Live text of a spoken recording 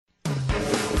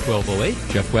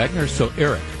1208, Jeff Wagner. So,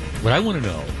 Eric, what I want to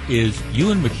know is,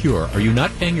 you and McCure, are you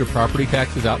not paying your property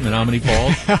taxes out in Menominee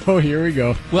Falls? Oh, here we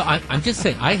go. Well, I'm just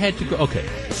saying, I had to go. Okay,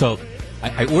 so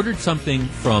I ordered something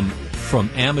from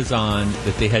Amazon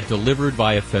that they had delivered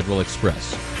via Federal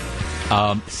Express.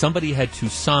 Somebody had to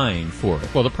sign for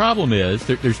it. Well, the problem is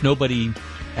there's nobody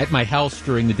at my house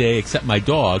during the day except my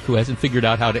dog, who hasn't figured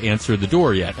out how to answer the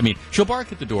door yet. I mean, she'll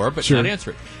bark at the door, but not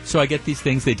answer it. So I get these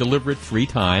things, they deliver it 3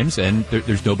 times, and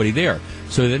there's nobody there.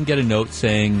 So I then get a note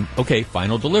saying, okay,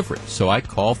 final delivery. So I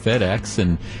call FedEx,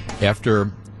 and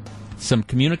after some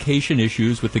communication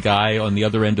issues with the guy on the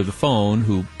other end of the phone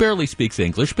who barely speaks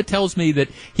English but tells me that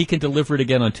he can deliver it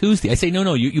again on Tuesday. I say,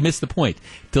 no, you missed the point.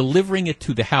 Delivering it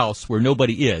to the house where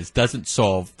nobody is doesn't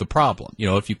solve the problem. You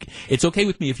know, it's okay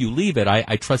with me if you leave it.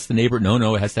 I trust the neighbor.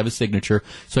 No, it has to have a signature.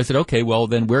 So I said, okay, well,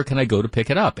 then where can I go to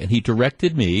pick it up? And he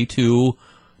directed me to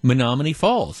Menominee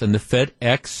Falls and the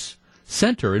FedEx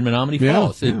Center in Menominee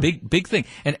Falls. A big thing.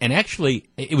 And actually,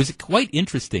 it was quite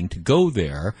interesting to go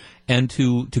there and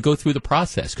to go through the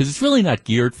process, because it's really not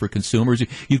geared for consumers.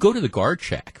 You go to the guard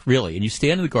shack, really, and you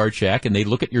stand in the guard shack, and they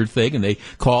look at your thing, and they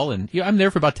call, and I'm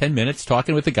there for about 10 minutes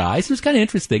talking with the guys. It was kind of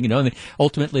interesting, and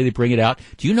ultimately they bring it out.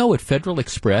 Do you know at Federal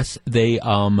Express, they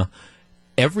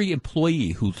every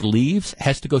employee who leaves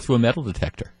has to go through a metal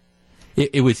detector?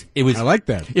 It was. I like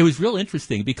that. It was real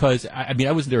interesting because, I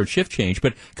wasn't there at shift change,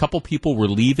 but a couple people were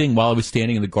leaving while I was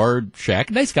standing in the guard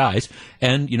shack. Nice guys.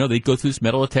 And, they'd go through this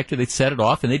metal detector, they'd set it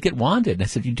off, and they'd get wanded. And I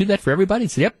said, you do that for everybody? He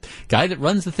said, yep. Guy that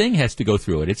runs the thing has to go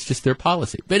through it. It's just their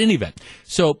policy. But in any event,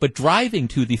 but driving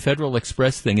to the Federal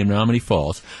Express thing in Menominee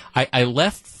Falls, I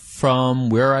left from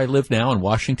where I live now in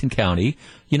Washington County,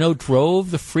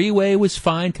 drove, the freeway was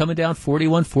fine, coming down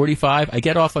 41, 45. I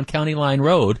get off on County Line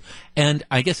Road, and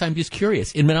I guess I'm just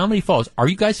curious. In Menominee Falls, are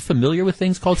you guys familiar with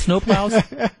things called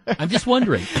snowplows? I'm just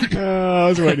wondering. I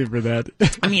was waiting for that.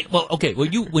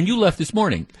 When you left this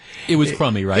morning, it was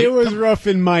crummy, right? It was rough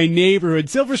in my neighborhood.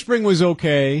 Silver Spring was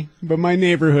okay, but my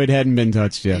neighborhood hadn't been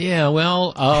touched yet. Yeah,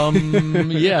 well,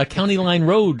 County Line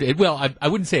Road. I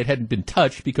wouldn't say it hadn't been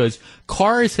touched because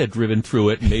cars had driven through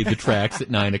it and made the tracks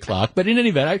at 9 o'clock. But in any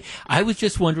event, I was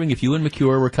just wondering if you and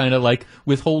McCure were kind of like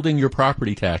withholding your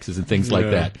property taxes and things like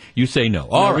that. You say no.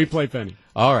 All right. We play penny.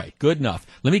 All right, good enough.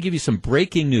 Let me give you some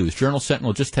breaking news. Journal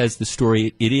Sentinel just has the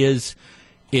story.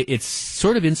 It's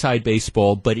sort of inside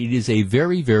baseball, but it is a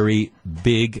very, very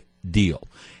big deal.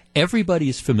 Everybody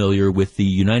is familiar with the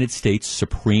United States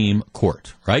Supreme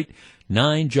Court, right?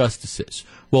 9 justices.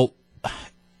 Well,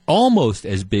 almost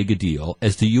as big a deal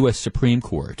as the U.S. Supreme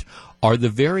Court are the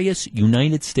various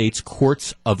United States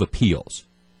Courts of Appeals.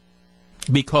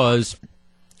 Because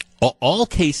all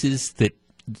cases that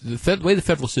the way the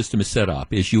federal system is set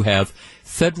up is you have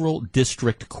federal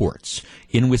district courts.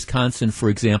 In Wisconsin, for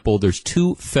example, there's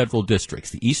 2 federal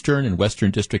districts, the Eastern and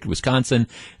Western District of Wisconsin.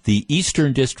 The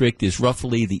Eastern District is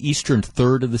roughly the eastern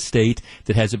third of the state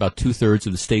that has about 2/3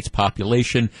 of the state's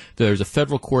population. There's a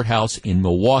federal courthouse in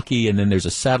Milwaukee, and then there's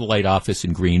a satellite office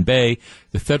in Green Bay.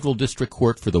 The federal district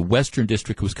court for the Western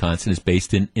District of Wisconsin is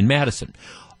based in Madison.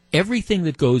 Everything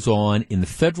that goes on in the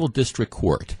federal district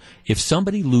court, if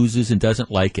somebody loses and doesn't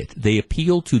like it, they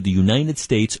appeal to the United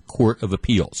States Court of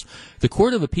Appeals. The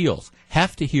Court of Appeals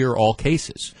have to hear all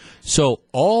cases. So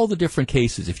all the different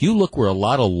cases, if you look where a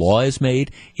lot of law is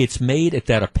made, it's made at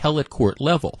that appellate court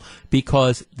level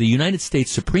because the United States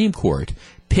Supreme Court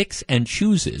picks and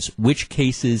chooses which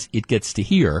cases it gets to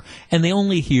hear, and they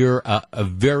only hear a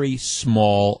very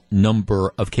small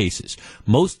number of cases.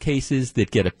 Most cases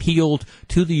that get appealed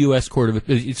to the U.S. Court of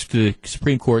Appeals, to the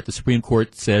Supreme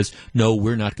Court says, no,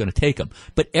 we're not going to take them.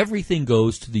 But everything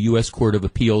goes to the U.S. Court of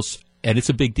Appeals, and it's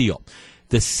a big deal.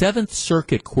 The Seventh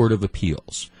Circuit Court of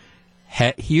Appeals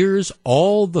hears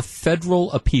all the federal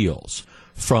appeals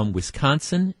from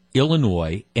Wisconsin,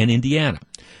 Illinois, and Indiana.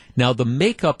 Now, the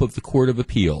makeup of the Court of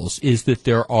Appeals is that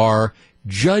there are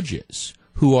judges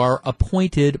who are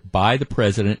appointed by the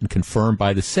president and confirmed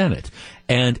by the Senate.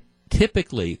 And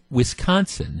typically,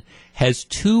 Wisconsin has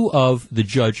 2 of the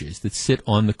judges that sit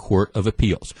on the Court of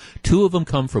Appeals. 2 of them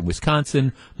come from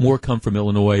Wisconsin, more come from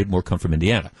Illinois, more come from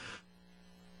Indiana.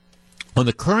 On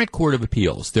the current Court of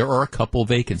Appeals, there are a couple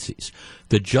vacancies.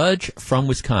 The judge from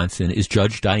Wisconsin is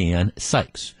Judge Diane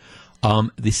Sykes.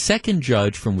 The second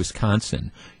judge from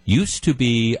Wisconsin used to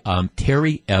be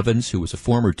Terry Evans, who was a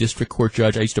former district court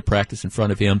judge. I used to practice in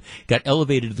front of him, got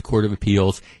elevated to the Court of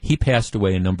Appeals. He passed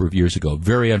away a number of years ago.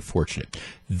 Very unfortunate.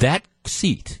 That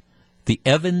seat, the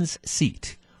Evans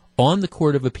seat, on the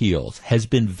Court of Appeals has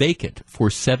been vacant for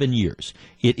 7 years.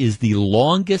 It is the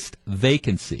longest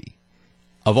vacancy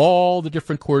of all the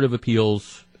different Court of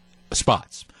Appeals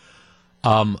spots.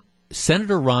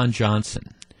 Senator Ron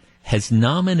Johnson has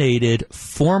nominated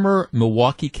former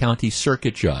Milwaukee County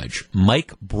Circuit Judge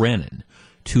Mike Brennan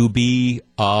to be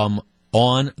on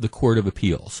the Court of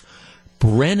Appeals.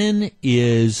 Brennan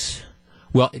is...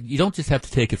 Well, you don't just have to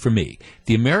take it from me.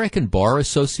 The American Bar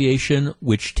Association,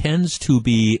 which tends to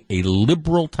be a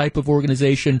liberal type of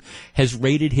organization, has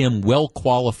rated him well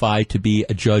qualified to be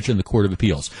a judge in the Court of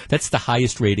Appeals. That's the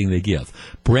highest rating they give.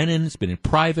 Brennan's been in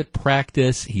private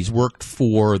practice. He's worked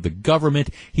for the government.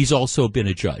 He's also been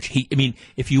a judge.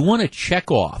 If you want to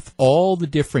check off all the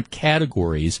different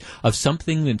categories of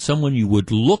something that someone you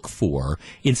would look for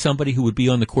in somebody who would be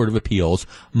on the Court of Appeals,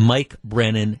 Mike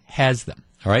Brennan has them.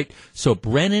 All right. So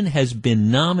Brennan has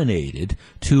been nominated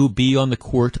to be on the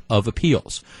Court of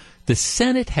Appeals. The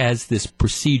Senate has this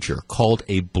procedure called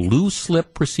a blue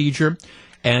slip procedure.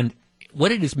 And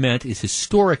what it has meant is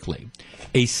historically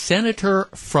a senator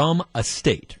from a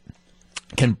state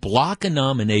can block a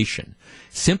nomination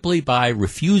simply by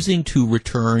refusing to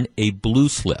return a blue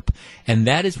slip. And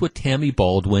that is what Tammy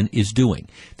Baldwin is doing.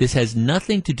 This has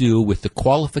nothing to do with the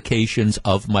qualifications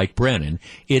of Mike Brennan.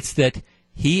 It's that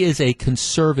he is a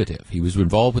conservative. He was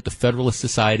involved with the Federalist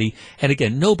Society. And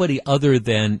again, nobody other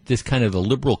than this kind of the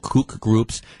liberal kook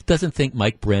groups doesn't think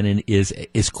Mike Brennan is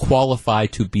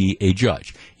qualified to be a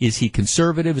judge. Is he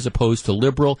conservative as opposed to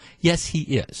liberal? Yes, he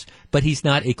is. But he's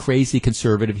not a crazy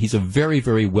conservative. He's a very,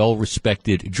 very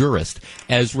well-respected jurist,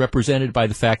 as represented by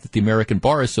the fact that the American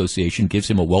Bar Association gives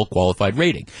him a well-qualified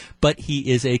rating. But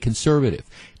he is a conservative.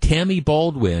 Tammy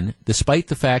Baldwin, despite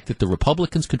the fact that the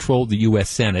Republicans control the U.S.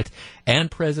 Senate and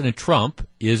President Trump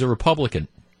is a Republican,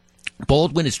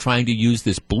 Baldwin is trying to use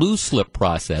this blue slip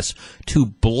process to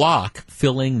block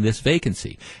filling this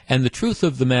vacancy. And the truth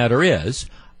of the matter is,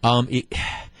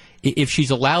 if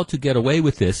she's allowed to get away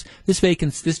with this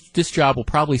job will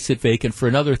probably sit vacant for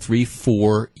another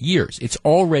 3-4 years. It's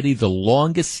already the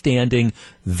longest standing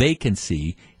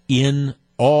vacancy in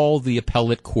all the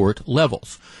appellate court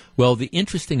levels. Well, the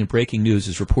interesting and breaking news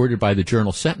is reported by the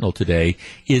Journal Sentinel today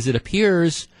is it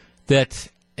appears that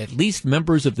at least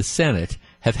members of the Senate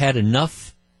have had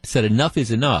enough, said enough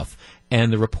is enough.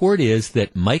 And the report is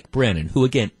that Mike Brennan, who,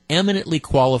 again, eminently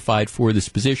qualified for this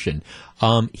position,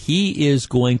 he is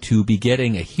going to be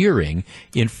getting a hearing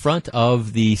in front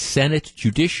of the Senate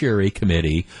Judiciary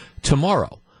Committee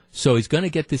tomorrow. So he's going to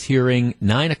get this hearing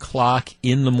 9 o'clock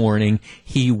in the morning.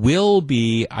 He will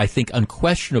be, I think,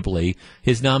 unquestionably,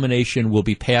 his nomination will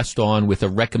be passed on with a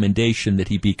recommendation that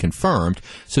he be confirmed.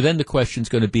 So then the question is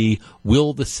going to be,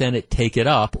 will the Senate take it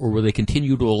up or will they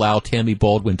continue to allow Tammy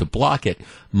Baldwin to block it?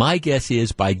 My guess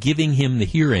is by giving him the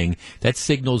hearing, that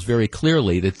signals very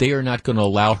clearly that they are not going to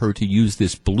allow her to use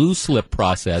this blue slip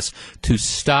process to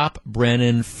stop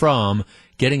Brennan from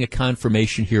getting a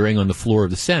confirmation hearing on the floor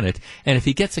of the Senate. And if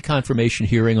he gets a confirmation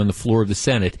hearing on the floor of the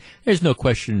Senate, there's no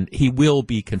question he will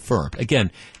be confirmed.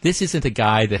 Again, this isn't a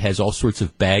guy that has all sorts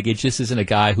of baggage. This isn't a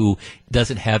guy who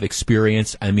doesn't have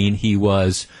experience. I mean, he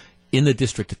was in the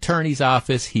district attorney's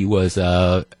office. He was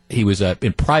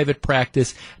in private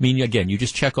practice. I mean, again, you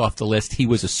just check off the list. He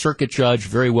was a circuit judge,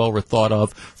 very well thought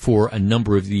of for a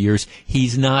number of years.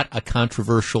 He's not a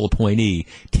controversial appointee.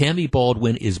 Tammy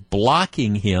Baldwin is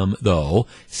blocking him, though,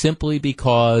 simply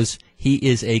because he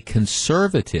is a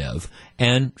conservative,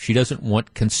 and she doesn't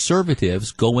want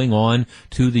conservatives going on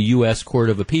to the U.S. Court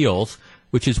of Appeals,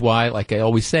 which is why, like I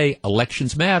always say,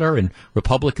 elections matter, and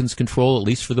Republicans control, at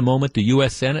least for the moment, the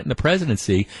U.S. Senate and the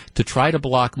presidency. To try to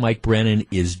block Mike Brennan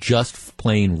is just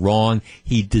plain wrong.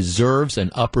 He deserves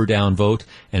an up or down vote,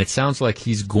 and it sounds like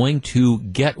he's going to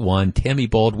get one, Tammy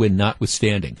Baldwin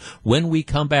notwithstanding. When we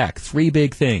come back, 3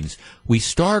 big things. We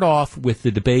start off with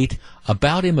the debate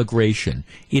about immigration.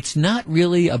 It's not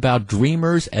really about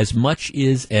dreamers as much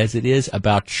as it is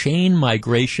about chain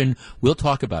migration. We'll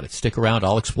talk about it. Stick around.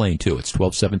 I'll explain, too. It's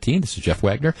 12:17. This is Jeff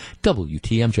Wagner,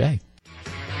 WTMJ.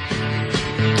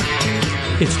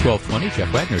 It's 12:20.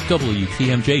 Jeff Wagner,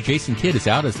 WTMJ. Jason Kidd is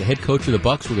out as the head coach of the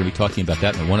Bucs. We're going to be talking about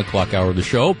that in the 1 o'clock hour of the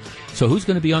show. So who's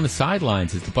going to be on the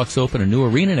sidelines as the Bucs open a new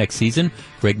arena next season?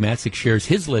 Greg Matzik shares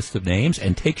his list of names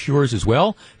and takes yours as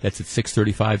well. That's at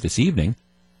 6:35 this evening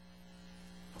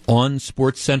on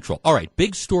Sports Central. All right,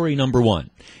 big story number 1.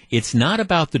 It's not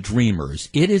about the dreamers.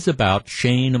 It is about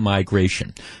chain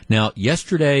migration. Now,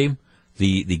 yesterday,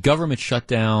 the government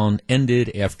shutdown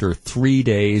ended after 3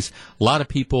 days. A lot of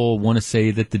people want to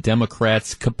say that the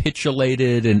Democrats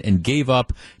capitulated and gave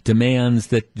up demands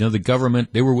that, the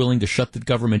government, they were willing to shut the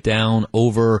government down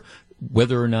over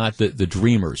whether or not the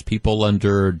dreamers, people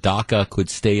under DACA, could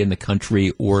stay in the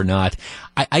country or not.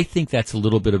 I think that's a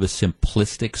little bit of a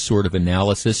simplistic sort of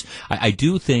analysis. I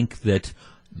do think that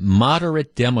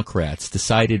moderate Democrats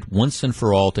decided once and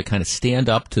for all to kind of stand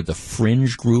up to the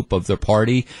fringe group of their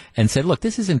party and said, look,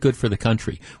 this isn't good for the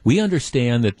country. We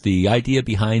understand that the idea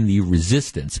behind the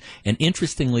resistance, and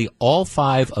interestingly, all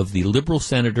 5 of the liberal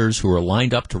senators who are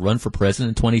lined up to run for president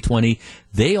in 2020,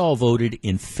 they all voted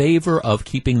in favor of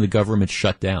keeping the government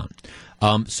shut down.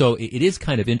 So it is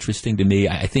kind of interesting to me.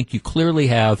 I think you clearly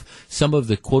have some of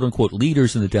the quote-unquote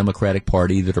leaders in the Democratic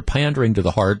Party that are pandering to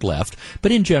the hard left.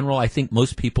 But in general, I think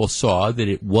most people saw that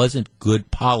it wasn't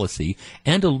good policy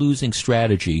and a losing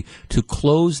strategy to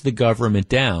close the government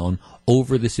down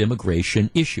over this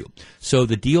immigration issue. So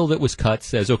the deal that was cut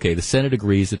says, okay, the Senate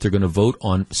agrees that they're going to vote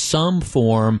on some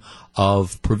form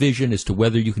of provision as to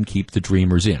whether you can keep the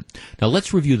Dreamers in. Now,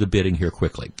 let's review the bidding here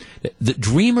quickly. The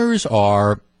Dreamers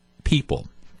are people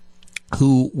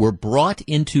who were brought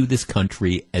into this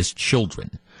country as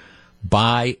children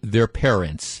by their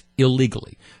parents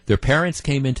illegally. Their parents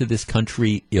came into this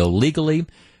country illegally.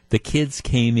 The kids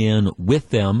came in with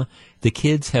them. The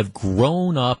kids have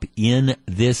grown up in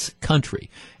this country.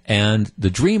 And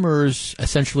the Dreamers,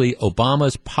 essentially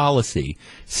Obama's policy,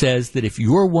 says that if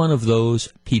you're one of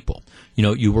those people, you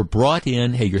know, you were brought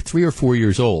in, hey, you're 3 or 4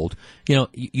 years old, you know,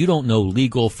 you don't know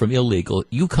legal from illegal.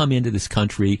 You come into this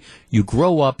country, you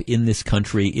grow up in this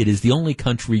country. It is the only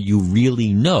country you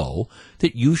really know,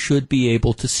 that you should be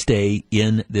able to stay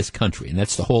in this country. And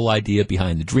that's the whole idea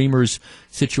behind the Dreamers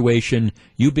situation.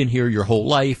 You've been here your whole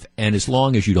life, and as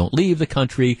long as you don't leave the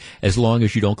country, as long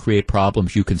as you don't create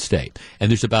problems, you can stay.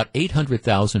 And there's about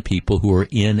 800,000 people who are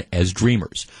in as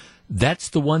Dreamers. That's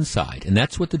the one side, and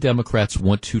that's what the Democrats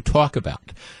want to talk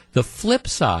about. The flip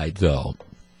side, though,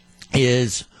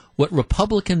 is what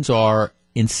Republicans are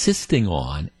insisting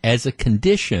on as a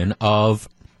condition of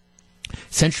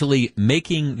essentially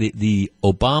making the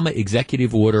Obama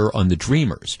executive order on the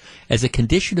Dreamers, as a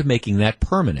condition of making that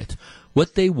permanent.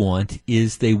 What they want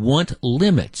is they want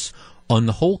limits on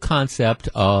the whole concept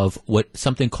of what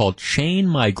something called chain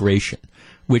migration,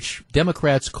 which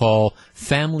Democrats call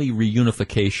family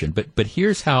reunification. But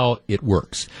here's how it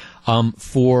works.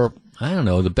 For, I don't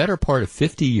know, the better part of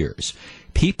 50 years,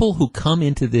 people who come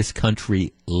into this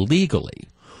country legally,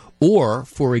 or,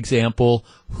 for example,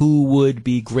 who would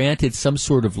be granted some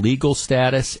sort of legal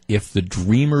status if the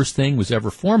Dreamers thing was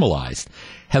ever formalized,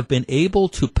 have been able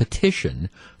to petition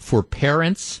for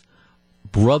parents,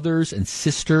 brothers and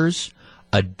sisters,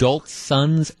 adult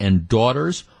sons and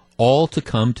daughters, all to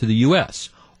come to the U.S.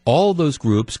 All those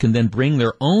groups can then bring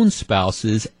their own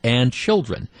spouses and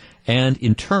children. And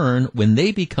in turn, when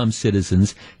they become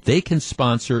citizens, they can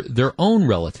sponsor their own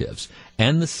relatives.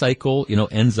 And the cycle,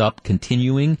 ends up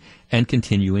continuing and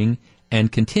continuing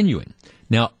and continuing.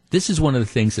 Now, this is one of the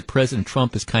things that President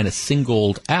Trump has kind of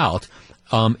singled out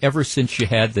ever since you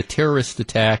had the terrorist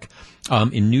attack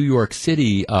in New York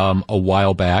City a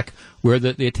while back, where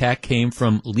the attack came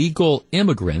from legal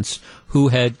immigrants who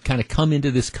had kind of come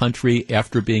into this country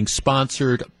after being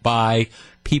sponsored by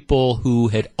people who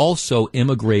had also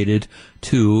immigrated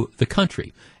to the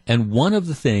country. And one of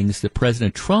the things that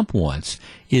President Trump wants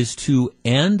is to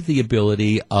end the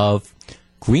ability of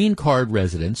green card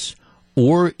residents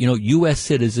or, U.S.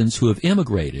 citizens who have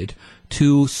immigrated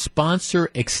to sponsor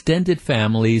extended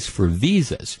families for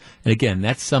visas. And again,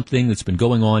 that's something that's been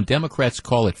going on. Democrats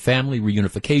call it family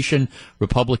reunification.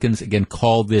 Republicans, again,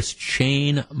 call this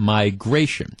chain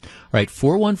migration. All right,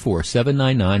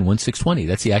 414-799-1620.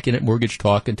 That's the Accunet Mortgage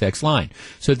Talk and Text line.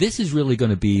 So this is really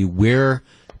going to be where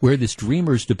this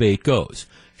Dreamers debate goes.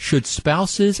 Should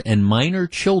spouses and minor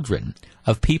children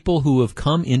of people who have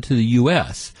come into the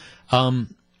U.S.,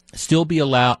 still be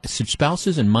allowed,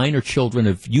 spouses and minor children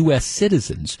of U.S.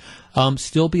 citizens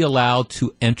still be allowed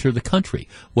to enter the country?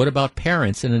 What about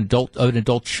parents and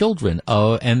adult children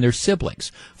and their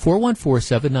siblings?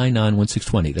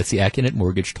 414-799-1620. That's the Accunet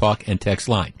Mortgage Talk and Text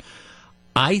line.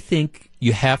 I think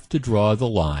you have to draw the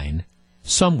line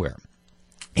somewhere.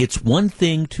 It's one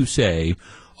thing to say,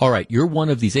 all right, you're one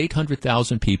of these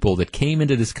 800,000 people that came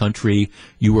into this country.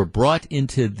 You were brought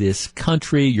into this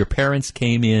country. Your parents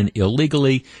came in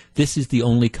illegally. This is the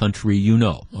only country you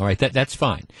know. All right, that's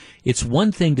fine. It's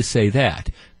one thing to say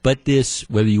that, but this,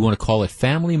 whether you want to call it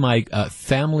family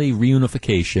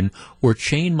reunification or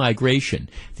chain migration,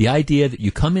 the idea that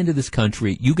you come into this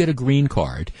country, you get a green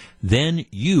card, then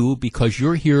you, because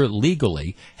you're here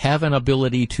legally, have an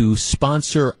ability to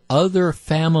sponsor other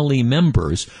family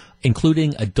members,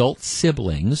 including adult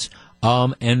siblings,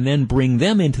 and then bring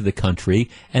them into the country,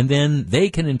 and then they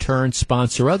can in turn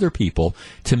sponsor other people.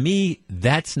 To me,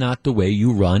 that's not the way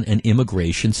you run an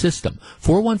immigration system.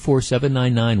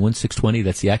 414-799-1620,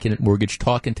 that's the Acunet Mortgage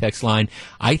talk and text line.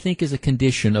 I think as a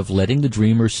condition of letting the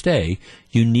dreamers stay,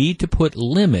 you need to put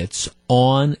limits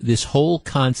on this whole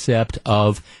concept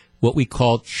of what we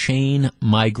call chain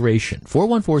migration.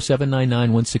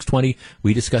 414-799-1620.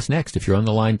 We discuss next. If you're on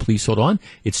the line, please hold on.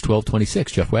 It's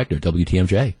 1226. Jeff Wagner,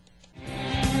 WTMJ.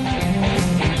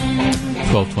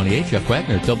 1228, Jeff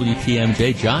Wagner,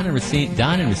 WTMJ. Don in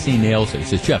Racine nails it. He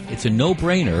says, Jeff, it's a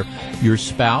no-brainer. Your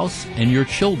spouse and your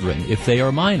children, if they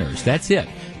are minors. That's it.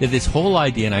 This whole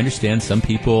idea, and I understand some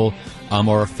people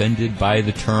are offended by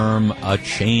the term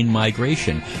chain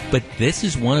migration. But this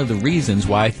is one of the reasons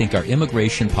why I think our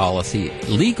immigration policy,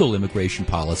 legal immigration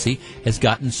policy, has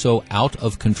gotten so out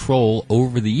of control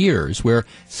over the years, where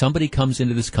somebody comes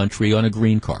into this country on a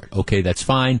green card. Okay, that's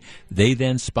fine. They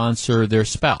then sponsor their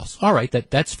spouse. All right,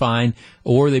 that's fine.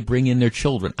 Or they bring in their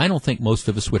children. I don't think most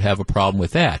of us would have a problem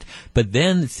with that. But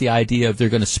then it's the idea of they're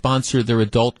going to sponsor their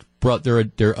adult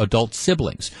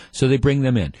siblings, so they bring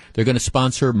them in. They're going to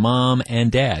sponsor mom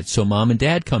and dad, so mom and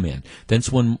dad come in. Then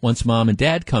once mom and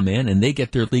dad come in and they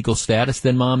get their legal status,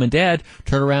 then mom and dad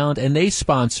turn around and they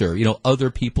sponsor,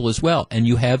 other people as well. And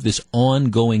you have this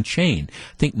ongoing chain.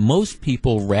 I think most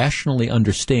people rationally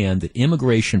understand that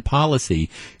immigration policy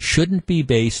shouldn't be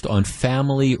based on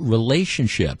family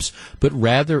relationships, but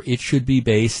rather it should be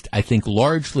based, I think,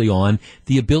 largely on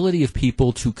the ability of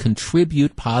people to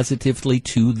contribute positively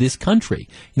to this country,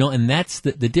 and that's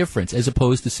the difference, as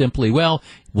opposed to simply, well,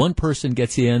 one person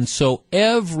gets in, so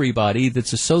everybody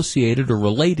that's associated or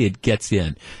related gets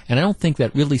in. And I don't think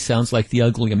that really sounds like the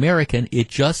ugly American. It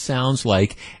just sounds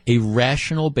like a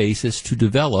rational basis to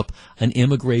develop an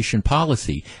immigration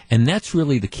policy. And that's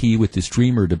really the key with this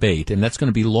dreamer debate. And that's going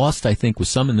to be lost, I think, with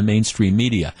some in the mainstream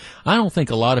media. I don't think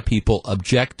a lot of people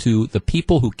object to the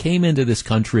people who came into this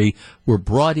country, were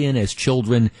brought in as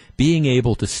children, being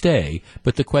able to stay.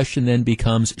 But the question then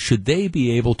becomes, should they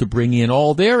be able to bring in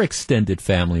all their extended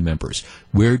family members?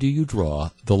 Where do you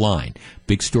draw the line?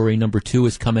 Big story number 2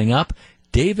 is coming up.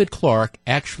 David Clark,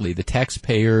 actually the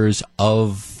taxpayers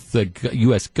of the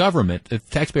U.S. government, the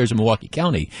taxpayers of Milwaukee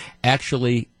County,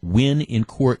 actually win in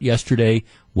court yesterday.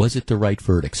 Was it the right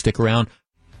verdict? Stick around.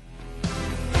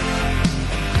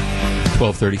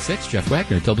 1236, Jeff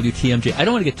Wagner, WTMJ. I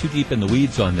don't want to get too deep in the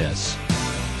weeds on this,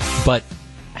 but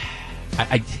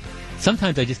I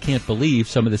sometimes I just can't believe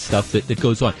some of the stuff that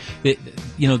goes on.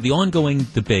 The ongoing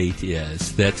debate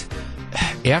is that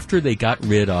after they got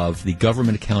rid of the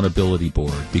Government Accountability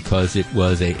Board because it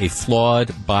was a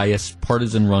flawed, biased,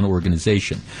 partisan-run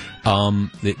organization,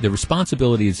 the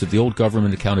responsibilities of the old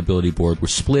Government Accountability Board were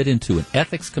split into an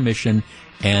Ethics Commission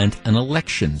and an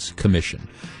Elections Commission.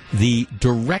 The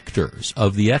directors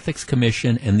of the Ethics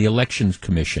Commission and the Elections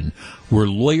Commission were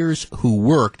lawyers who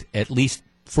worked at least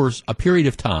for a period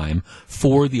of time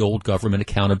for the old Government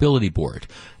Accountability Board.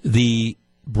 The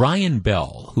Brian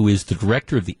Bell, who is the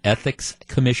director of the Ethics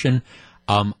Commission,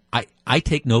 I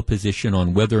take no position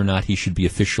on whether or not he should be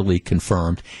officially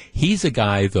confirmed. He's a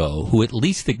guy, though, who at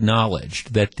least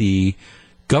acknowledged that the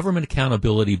Government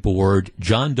Accountability Board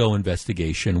John Doe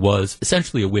investigation was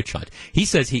essentially a witch hunt. He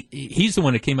says he's the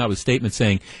one that came out with a statement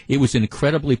saying it was an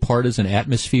incredibly partisan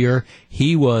atmosphere.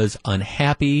 He was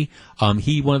unhappy.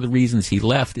 One of the reasons he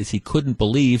left is he couldn't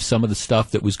believe some of the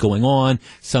stuff that was going on,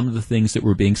 some of the things that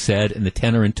were being said, and the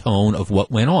tenor and tone of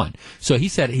what went on. So he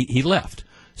said he left.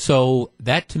 So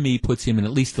that, to me, puts him in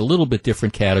at least a little bit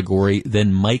different category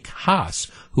than Mike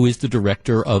Haas, who is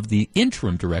the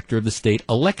interim director of the State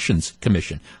Elections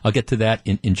Commission. I'll get to that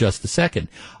in just a second.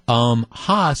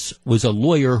 Haas was a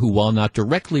lawyer who, while not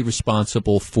directly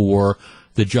responsible for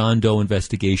the John Doe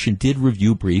investigation, did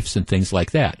review briefs and things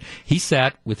like that. He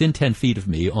sat within 10 feet of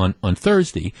me on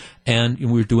Thursday, and we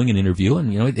were doing an interview,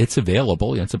 and it's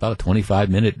available. It's about a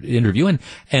 25-minute interview,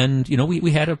 and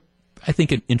we had I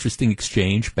think an interesting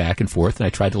exchange back and forth, and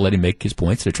I tried to let him make his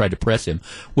points, and I tried to press him.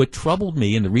 What troubled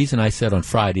me, and the reason I said on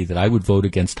Friday that I would vote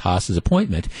against Haas's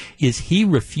appointment, is he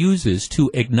refuses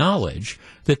to acknowledge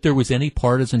that there was any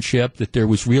partisanship, that there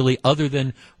was really, other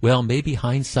than, well, maybe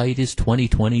hindsight is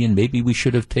 20/20 and maybe we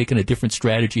should have taken a different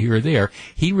strategy here or there.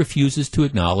 He refuses to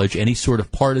acknowledge any sort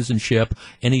of partisanship,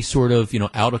 any sort of,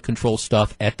 out of control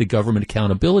stuff at the Government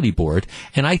Accountability Board.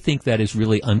 And I think that is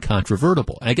really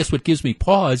uncontrovertible. And I guess what gives me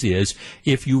pause is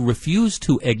if you refuse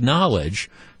to acknowledge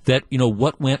that,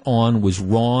 what went on was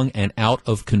wrong and out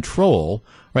of control,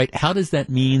 right? How does that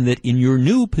mean that in your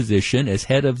new position as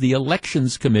head of the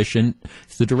Elections Commission,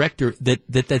 the director,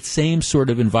 that same sort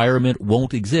of environment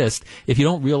won't exist if you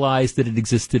don't realize that it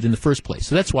existed in the first place?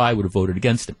 So that's why I would have voted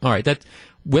against him. All right,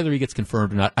 whether he gets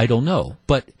confirmed or not, I don't know.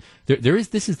 But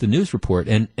this is the news report,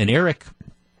 and Eric,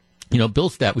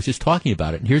 Billstat was just talking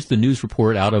about it. And here's the news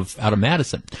report out of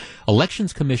Madison.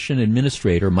 Elections Commission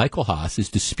Administrator Michael Haas is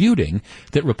disputing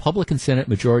that Republican Senate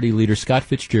Majority Leader Scott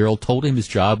Fitzgerald told him his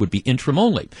job would be interim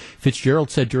only.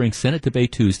 Fitzgerald said during Senate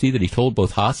debate Tuesday that he told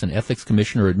both Haas and Ethics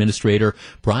Commissioner Administrator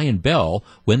Brian Bell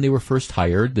when they were first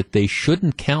hired that they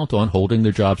shouldn't count on holding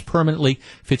their jobs permanently.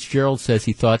 Fitzgerald says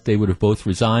he thought they would have both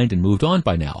resigned and moved on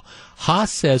by now.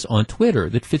 Haas says on Twitter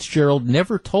that Fitzgerald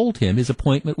never told him his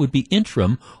appointment would be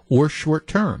interim or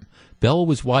short-term. Bell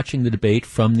was watching the debate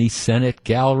from the Senate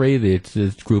gallery,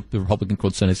 the group the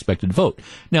Republican-controlled Senate expected to vote.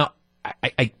 Now,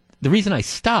 the reason I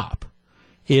stop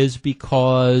is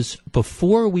because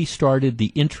before we started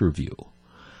the interview,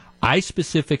 I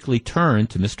specifically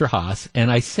turned to Mr. Haas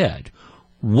and I said,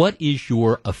 what is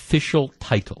your official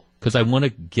title? Because I want to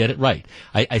get it right.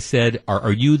 I said,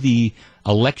 are you the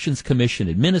Elections Commission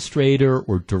Administrator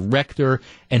or Director?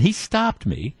 And he stopped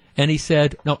me and he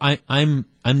said, no, I'm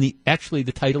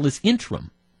the title is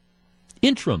interim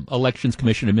Elections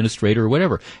Commission Administrator or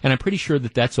whatever. And I'm pretty sure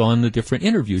that that's on the different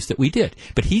interviews that we did.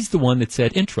 But he's the one that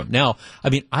said interim. Now,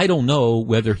 I don't know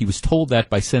whether he was told that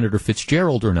by Senator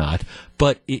Fitzgerald or not,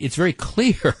 but it's very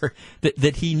clear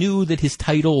that he knew that his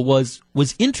title was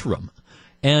interim.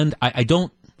 And I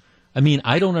don't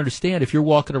understand if you're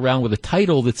walking around with a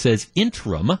title that says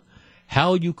interim,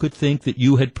 how you could think that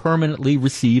you had permanently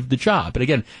received the job. But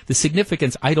again, the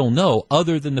significance, I don't know,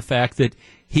 other than the fact that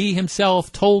he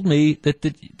himself told me that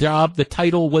the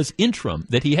title was interim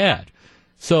that he had.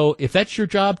 So if that's your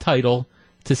job title,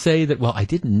 to say that, well, I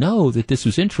didn't know that this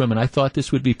was interim and I thought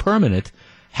this would be permanent,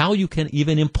 how you can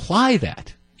even imply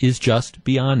that is just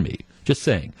beyond me. Just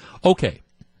saying. Okay.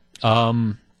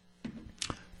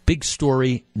 Big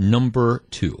story number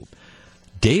 2.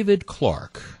 David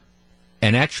Clark,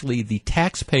 and actually the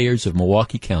taxpayers of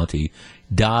Milwaukee County,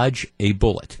 dodge a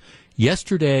bullet.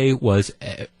 Yesterday was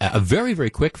a very,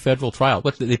 very quick federal trial.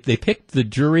 But they picked the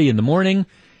jury in the morning,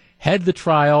 had the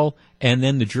trial, and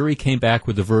then the jury came back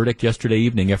with the verdict yesterday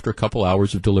evening after a couple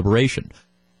hours of deliberation.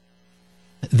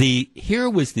 Here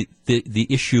was the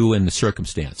issue and the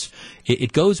circumstance.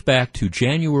 It goes back to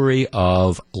January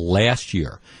of last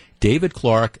year. David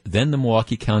Clark, then the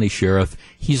Milwaukee County Sheriff,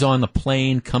 he's on the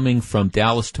plane coming from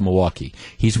Dallas to Milwaukee.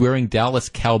 He's wearing Dallas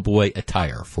cowboy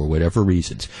attire for whatever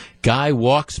reasons. Guy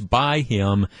walks by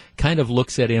him, kind of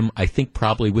looks at him, I think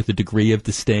probably with a degree of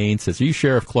disdain, says, "Are you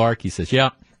Sheriff Clark?" He says,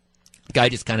 "Yeah." Guy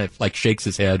just kind of shakes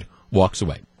his head, walks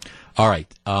away. All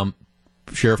right.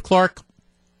 Sheriff Clark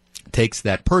takes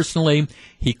that personally.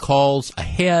 He calls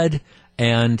ahead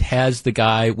and has the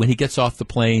guy, when he gets off the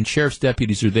plane, sheriff's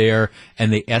deputies are there,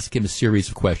 and they ask him a series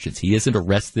of questions. He isn't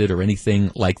arrested or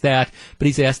anything like that, but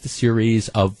he's asked a series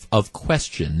of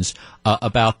questions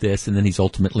about this, and then he's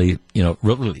ultimately,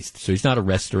 released. So he's not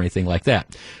arrested or anything like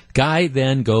that. Guy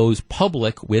then goes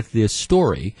public with this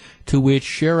story, to which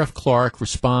Sheriff Clark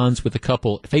responds with a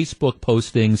couple Facebook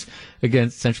postings, again,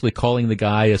 essentially calling the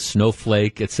guy a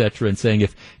snowflake, etc., and saying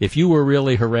if you were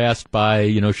really harassed by,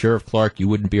 Sheriff Clark, you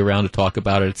wouldn't be around to talk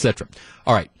about it, etc.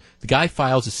 All right. The guy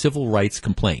files a civil rights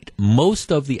complaint.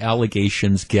 Most of the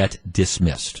allegations get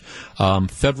dismissed.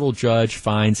 Federal judge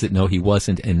finds that, no, he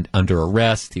wasn't under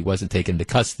arrest. He wasn't taken into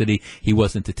custody. He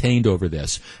wasn't detained over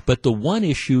this. But the one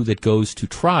issue that goes to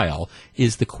trial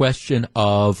is the question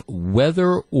of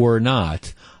whether or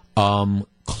not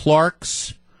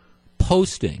Clark's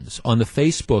postings on the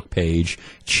Facebook page,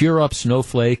 "Cheer up,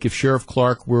 Snowflake, if Sheriff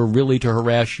Clark were really to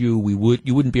harass you,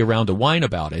 you wouldn't be around to whine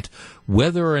about it,"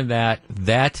 whether or not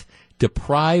that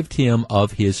deprived him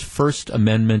of his First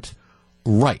Amendment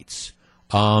rights.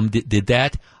 Did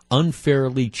that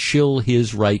unfairly chill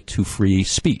his right to free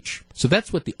speech? So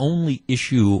that's what the only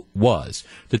issue was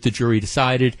that the jury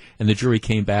decided, and the jury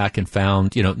came back and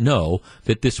found, no,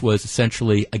 that this was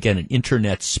essentially, again, an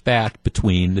internet spat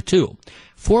between the two.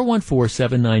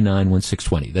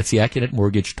 414-799-1620. That's the Accunet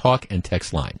Mortgage talk and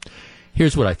text line.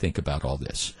 Here's what I think about all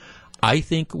this. I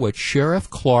think what Sheriff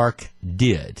Clark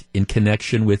did in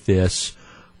connection with this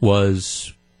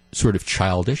was sort of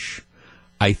childish.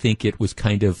 I think it was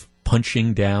kind of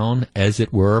punching down, as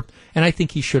it were, and I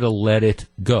think he should have let it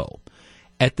go.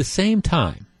 At the same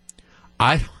time,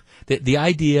 the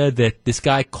idea that this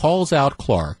guy calls out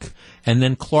Clark and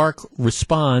then Clark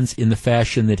responds in the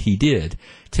fashion that he did.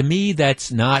 To me,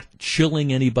 that's not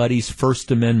chilling anybody's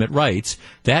First Amendment rights.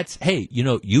 That's, hey,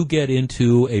 you get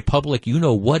into a public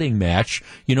you-know-whating match,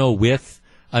 with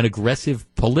an aggressive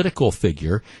political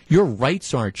figure, your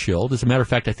rights aren't chilled. As a matter of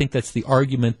fact, I think that's the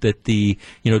argument that the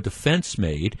defense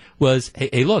made was,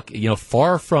 hey, look,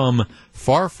 far from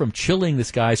chilling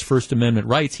this guy's First Amendment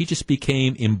rights, he just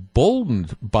became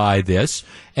emboldened by this,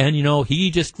 and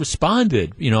he just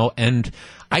responded, and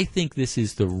I think this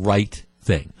is the right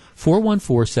thing.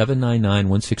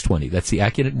 414-799-1620. That's the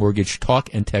Accunet Mortgage talk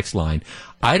and text line.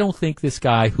 I don't think this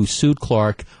guy who sued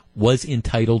Clark was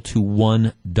entitled to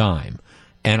one dime.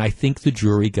 And I think the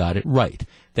jury got it right.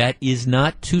 That is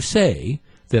not to say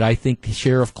that I think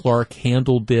Sheriff Clark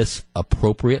handled this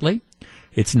appropriately.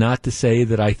 It's not to say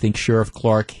that I think Sheriff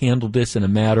Clark handled this in a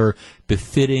manner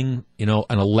befitting, an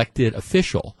elected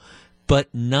official. But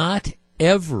not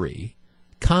every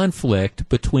conflict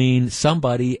between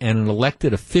somebody and an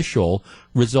elected official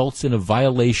results in a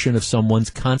violation of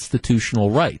someone's constitutional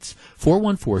rights.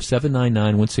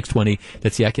 414-799-1620.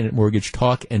 That's the Accunet Mortgage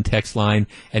talk and text line.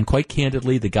 And quite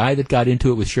candidly, the guy that got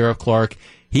into it with Sheriff Clark,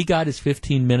 he got his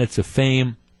 15 minutes of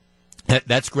fame.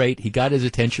 That's great. He got his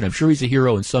attention. I'm sure he's a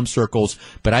hero in some circles,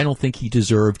 but I don't think he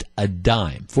deserved a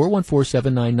dime.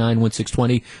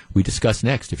 414-799-1620. We discuss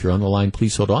next. If you're on the line,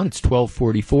 please hold on. It's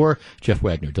 1244. Jeff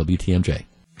Wagner, WTMJ.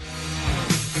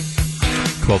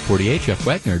 1248, Jeff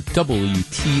Wagner,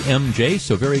 WTMJ.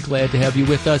 So very glad to have you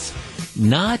with us.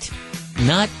 Not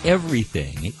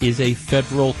everything is a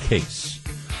federal case.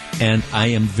 And I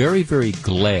am very, very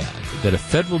glad that a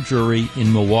federal jury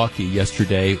in Milwaukee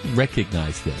yesterday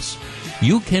recognized this.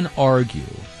 You can argue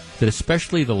that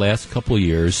especially the last couple of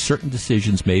years, certain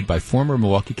decisions made by former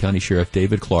Milwaukee County Sheriff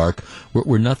David Clark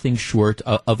were nothing short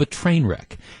of a train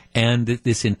wreck. And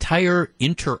this entire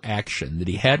interaction that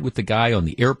he had with the guy on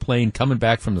the airplane coming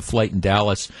back from the flight in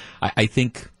Dallas, I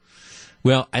think,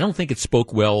 well, I don't think it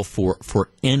spoke well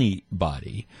for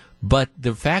anybody. But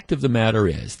the fact of the matter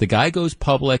is, the guy goes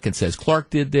public and says,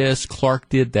 Clark did this, Clark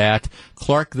did that.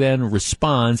 Clark then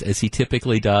responds, as he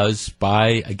typically does,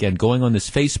 by, again, going on this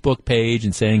Facebook page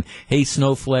and saying, hey,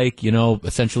 Snowflake,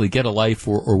 essentially get a life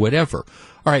or whatever.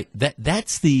 All right,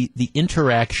 that's the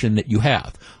interaction that you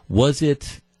have. Was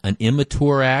it an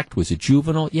immature act? Was it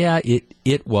juvenile? Yeah,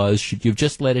 it was. Should you have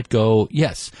just let it go?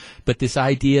 Yes. But this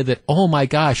idea that, oh my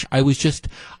gosh, I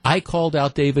called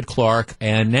out David Clark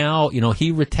and now,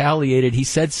 he retaliated. He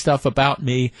said stuff about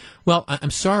me. Well, I'm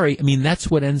sorry. I mean,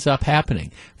 that's what ends up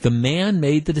happening. The man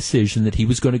made the decision that he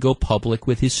was going to go public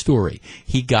with his story.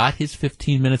 He got his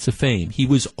 15 minutes of fame. He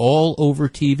was all over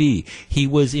TV. He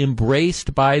was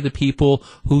embraced by the people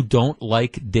who don't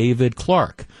like David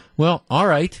Clark. Well, all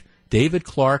right. David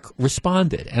Clark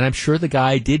responded, and I'm sure the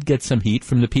guy did get some heat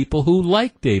from the people who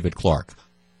like David Clark.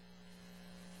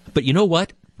 But you know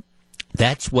what?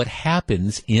 That's what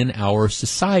happens in our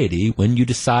society when you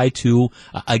decide to,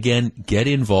 again, get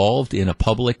involved in a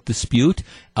public dispute.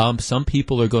 Some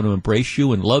people are going to embrace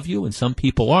you and love you, and some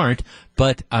people aren't.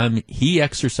 But he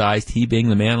being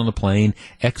the man on the plane,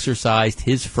 exercised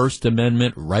his First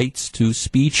Amendment rights to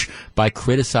speech by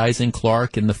criticizing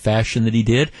Clark in the fashion that he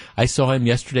did. I saw him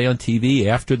yesterday on TV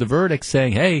after the verdict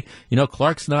saying, hey,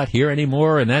 Clark's not here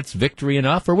anymore, and that's victory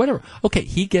enough, or whatever. Okay,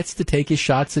 he gets to take his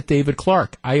shots at David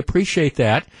Clark. I appreciate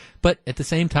that. But at the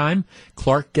same time,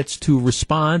 Clark gets to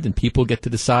respond, and people get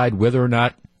to decide whether or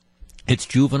not it's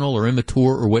juvenile or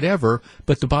immature or whatever.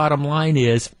 But the bottom line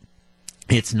is,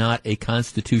 it's not a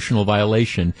constitutional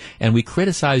violation, and we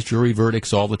criticize jury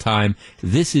verdicts all the time.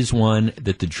 This is one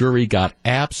that the jury got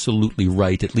absolutely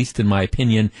right, at least in my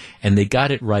opinion, and they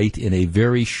got it right in a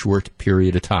very short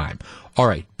period of time. All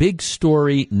right, big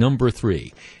story number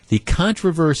 3. The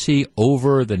controversy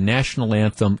over the national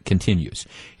anthem continues.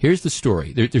 Here's the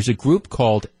story. There's a group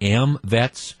called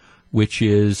AmVets, which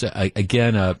is,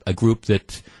 again, a group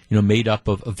that made up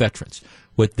of veterans.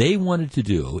 What they wanted to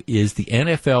do is the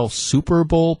NFL Super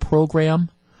Bowl program,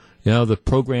 the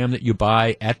program that you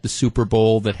buy at the Super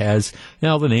Bowl that has,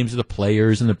 the names of the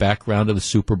players and the background of the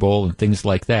Super Bowl and things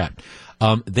like that.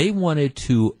 They wanted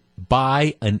to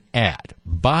buy an ad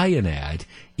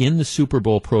in the Super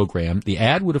Bowl program. The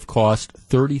ad would have cost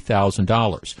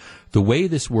 $30,000. The way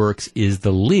this works is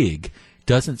the league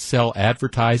doesn't sell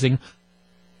advertising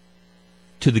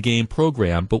to the game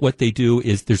program, but what they do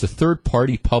is there's a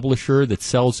third-party publisher that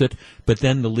sells it, but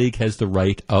then the league has the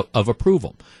right of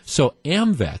approval. So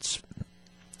AmVets,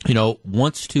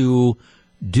 wants to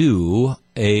do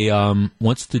an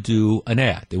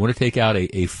ad. They want to take out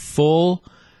a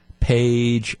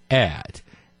full-page ad,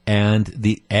 and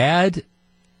the ad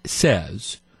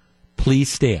says, "Please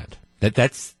stand."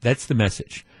 That's the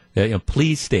message.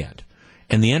 Please stand.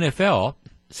 And the NFL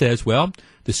says, well,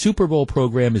 the Super Bowl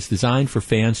program is designed for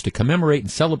fans to commemorate and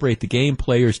celebrate the game,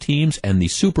 players, teams, and the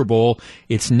Super Bowl.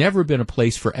 It's never been a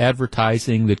place for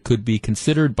advertising that could be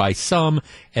considered by some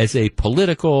as a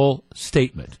political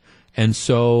statement. And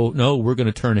so, no, we're going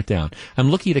to turn it down. I'm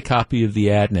looking at a copy of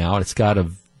the ad now, and it's got a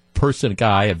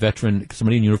guy, a veteran,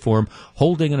 somebody in uniform,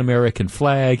 holding an American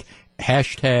flag,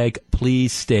 hashtag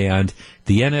please stand.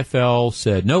 The NFL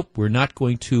said, nope, we're not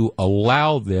going to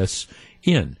allow this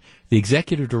in. The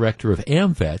executive director of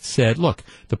AmVets said, look,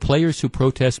 the players who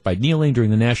protest by kneeling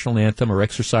during the national anthem are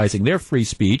exercising their free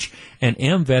speech, and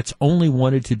AmVets only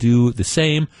wanted to do the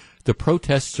same. The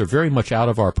protests are very much out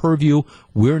of our purview.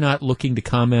 We're not looking to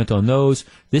comment on those.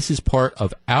 This is part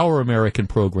of our American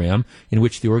program in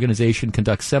which the organization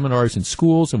conducts seminars in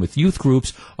schools and with youth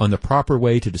groups on the proper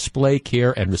way to display,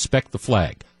 care, and respect the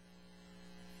flag.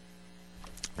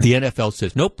 The NFL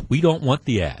says, nope, we don't want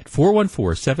the ad.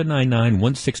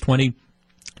 414-799-1620.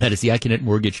 That is the IConnect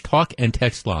Mortgage talk and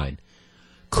text line.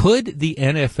 Could the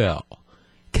NFL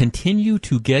continue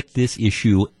to get this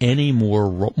issue any more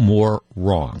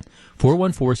wrong?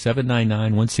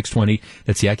 414-799-1620.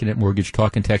 That's the IConnect Mortgage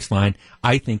talk and text line.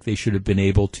 I think they should have been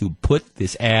able to put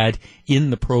this ad in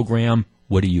the program.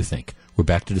 What do you think? We're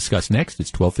back to discuss next.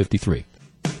 It's 12:53.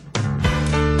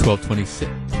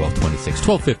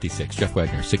 12:56. Jeff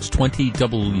Wagner, 620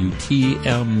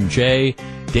 WTMJ.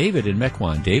 David in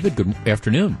Mequon. David, good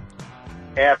afternoon.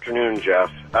 Afternoon,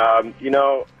 Jeff. I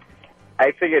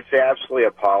think it's absolutely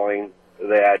appalling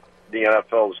that the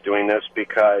NFL is doing this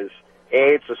because,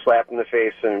 A, it's a slap in the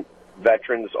face in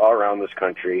veterans all around this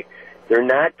country. They're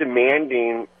not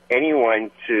demanding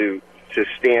anyone to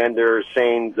stand. They're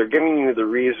saying they're giving you the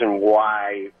reason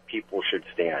why people should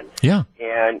stand. Yeah.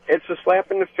 And it's a slap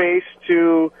in the face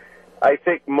to, I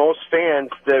think, most fans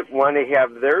that want to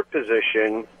have their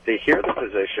position, to hear the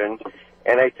position.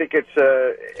 And I think it's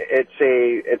a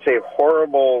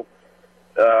horrible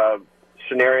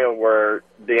scenario where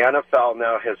the NFL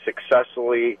now has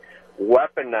successfully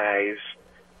weaponized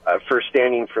for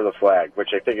standing for the flag, which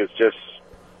I think is just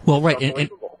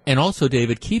and also,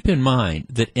 David, keep in mind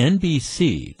that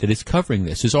NBC, that is covering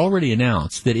this, has already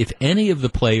announced that if any of the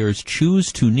players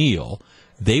choose to kneel,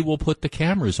 they will put the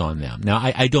cameras on them. Now,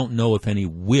 I don't know if any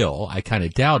will. I kind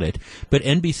of doubt it. But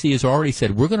NBC has already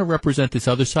said, we're going to represent this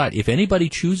other side. If anybody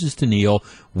chooses to kneel,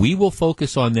 we will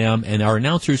focus on them, and our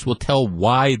announcers will tell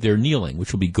why they're kneeling,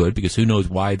 which will be good, because who knows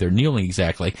why they're kneeling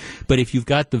exactly. But if you've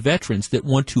got the veterans that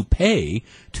want to pay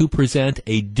to present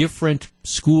a different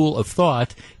school of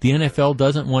thought, the NFL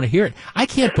doesn't want to hear it. I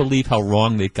can't believe how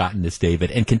wrong they've gotten this, David,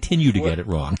 and continue to get it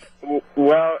wrong.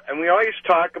 Well, and we always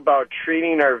talk about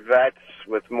treating our vets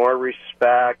with more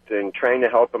respect and trying to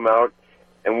help them out.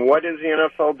 And what does the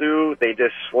NFL do? They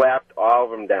just slapped all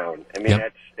of them down. I mean,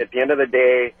 That's, at the end of the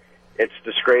day, it's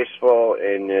disgraceful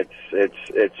and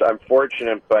it's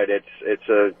unfortunate, but it's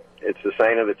a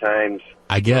sign of the times.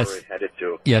 I guess. Where we're headed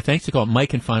to. Yeah, thanks to call.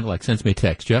 Mike in Fond du Lac sends me a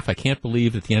text. Jeff, I can't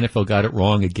believe that the NFL got it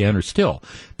wrong again or still.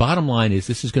 Bottom line is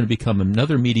this is going to become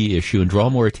another media issue and draw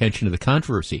more attention to the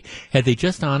controversy. Had they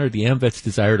just honored the AmVets'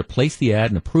 desire to place the ad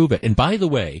and approve it, and by the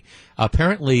way,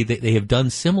 apparently they have done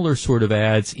similar sort of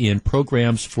ads in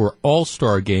programs for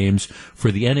all-star games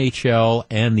for the NHL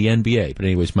and the NBA. But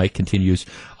anyways, Mike continues,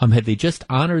 had they just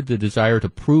honored the desire to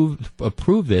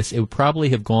approve this, it would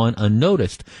probably have gone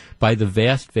unnoticed by the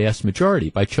vast majority.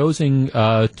 By choosing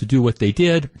to do what they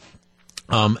did,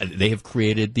 they have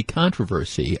created the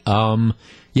controversy.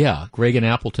 Greg in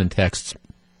Appleton texts,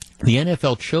 the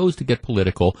NFL chose to get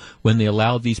political when they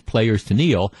allowed these players to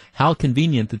kneel. How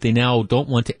convenient that they now don't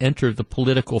want to enter the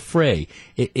political fray.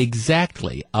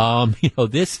 Exactly.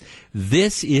 This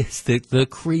is the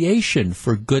creation,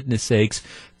 for goodness sakes.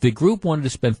 The group wanted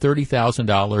to spend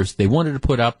 $30,000. They wanted to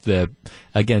put up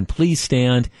please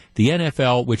stand. The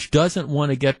NFL, which doesn't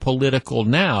want to get political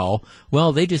now,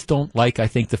 well, they just don't like, I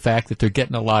think, the fact that they're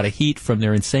getting a lot of heat from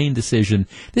their insane decision.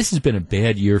 This has been a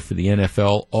bad year for the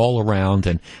NFL all around,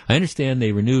 and I understand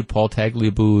they renewed Paul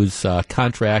Tagliabue's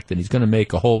contract, and he's going to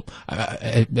make a whole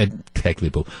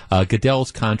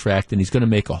Goodell's contract, and he's going to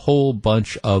make a whole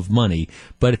bunch of money.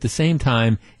 But at the same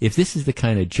time, if this is the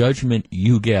kind of judgment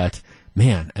you get,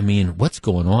 man, I mean, what's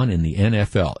going on in the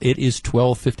NFL? It is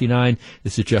 12:59.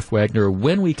 This is Jeff Wagner.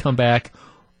 When we come back,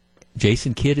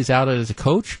 Jason Kidd is out as a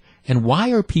coach, and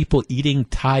why are people eating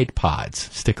Tide Pods?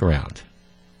 Stick around.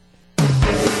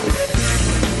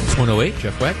 It's 108,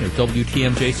 Jeff Wagner,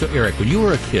 WTMJ. So, Eric, when you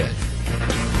were a kid,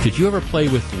 Did you ever play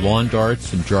with lawn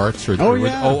darts and jarts?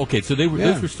 Yeah. Okay. So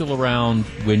those were still around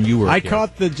when you were. I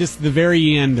caught the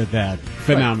very end of that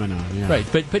phenomenon. Right. Yeah. Right.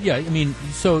 But yeah,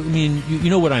 you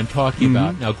know what I'm talking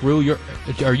about now. Gru,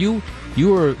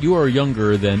 you are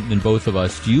younger than both of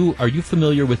us. Are you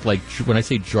familiar with, like, when I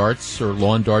say jarts or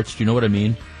lawn darts? Do you know what I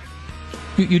mean?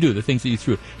 You do, the things that you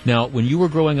threw. Now, when you were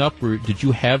growing up, did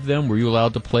you have them? Were you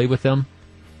allowed to play with them?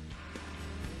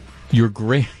 Your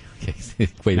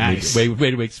okay, nice. Wait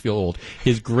to make us feel old.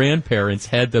 His grandparents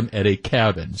had them at a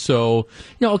cabin. So,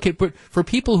 okay, but for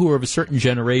people who are of a certain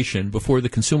generation, before the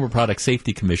Consumer Product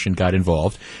Safety Commission got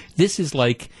involved, it's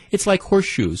like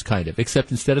horseshoes, kind of,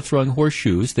 except instead of throwing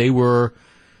horseshoes, they were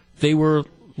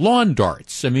lawn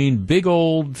darts. I mean, big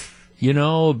old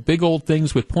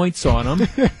things with points on them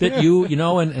that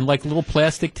and like little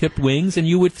plastic tipped wings, and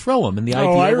you would throw them. And the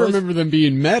idea I remember them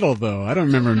being metal, though. I don't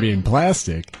remember them being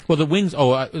plastic. Well, the wings.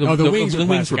 The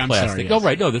wings were plastic. Yes. Oh,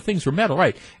 right. No, the things were metal.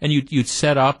 Right. And you'd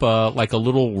set up like a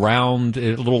little round,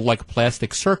 like a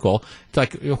plastic circle. It's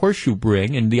like a horseshoe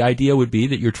ring, and the idea would be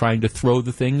that you're trying to throw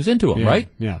the things into them. Right.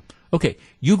 Yeah. Okay.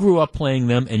 You grew up playing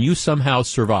them, and you somehow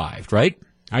survived. Right.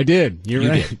 I did. You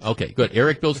right. Did. Okay, good.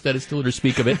 Eric Bilstead is still to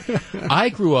speak of it. I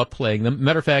grew up playing them.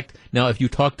 Matter of fact, now if you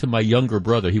talk to my younger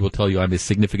brother, he will tell you I'm his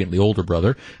significantly older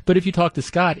brother. But if you talk to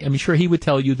Scott, I'm sure he would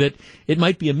tell you that it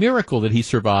might be a miracle that he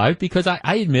survived, because I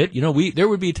admit, there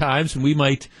would be times when we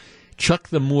might chuck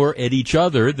them more at each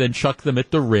other than chuck them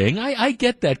at the ring. I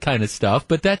get that kind of stuff,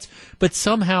 but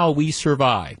somehow we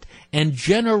survived. And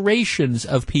generations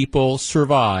of people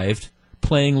survived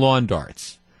playing lawn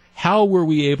darts. How were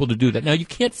we able to do that? Now, you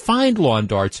can't find lawn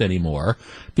darts anymore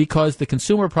because the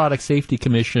Consumer Product Safety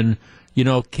Commission,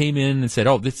 came in and said,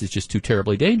 oh, this is just too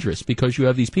terribly dangerous, because you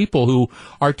have these people who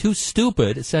are too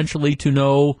stupid, essentially, to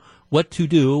know what to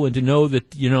do and to know that,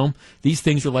 these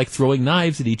things are like throwing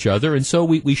knives at each other, and so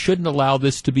we shouldn't allow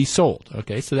this to be sold.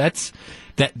 Okay, so that's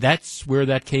where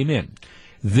that came in.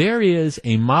 There is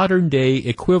a modern-day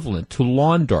equivalent to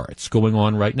lawn darts going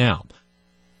on right now.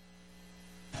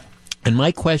 And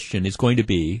my question is going to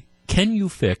be, can you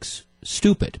fix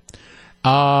stupid?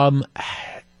 Tide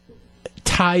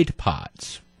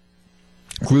Pods.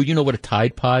 Gru, you know what a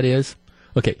Tide Pod is?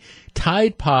 Okay.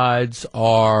 Tide Pods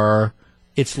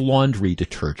it's laundry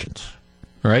detergent.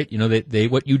 All right?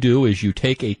 What you do is you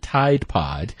take a Tide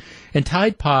Pod, and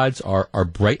Tide Pods are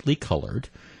brightly colored,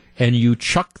 and you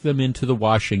chuck them into the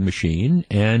washing machine,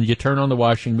 and you turn on the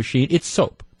washing machine. It's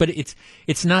soap, but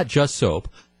it's not just soap.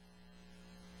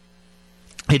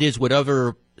 It is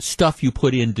whatever stuff you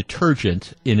put in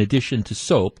detergent in addition to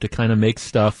soap to kind of make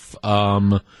stuff,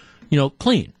 clean.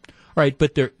 All right,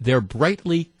 but they're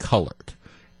brightly colored,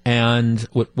 and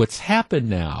what's happened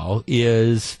now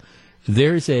is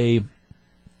there's a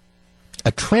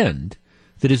trend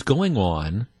that is going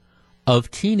on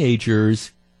of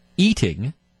teenagers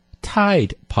eating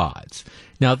Tide Pods.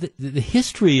 Now, the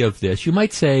history of this, you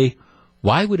might say,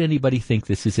 why would anybody think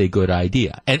this is a good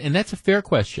idea? And that's a fair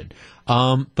question.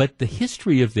 But the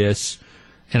history of this,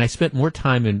 and I spent more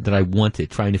time than I wanted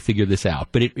trying to figure this out,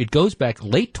 but it goes back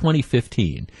late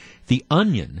 2015. The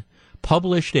Onion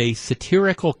published a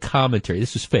satirical commentary.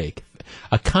 This was fake.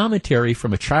 A commentary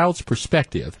from a child's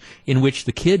perspective in which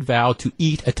the kid vowed to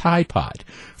eat a Tide Pod.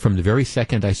 From the very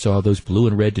second I saw those blue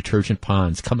and red detergent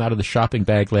ponds come out of the shopping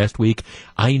bag last week,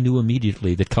 I knew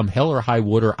immediately that come hell or high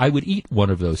water, I would eat one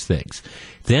of those things.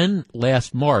 Then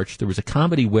last March, there was a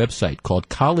comedy website called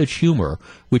College Humor,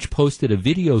 which posted a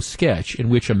video sketch in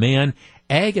which a man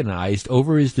agonized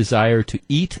over his desire to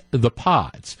eat the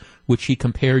pods, which he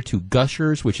compared to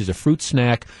Gushers, which is a fruit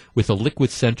snack with a liquid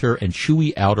center and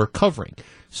chewy outer covering.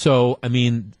 So,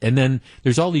 and then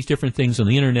there's all these different things on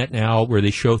the internet now where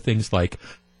they show things like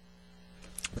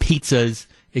pizzas,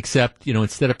 except,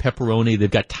 instead of pepperoni,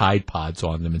 they've got Tide Pods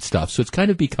on them and stuff. So it's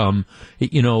kind of become,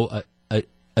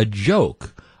 a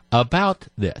joke about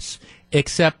this,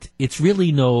 except it's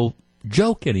really no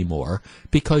joke anymore,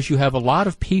 because you have a lot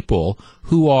of people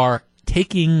who are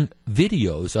taking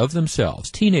videos of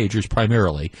themselves, teenagers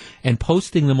primarily, and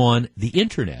posting them on the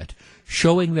internet,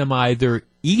 showing them either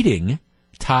eating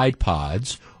Tide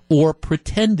Pods or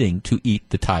pretending to eat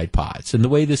the Tide Pods. And the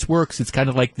way this works, it's kind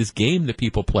of like this game that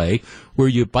people play where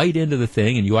you bite into the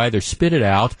thing and you either spit it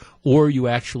out or you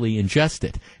actually ingest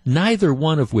it. Neither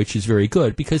one of which is very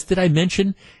good, because did I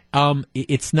mention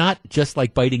it's not just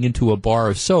like biting into a bar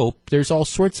of soap. There's all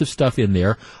sorts of stuff in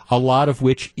there, a lot of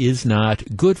which is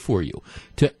not good for you.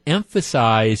 To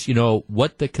emphasize,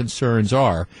 what the concerns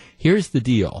are, here's the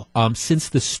deal. Since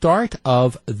the start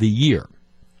of the year,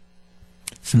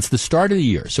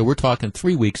 so we're talking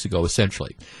 3 weeks ago,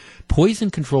 essentially, Poison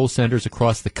control centers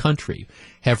across the country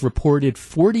have reported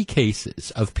 40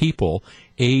 cases of people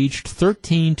aged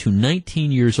 13 to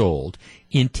 19 years old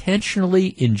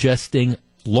intentionally ingesting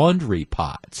laundry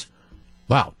pods.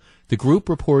 Wow. The group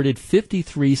reported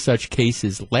 53 such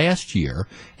cases last year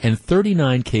and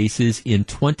 39 cases in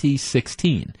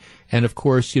 2016. And of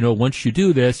course, once you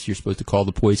do this, you're supposed to call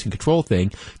the poison control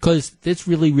thing because it's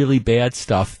really, really bad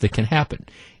stuff that can happen.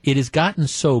 It has gotten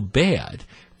so bad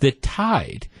that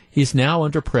Tide is now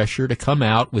under pressure to come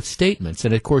out with statements.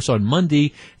 And of course, on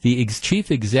Monday, the chief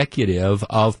executive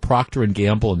of Procter &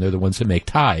 Gamble, and they're the ones that make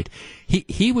Tide,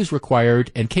 he was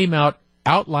required and came out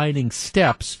outlining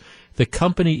steps the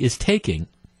company is taking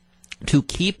to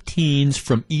keep teens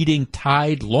from eating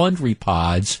Tide laundry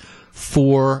pods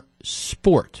for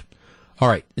sport. All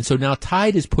right, and so now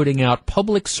Tide is putting out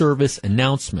public service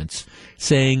announcements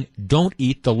saying, don't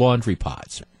eat the laundry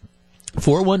pods.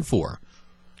 414,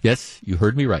 yes, you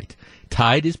heard me right.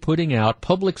 Tide is putting out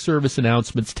public service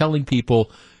announcements telling people,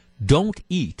 don't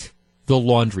eat the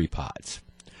laundry pods.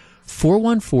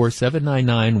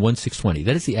 414-799-1620.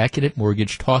 That is the Accurate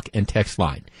Mortgage talk and text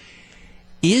line.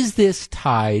 Is this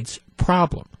Tide's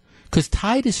problem? Because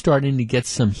Tide is starting to get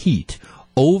some heat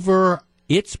over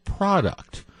its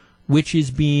product, which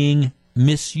is being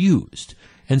misused.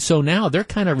 And so now they're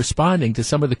kind of responding to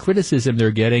some of the criticism they're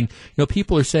getting.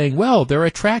 People are saying, well, they're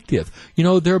attractive.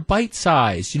 They're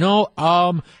bite-sized.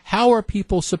 How are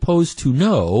people supposed to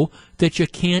know that you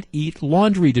can't eat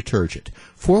laundry detergent?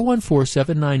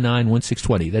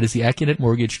 414-799-1620. That is the Accurate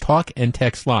Mortgage talk and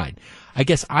text line. I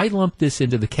guess I lump this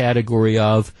into the category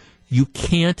of you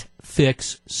can't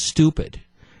fix stupid.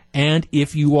 And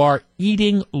if you are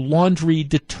eating laundry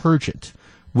detergent,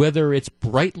 whether it's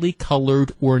brightly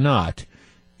colored or not,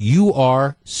 you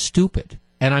are stupid.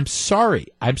 And I'm sorry.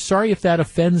 I'm sorry if that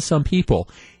offends some people.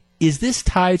 Is this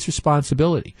Tide's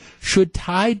responsibility? Should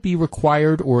Tide be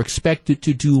required or expected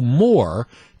to do more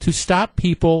to stop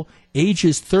people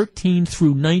ages 13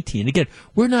 through 19? Again,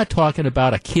 we're not talking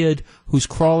about a kid who's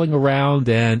crawling around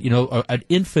and, an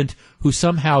infant who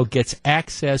somehow gets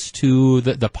access to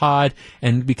the pod,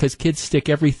 and because kids stick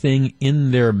everything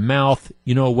in their mouth,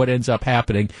 what ends up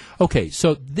happening. Okay,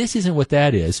 so this isn't what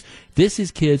that is. This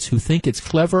is kids who think it's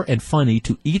clever and funny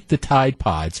to eat the Tide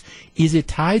pods. Is it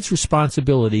Tide's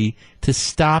responsibility to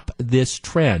stop this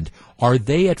trend? Are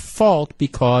they at fault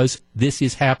because this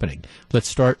is happening? Let's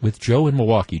start with Joe in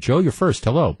Milwaukee. Joe, you're first.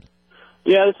 Hello.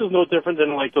 Yeah, this is no different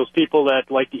than like those people that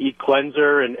like to eat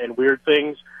cleanser and weird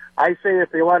things. I say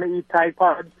if they want to eat Tide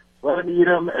Pods, let them eat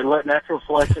them and let natural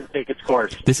selection take its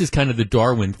course. This is kind of the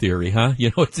Darwin theory, huh?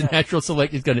 It's a natural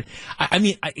selection. It's going to.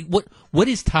 What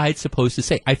is Tide supposed to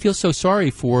say? I feel so sorry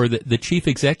for the chief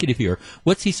executive here.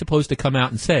 What's he supposed to come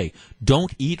out and say?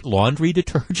 Don't eat laundry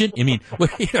detergent? I mean,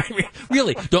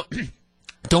 really?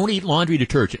 Don't eat laundry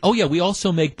detergent. Oh yeah, we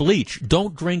also make bleach.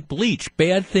 Don't drink bleach.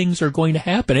 Bad things are going to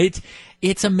happen.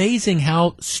 It's amazing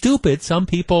how stupid some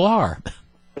people are.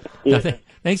 Yeah.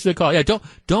 Thanks for the call. Yeah,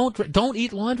 don't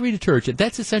eat laundry detergent.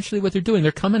 That's essentially what they're doing.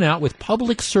 They're coming out with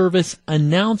public service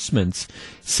announcements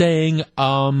saying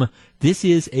this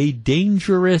is a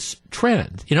dangerous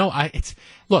trend.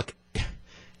 Look.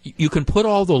 You can put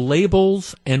all the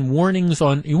labels and warnings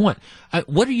on you want.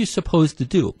 What are you supposed to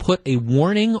do? Put a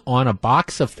warning on a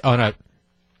box of on a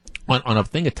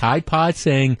thing of Tide Pod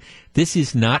saying this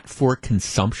is not for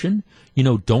consumption.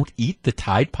 Don't eat the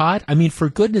Tide Pod. I mean, for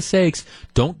goodness sakes,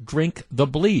 don't drink the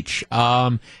bleach.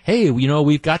 Hey,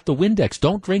 we've got the Windex.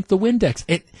 Don't drink the Windex.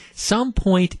 At some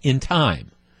point in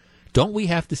time, don't we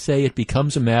have to say it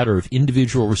becomes a matter of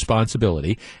individual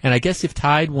responsibility? And I guess if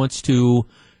Tide wants to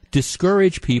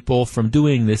discourage people from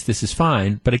doing this is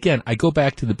fine. But again, I go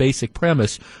back to the basic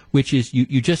premise, which is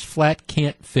you just flat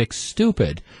can't fix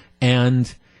stupid.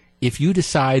 And if you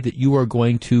decide that you are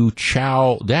going to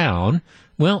chow down,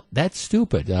 well, that's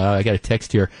stupid. I got a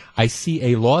text here. I see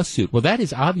a lawsuit. Well, that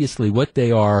is obviously what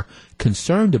they are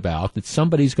concerned about, that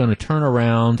somebody's going to turn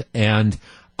around and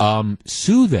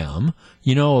sue them,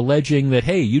 alleging that,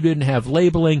 hey, you didn't have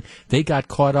labeling, they got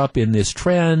caught up in this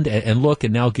trend, and look,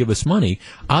 and now give us money.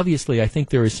 Obviously, I think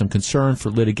there is some concern for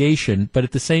litigation, but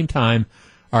at the same time,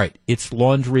 all right, it's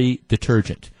laundry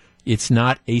detergent. It's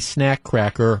not a snack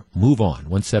cracker. Move on.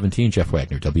 117, Jeff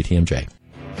Wagner, WTMJ.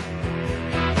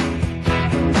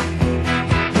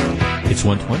 It's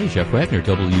 120, Jeff Wagner,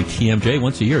 WTMJ.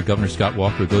 Once a year, Governor Scott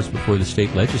Walker goes before the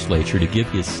state legislature to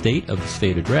give his State of the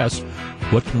State address.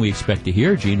 What can we expect to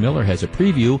hear? Gene Miller has a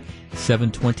preview.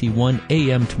 7:21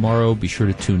 a.m. tomorrow. Be sure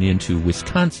to tune in to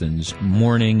Wisconsin's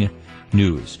Morning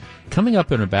News. Coming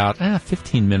up in about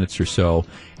 15 minutes or so,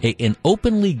 an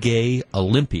openly gay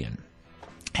Olympian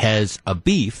has a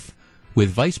beef with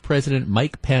Vice President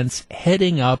Mike Pence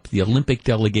heading up the Olympic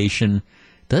delegation.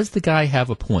 Does the guy have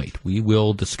a point? We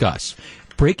will discuss.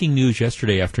 Breaking news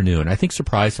yesterday afternoon, I think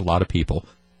surprised a lot of people,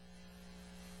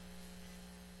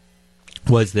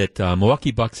 was that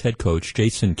Milwaukee Bucks head coach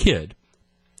Jason Kidd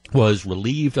was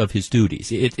relieved of his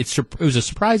duties. It was a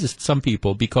surprise to some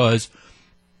people because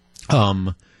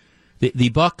the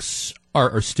Bucks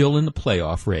are still in the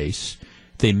playoff race.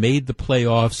 They made the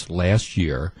playoffs last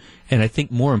year, and I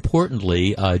think more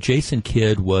importantly, Jason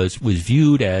Kidd was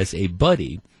viewed as a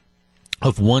buddy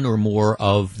of one or more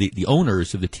of the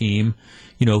owners of the team,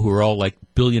 who are all like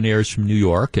billionaires from New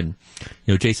York, and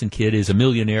Jason Kidd is a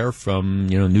millionaire from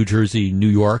New Jersey, New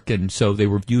York, and so they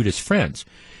were viewed as friends.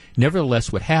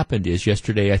 Nevertheless, what happened is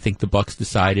yesterday, I think the Bucks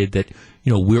decided that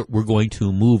we're going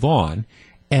to move on,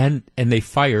 and they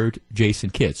fired Jason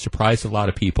Kidd. Surprised a lot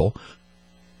of people,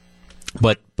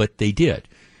 but they did.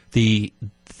 The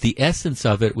essence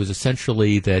of it was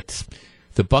essentially that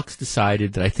the Bucks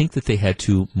decided that I think that they had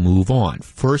to move on.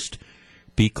 First,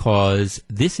 because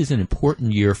this is an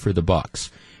important year for the Bucks.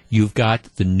 You've got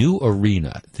the new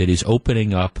arena that is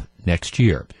opening up next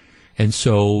year, and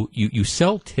so you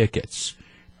sell tickets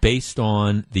based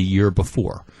on the year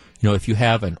before. If you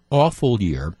have an awful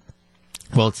year,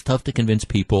 well, it's tough to convince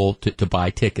people to buy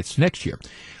tickets next year.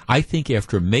 I think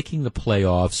after making the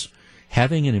playoffs,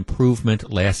 having an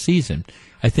improvement last season,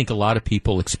 I think a lot of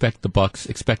people expected the Bucks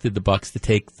to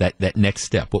take that next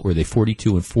step. What were they,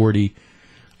 42-40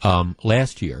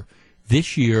 last year?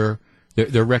 This year,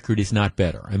 their record is not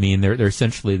better. I mean, they're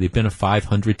essentially, they've been a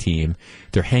 500 team.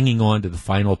 They're hanging on to the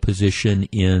final position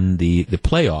in the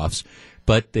playoffs.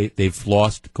 But they've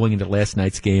lost going into last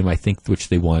night's game, I think, which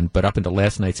they won. But up into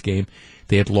last night's game,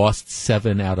 they had lost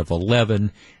 7 out of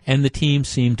 11, and the team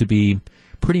seemed to be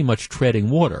pretty much treading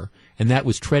water. And that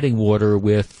was treading water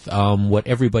with what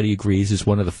everybody agrees is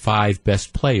one of the 5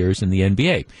 best players in the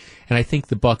NBA. And I think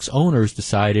the Bucks owners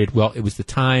decided, well, it was the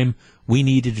time we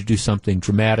needed to do something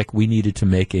dramatic. We needed to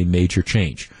make a major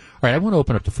change. All right, I want to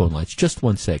open up the phone lines. Just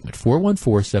one segment.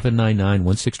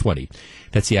 414-799-1620.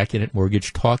 That's the Accident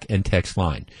Mortgage talk and text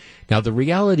line. Now, the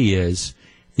reality is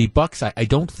the Bucks, I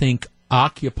don't think,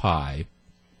 occupy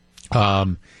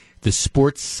the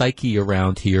sports psyche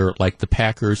around here like the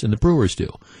Packers and the Brewers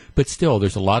do. But still,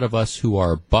 there's a lot of us who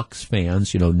are Bucks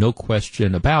fans, no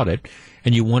question about it,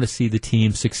 and you want to see the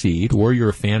team succeed, or you're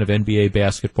a fan of NBA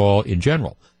basketball in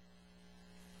general.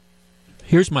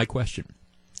 Here's my question.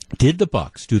 Did the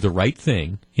Bucks do the right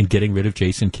thing in getting rid of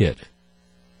Jason Kidd?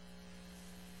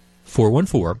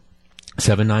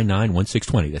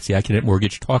 414-799-1620. That's the Accident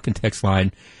Mortgage talk and text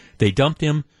line. They dumped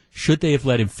him. Should they have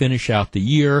let him finish out the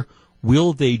year?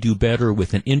 Will they do better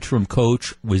with an interim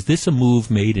coach? Was this a move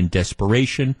made in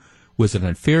desperation? Was it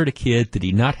unfair to Kidd? Did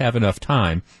he not have enough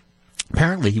time?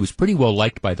 Apparently, he was pretty well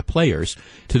liked by the players,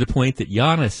 to the point that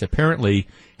Giannis apparently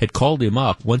had called him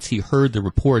up once he heard the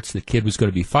reports that Kidd was going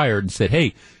to be fired and said,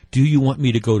 hey, do you want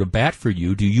me to go to bat for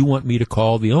you? Do you want me to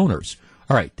call the owners?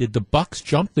 All right, did the Bucks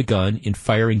jump the gun in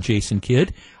firing Jason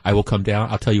Kidd? I will come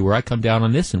down. I'll tell you where I come down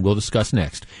on this, and we'll discuss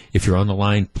next. If you're on the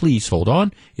line, please hold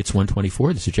on. It's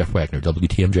 1:24. This is Jeff Wagner,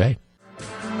 WTMJ.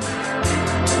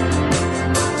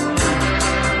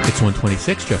 It's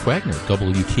 1:26. Jeff Wagner,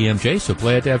 WTMJ. So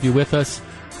glad to have you with us.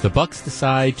 The Bucks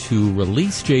decide to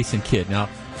release Jason Kidd. Now,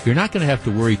 you're not going to have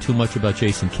to worry too much about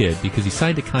Jason Kidd because he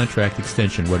signed a contract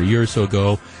extension, a year or so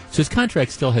ago. So his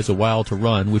contract still has a while to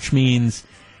run, which means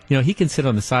he can sit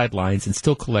on the sidelines and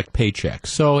still collect paychecks.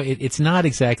 So it's not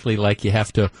exactly like you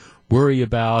have to worry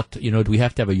about, do we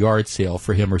have to have a yard sale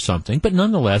for him or something? But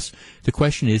nonetheless, the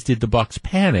question is, did the Bucks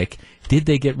panic? Did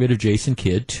they get rid of Jason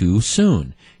Kidd too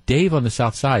soon? Dave on the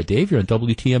South Side. Dave, you're on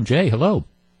WTMJ. Hello.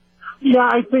 Yeah,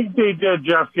 I think they did,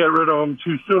 Jeff, get rid of him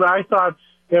too soon. I thought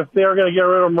if they were going to get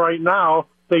rid of him right now,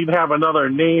 they'd have another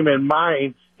name in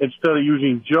mind instead of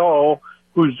using Joe,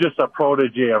 who's just a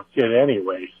protege of Kidd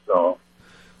anyway, so...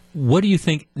 What do you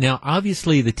think? Now,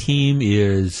 obviously, the team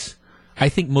is, I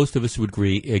think most of us would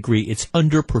agree it's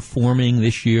underperforming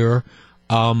this year.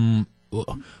 Do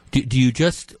you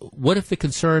just, what if the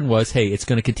concern was, hey, it's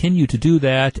going to continue to do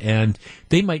that, and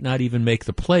they might not even make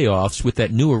the playoffs with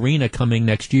that new arena coming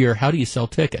next year? How do you sell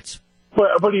tickets?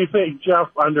 What do you think, Jeff,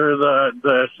 under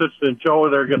the assistant Joe,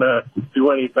 they're going to do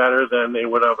any better than they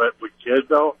would have with Kidd,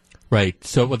 though? Right.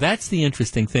 So, well, that's the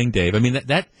interesting thing, Dave. I mean,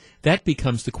 that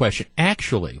becomes the question.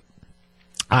 Actually,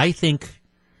 I think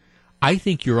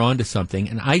you're onto something,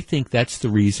 and I think that's the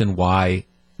reason why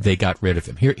they got rid of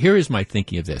him. Here is my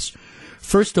thinking of this.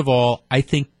 First of all, I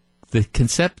think the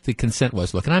consent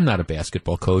was, look, and I'm not a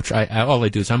basketball coach. All I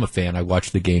do is I'm a fan. I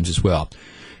watch the games as well.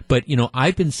 But,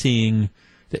 I've been seeing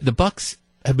The Bucks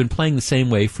have been playing the same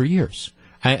way for years.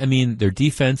 I mean, their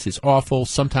defense is awful.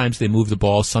 Sometimes they move the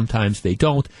ball, sometimes they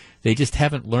don't. They just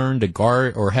haven't learned to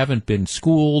guard or haven't been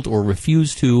schooled or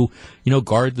refused to,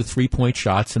 guard the three-point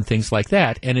shots and things like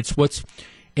that. And it's what's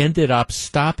ended up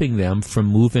stopping them from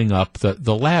moving up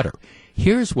the ladder.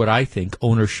 Here's what I think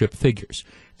ownership figures.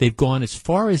 They've gone as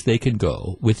far as they can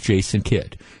go with Jason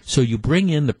Kidd. So you bring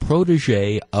in the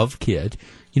protege of Kidd.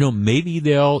 Maybe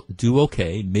they'll do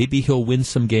okay. Maybe he'll win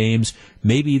some games.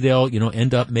 Maybe they'll,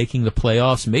 end up making the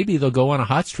playoffs. Maybe they'll go on a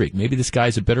hot streak. Maybe this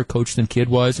guy's a better coach than Kidd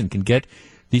was and can get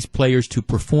these players to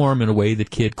perform in a way that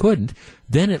Kidd couldn't.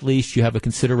 Then at least you have a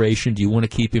consideration. Do you want to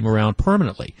keep him around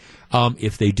permanently?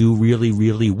 If they do really,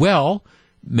 really well,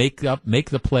 make the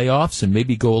playoffs and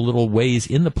maybe go a little ways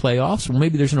in the playoffs, well,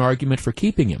 maybe there's an argument for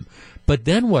keeping him. But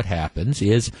then what happens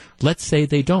is, let's say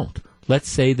they don't. Let's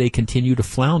say they continue to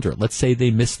flounder. Let's say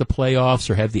they miss the playoffs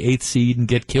or have the 8th seed and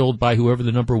get killed by whoever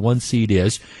the number 1 seed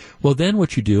is. Well, then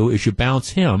what you do is you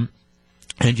bounce him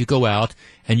and you go out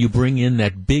and you bring in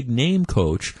that big name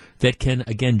coach that can,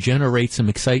 again, generate some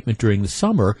excitement during the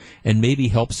summer and maybe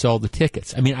help sell the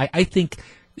tickets. I mean, I think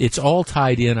it's all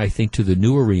tied in, I think, to the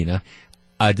new arena,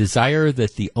 a desire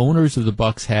that the owners of the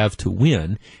Bucks have to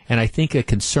win, and I think a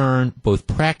concern, both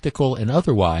practical and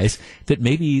otherwise, that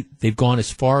maybe they've gone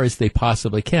as far as they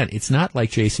possibly can. It's not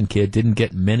like Jason Kidd didn't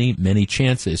get many, many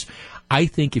chances. I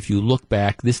think if you look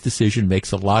back, this decision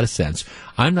makes a lot of sense.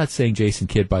 I'm not saying Jason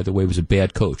Kidd, by the way, was a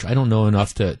bad coach. I don't know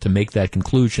enough to make that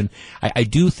conclusion. I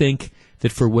do think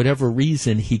that for whatever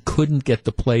reason, he couldn't get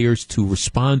the players to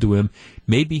respond to him.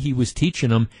 Maybe he was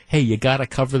teaching them, hey, you got to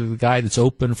cover the guy that's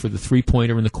open for the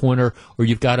three-pointer in the corner, or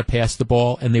you've got to pass the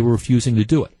ball, and they were refusing to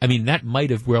do it. I mean, that might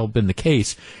have well been the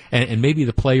case, and maybe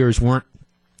the players weren't,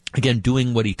 again,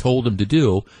 doing what he told them to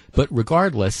do. But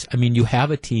regardless, I mean, you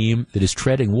have a team that is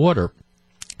treading water,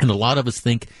 and a lot of us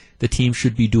think the team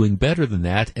should be doing better than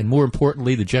that. And more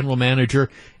importantly, the general manager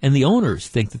and the owners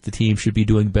think that the team should be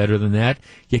doing better than that.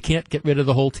 You can't get rid of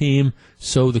the whole team,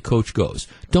 so the coach goes.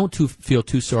 Don't feel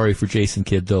too sorry for Jason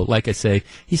Kidd, though. Like I say,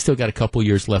 he's still got a couple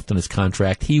years left on his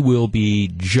contract. He will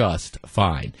be just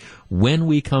fine. When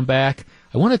we come back,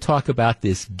 I want to talk about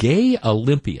this gay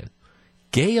Olympian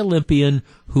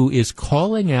who is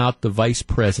calling out the vice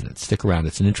president. Stick around.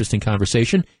 It's an interesting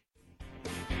conversation.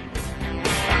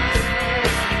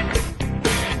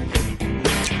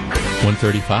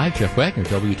 1:35, Jeff Wagner,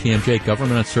 WTMJ.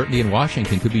 Government uncertainty in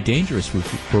Washington could be dangerous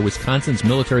for Wisconsin's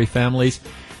military families.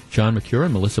 John McCure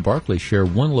and Melissa Barkley share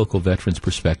one local veteran's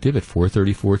perspective at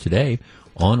 4:34 today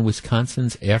on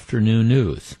Wisconsin's Afternoon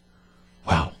News.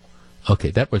 Wow. Okay,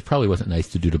 that probably wasn't nice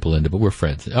to do to Belinda, but we're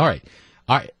friends. All right.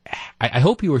 I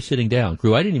hope you were sitting down.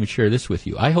 Drew, I didn't even share this with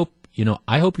you. I hope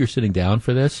you're sitting down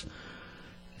for this.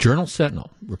 Journal-Sentinel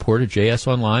reported, JS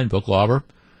Online, Bill Glauber,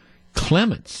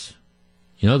 Clements,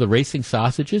 the racing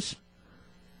sausages?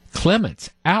 Clements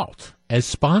out as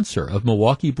sponsor of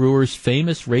Milwaukee Brewers'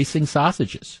 famous racing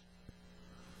sausages.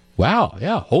 Wow,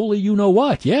 yeah, holy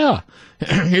you-know-what, yeah.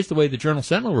 Here's the way the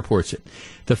Journal-Sentinel reports it.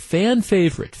 The fan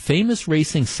favorite, famous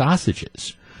racing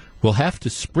sausages, will have to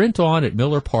sprint on at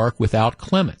Miller Park without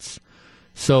Clements.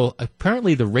 So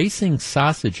apparently the racing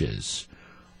sausages,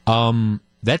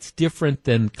 that's different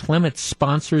than Clements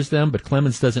sponsors them, but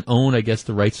Clements doesn't own, I guess,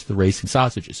 the rights to the racing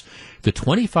sausages. The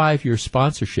 25-year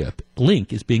sponsorship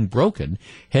link is being broken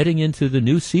heading into the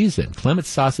new season. Clements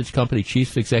Sausage Company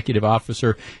Chief Executive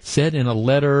Officer said in a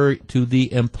letter to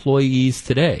the employees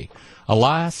today,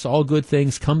 alas, all good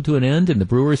things come to an end, and the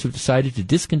Brewers have decided to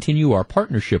discontinue our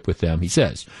partnership with them, he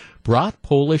says. Brat,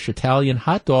 Polish, Italian,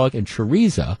 hot dog, and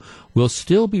chorizo will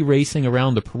still be racing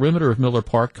around the perimeter of Miller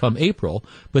Park come April,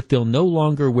 but they'll no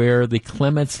longer wear the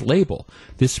Clements label.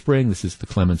 This spring, this is the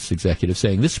Clements executive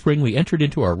saying, this spring we entered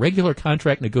into our regular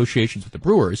contract negotiations with the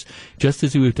Brewers, just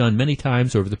as we've done many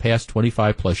times over the past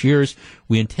 25-plus years.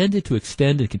 We intended to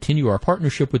extend and continue our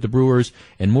partnership with the Brewers,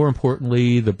 and more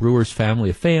importantly, the Brewers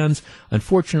family of fans.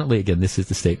 Unfortunately, again, this is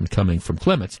the statement coming from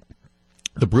Clements,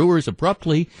 the Brewers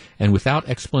abruptly and without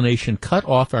explanation cut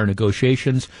off our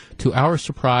negotiations. To our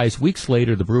surprise, weeks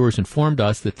later, the Brewers informed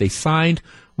us that they signed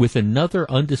with another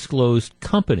undisclosed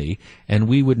company, and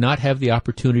we would not have the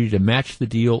opportunity to match the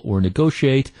deal or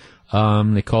negotiate.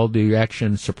 They called the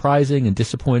action surprising and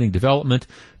disappointing development,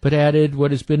 but added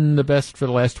what has been the best for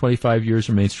the last 25 years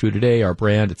remains true today, our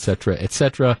brand, etc.,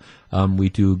 etc. We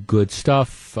do good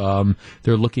stuff.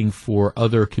 They're looking for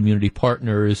other community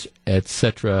partners,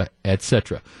 etc.,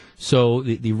 etc. So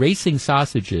the racing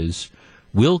sausages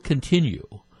will continue,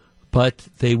 but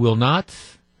they will not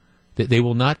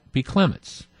be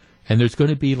Clements. And there's going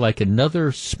to be like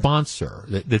another sponsor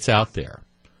that's out there.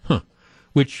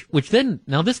 Which then,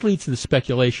 now this leads to the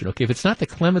speculation. Okay, if it's not the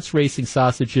Clements Racing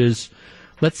sausages,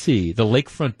 let's see, the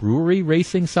Lakefront Brewery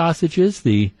Racing sausages,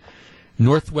 the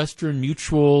Northwestern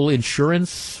Mutual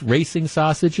Insurance Racing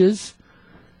sausages,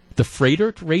 the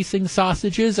Freightert Racing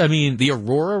sausages, I mean, the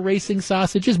Aurora Racing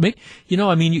sausages.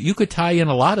 You could tie in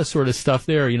a lot of sort of stuff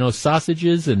there,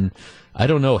 sausages and, I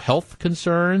don't know, health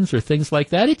concerns or things like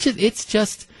that. It's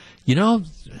just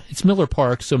it's Miller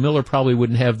Park, so Miller probably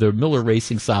wouldn't have the Miller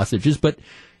Racing sausages, but,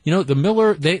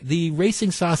 the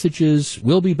racing sausages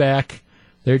will be back.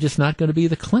 They're just not going to be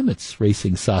the Clements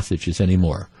Racing sausages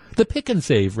anymore. The Pick and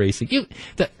Save Racing.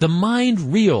 The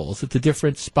mind reels at the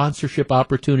different sponsorship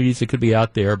opportunities that could be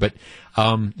out there, but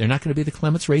they're not going to be the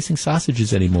Clements Racing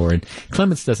sausages anymore. And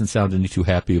Clements doesn't sound any too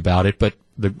happy about it, but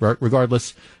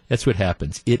regardless, that's what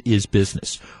happens. It is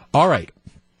business. All right.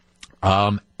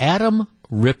 Adam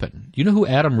Rippon. You know who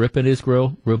Adam Rippon is,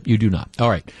 Grill? You do not. All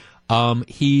right.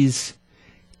 He's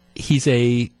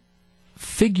a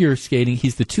figure skating.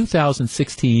 He's the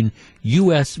 2016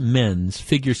 U.S. men's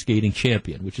figure skating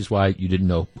champion, which is why you didn't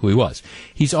know who he was.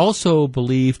 He's also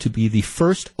believed to be the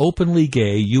first openly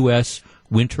gay U.S.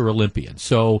 Winter Olympian.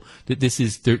 So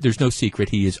there's no secret.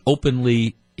 He is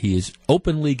openly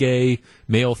gay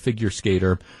male figure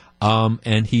skater,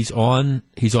 and he's on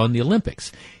the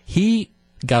Olympics. He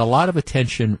got a lot of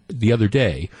attention the other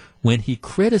day when he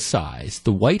criticized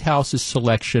the White House's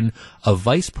selection of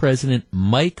Vice President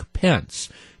Mike Pence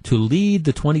to lead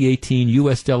the 2018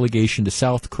 U.S. delegation to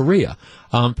South Korea.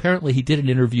 Apparently, he did an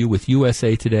interview with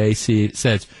USA Today.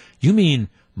 Says, "You mean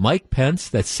Mike Pence,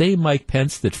 that same Mike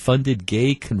Pence that funded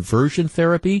gay conversion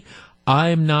therapy?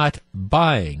 I'm not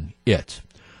buying it."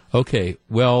 Okay,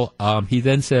 well, he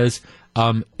then says,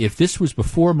 if this was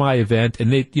before my event,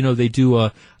 and they do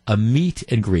a meet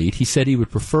and greet, he said he would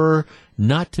prefer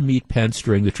not to meet Pence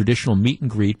during the traditional meet and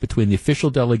greet between the official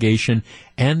delegation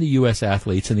and the U.S.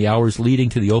 athletes in the hours leading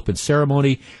to the open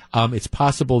ceremony. It's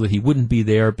possible that he wouldn't be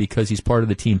there because he's part of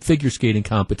the team figure skating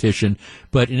competition.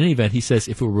 But in any event, he says,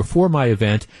 if it were before my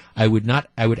event, I would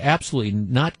absolutely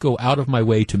not go out of my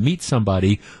way to meet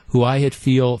somebody who I had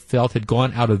felt had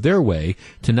gone out of their way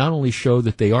to not only show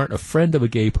that they aren't a friend of a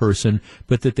gay person,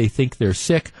 but that they think they're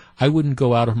sick. I wouldn't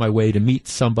go out of my way to meet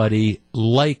somebody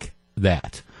like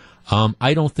that.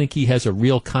 I don't think he has a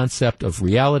real concept of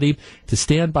reality. To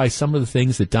stand by some of the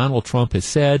things that Donald Trump has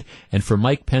said, and for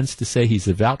Mike Pence to say he's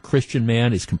a devout Christian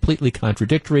man is completely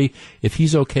contradictory. If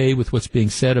he's okay with what's being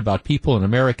said about people and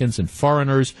Americans and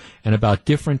foreigners and about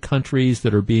different countries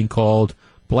that are being called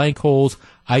blank holes,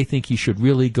 I think he should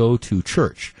really go to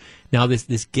church. Now,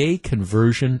 this gay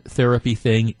conversion therapy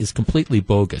thing is completely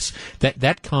bogus.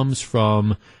 That comes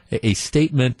from a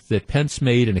statement that Pence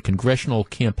made in a congressional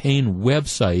campaign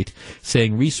website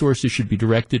saying resources should be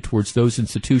directed towards those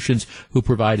institutions who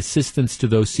provide assistance to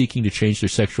those seeking to change their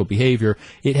sexual behavior.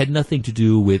 It had nothing to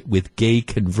do with gay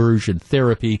conversion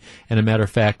therapy. And a matter of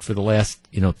fact, for the last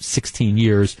 16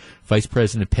 years, Vice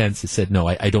President Pence has said, no,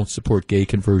 I don't support gay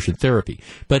conversion therapy.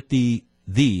 But the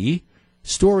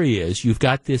story is you've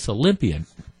got this Olympian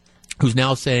who's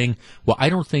now saying, well, I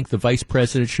don't think the vice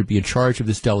president should be in charge of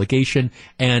this delegation,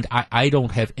 and I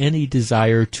don't have any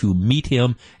desire to meet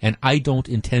him, and I don't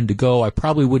intend to go. I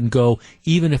probably wouldn't go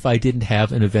even if I didn't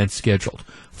have an event scheduled.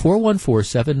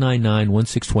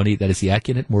 414-799-1620, that is the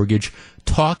Acunet Mortgage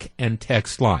talk and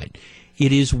text line.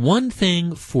 It is one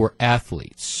thing for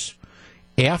athletes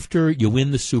after you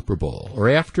win the Super Bowl or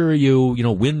after you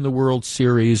win the World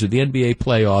Series or the NBA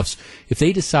playoffs, if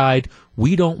they decide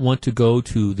we don't want to go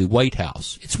to the White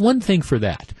House, it's one thing for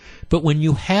that. But when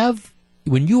you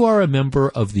are a member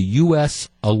of the U.S.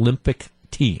 Olympic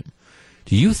team,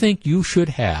 do you think you should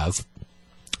have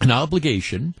an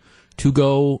obligation to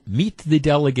go meet the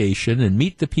delegation and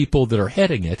meet the people that are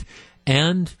heading it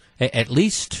and at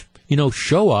least,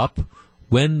 show up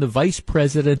when the Vice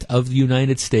President of the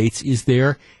United States is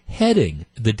there heading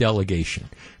the delegation?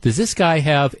 Does this guy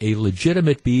have a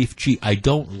legitimate beef? Gee, I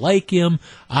don't like him.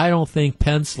 I don't think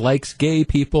Pence likes gay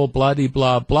people,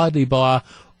 blah-de-blah, blah-de-blah.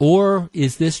 Or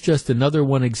is this just another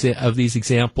one of these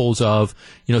examples of,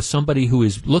 somebody who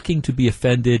is looking to be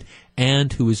offended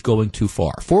and who is going too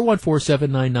far?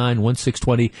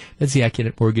 414-799-1620. That's the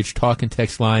Acunet Mortgage talk and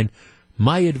text line.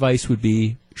 My advice would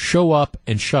be show up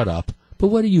and shut up. But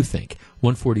what do you think?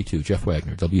 142, Jeff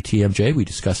Wagner, WTMJ. We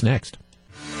discuss next.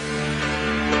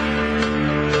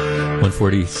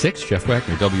 146, Jeff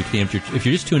Wagner, WTMJ. If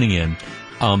you're just tuning in,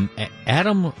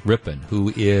 Adam Rippon,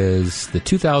 who is the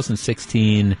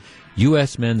 2016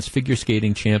 U.S. men's figure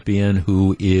skating champion,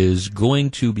 who is going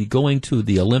to be going to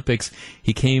the Olympics.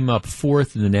 He came up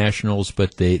fourth in the nationals,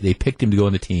 but they picked him to go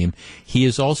on the team. He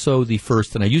is also the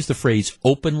first, and I use the phrase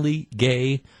openly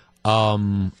gay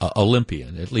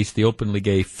Olympian, at least the openly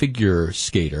gay figure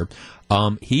skater.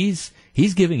 He's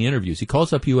giving interviews. He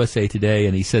calls up USA Today,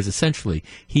 and he says essentially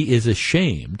he is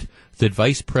ashamed that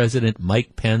Vice President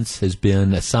Mike Pence has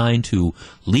been assigned to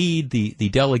lead the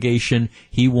delegation.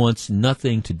 He wants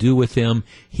nothing to do with him.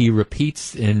 He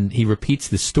repeats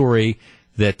the story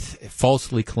that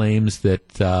falsely claims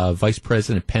that Vice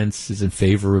President Pence is in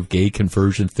favor of gay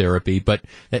conversion therapy, but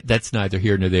that's neither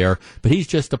here nor there. But he's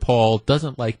just appalled,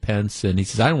 doesn't like Pence, and he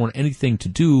says, I don't want anything to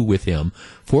do with him.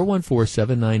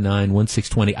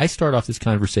 414-799-1620. I start off this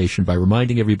conversation by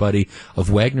reminding everybody of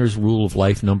Wagner's rule of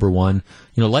life number 1.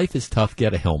 Life is tough,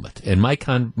 get a helmet. And my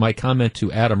comment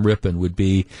to Adam Rippon would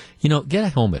be, get a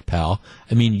helmet, pal.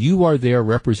 I mean, you are there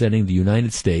representing the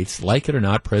United States. Like it or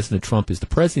not, President Trump is the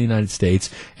President of the United States,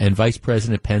 and Vice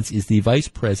President Pence is the Vice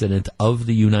President of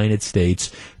the United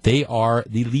States. They are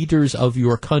the leaders of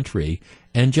your country,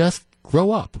 and just grow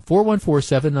up.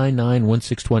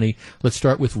 414-799-1620. Let's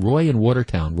start with Roy in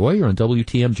Watertown. Roy, you're on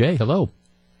WTMJ. Hello.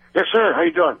 Yes, sir. How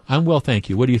you doing? I'm well, thank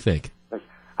you. What do you think?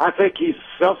 I think he's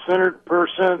a self-centered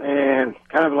person and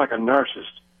kind of like a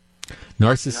narcissist.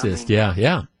 Narcissist,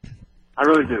 yeah. I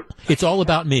really do. It's all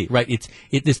about me, right?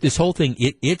 This whole thing.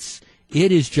 It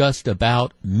is just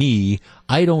about me.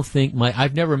 I don't think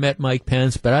I've never met Mike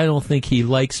Pence, but I don't think he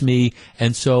likes me,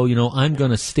 and so I'm going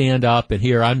to stand up and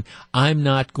here I'm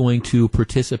not going to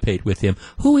participate with him.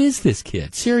 Who is this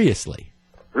kid? Seriously.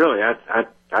 Really, I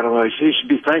don't know. He should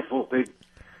be thankful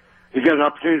he got an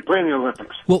opportunity to play in the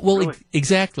Olympics. Well, really.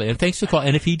 Exactly, and thanks for the call.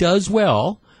 And if he does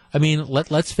well, I mean,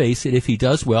 let's face it, if he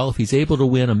does well, if he's able to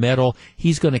win a medal,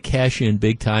 he's going to cash in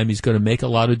big time. He's going to make a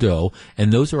lot of dough,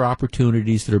 and those are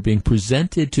opportunities that are being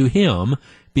presented to him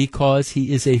because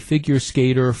he is a figure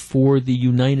skater for the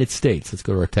United States. Let's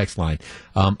go to our text line.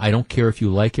 I don't care if you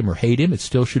like him or hate him. It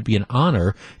still should be an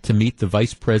honor to meet the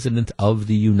Vice President of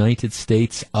the United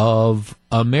States of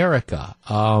America.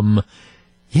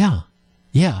 Yeah.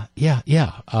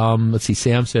 Let's see.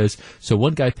 Sam says, so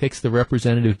one guy picks the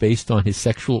representative based on his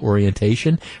sexual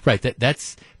orientation. Right.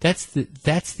 That's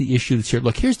the issue that's here.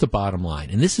 Look, here's the bottom line.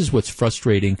 And this is what's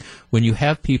frustrating when you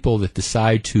have people that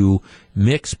decide to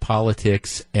mix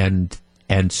politics and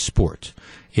sport.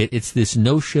 It's this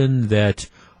notion that,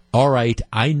 all right,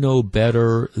 I know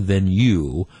better than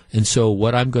you, and so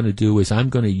what I'm going to do is I'm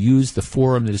going to use the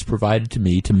forum that is provided to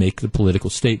me to make the political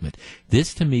statement.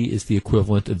 This, to me, is the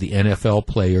equivalent of the NFL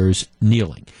players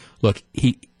kneeling. Look,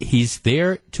 he's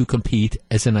there to compete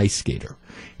as an ice skater.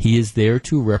 He is there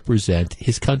to represent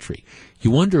his country. You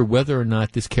wonder whether or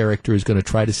not this character is going to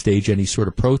try to stage any sort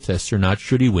of protests or not,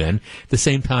 should he win. At the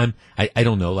same time, I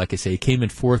don't know. Like I say, he came in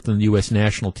fourth on the U.S.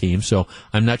 national team, so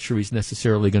I'm not sure he's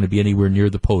necessarily going to be anywhere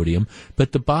near the podium.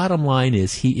 But the bottom line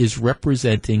is he is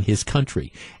representing his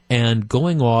country. And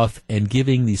going off and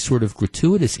giving these sort of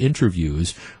gratuitous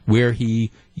interviews where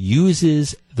he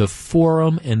uses the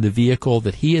forum and the vehicle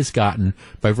that he has gotten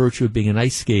by virtue of being an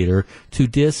ice skater to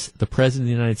diss the President of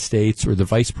the United States or the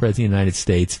Vice President of the United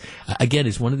States, again,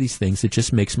 is one of these things that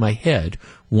just makes my head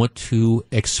want to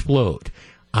explode.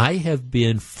 I have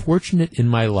been fortunate in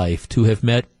my life to have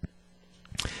met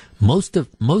most of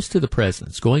the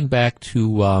presidents, going back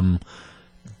to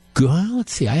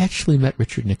let's see. I actually met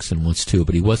Richard Nixon once too,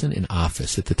 but he wasn't in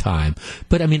office at the time.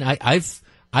 But I mean,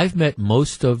 I've met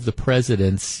most of the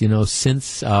presidents,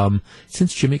 since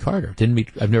Jimmy Carter.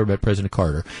 I've never met President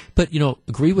Carter, but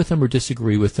agree with them or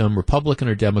disagree with them, Republican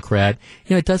or Democrat,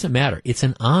 it doesn't matter. It's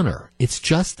an honor. It's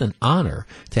just an honor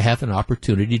to have an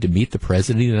opportunity to meet the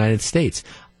President of the United States.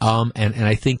 And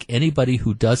I think anybody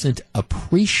who doesn't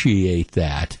appreciate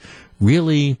that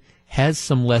really has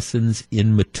some lessons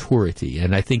in maturity.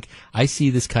 And I think I see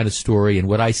this kind of story, and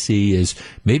what I see is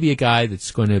maybe a guy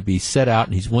that's going to be set out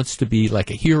and he wants to be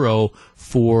like a hero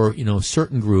for,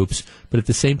 certain groups, but at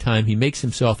the same time he makes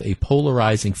himself a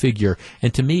polarizing figure.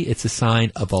 And to me, it's a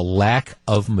sign of a lack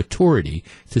of maturity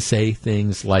to say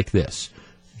things like this.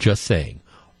 Just saying.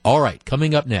 All right,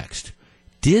 coming up next.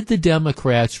 Did the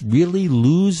Democrats really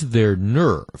lose their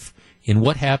nerve in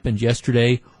what happened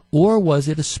yesterday? Or was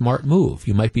it a smart move?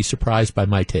 You might be surprised by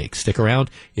my take. Stick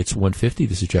around. It's 1:50.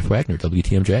 This is Jeff Wagner,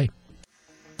 WTMJ.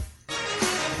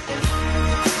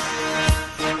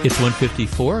 It's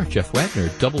 1:54. Jeff Wagner,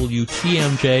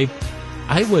 WTMJ.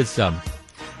 I was,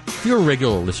 if you're a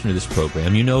regular listener to this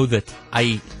program, you know that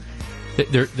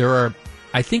there are,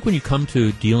 I think when you come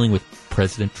to dealing with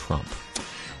President Trump,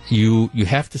 you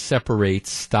have to separate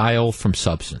style from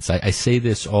substance. I say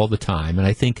this all the time, and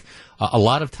I think a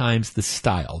lot of times the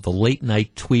style, the late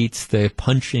night tweets, the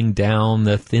punching down,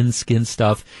 the thin skin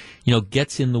stuff,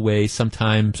 gets in the way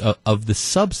sometimes of the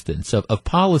substance of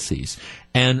policies.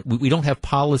 And we don't have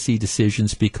policy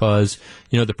decisions because,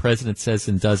 the president says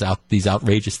and does these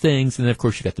outrageous things. And then, of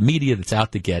course, you got the media that's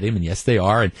out to get him. And yes, they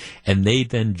are. And they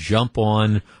then jump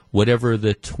on whatever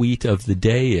the tweet of the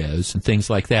day is and things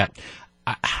like that.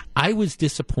 I was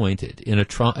disappointed in a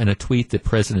tweet that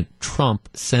President Trump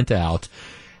sent out,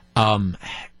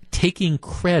 taking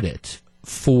credit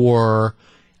for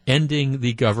ending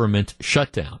the government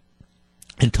shutdown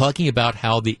and talking about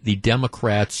how the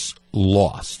Democrats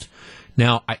lost.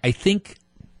 Now, I think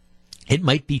it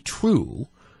might be true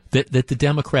that the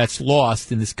Democrats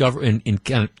lost in this government,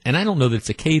 and I don't know that it's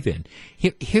a cave-in.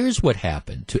 Here's what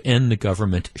happened to end the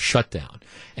government shutdown.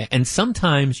 And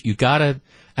sometimes you gotta,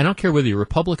 I don't care whether you're a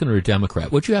Republican or a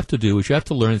Democrat, what you have to do is you have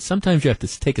to learn that sometimes you have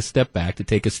to take a step back to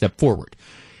take a step forward.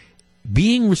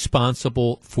 Being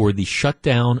responsible for the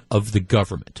shutdown of the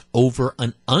government over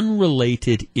an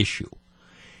unrelated issue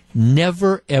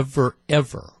never, ever,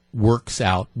 ever works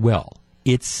out well.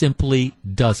 It simply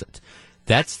doesn't.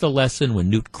 That's the lesson when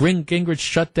Newt Gingrich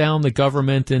shut down the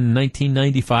government in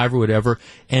 1995 or whatever,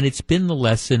 and it's been the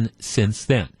lesson since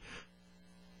then.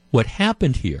 What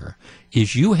happened here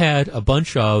is you had a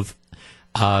bunch of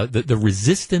the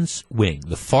resistance wing,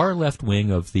 the far left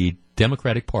wing of the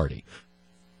Democratic Party,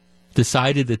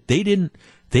 decided that they didn't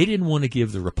want to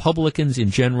give the Republicans in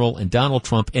general and Donald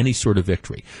Trump any sort of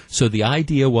victory. So the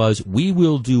idea was, we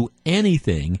will do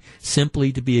anything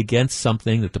simply to be against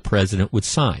something that the president would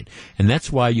sign. And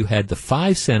that's why you had the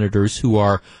 5 senators who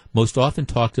are most often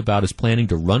talked about as planning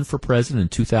to run for president in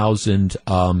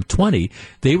 2020.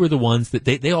 They were the ones that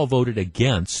they all voted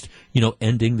against,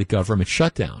 ending the government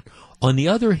shutdown. On the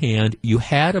other hand, you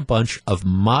had a bunch of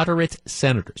moderate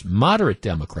senators, moderate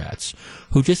Democrats,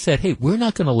 who just said, hey, we're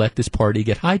not going to let this party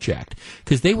get hijacked,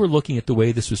 because they were looking at the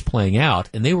way this was playing out,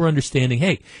 and they were understanding,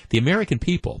 hey, the American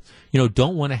people,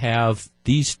 don't want to have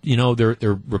these,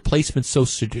 their replacement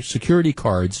Social Security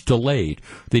cards delayed.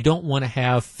 They don't want to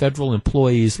have federal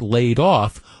employees laid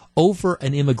off over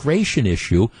an immigration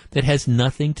issue that has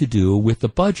nothing to do with the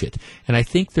budget. And I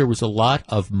think there was a lot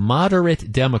of moderate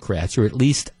Democrats, or at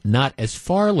least not as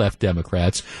far left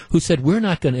Democrats, who said, we're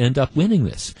not going to end up winning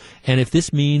this. And if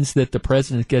this means that the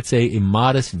president gets a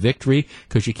modest victory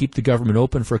because you keep the government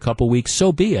open for a couple of weeks,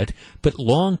 so be it. But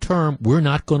long term, we're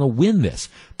not going to win this.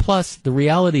 Plus, the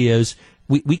reality is,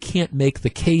 we can't make the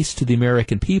case to the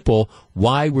American people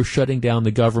why we're shutting down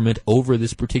the government over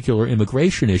this particular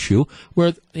immigration issue,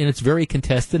 and it's very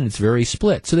contested and it's very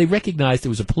split. So they recognized it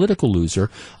was a political loser.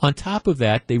 On top of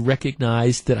that, they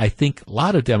recognized that, I think a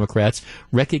lot of Democrats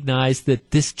recognized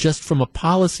that this, just from a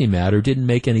policy matter, didn't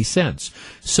make any sense.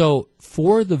 So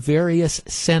for the various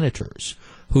senators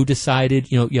who decided,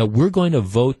 we're going to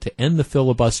vote to end the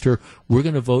filibuster, we're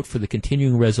going to vote for the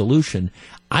continuing resolution,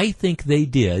 I think they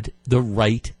did the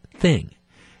right thing.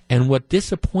 And what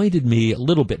disappointed me a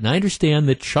little bit, and I understand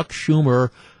that Chuck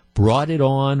Schumer brought it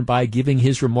on by giving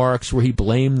his remarks where he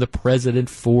blamed the president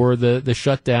for the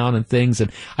shutdown and things,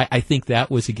 and I think that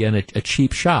was, again, a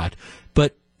cheap shot.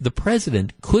 But the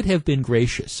president could have been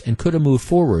gracious and could have moved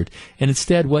forward, and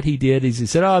instead what he did is he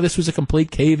said, this was a complete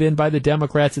cave-in by the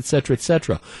Democrats, et cetera, et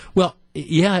cetera. Well,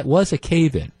 yeah, it was a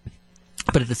cave-in.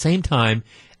 But at the same time,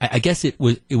 I guess it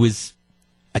was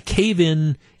a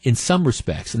cave-in in some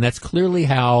respects, and that's clearly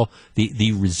how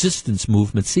the resistance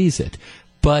movement sees it.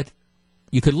 But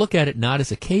you could look at it not as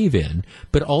a cave-in,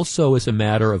 but also as a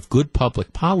matter of good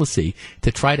public policy to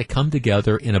try to come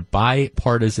together in a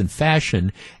bipartisan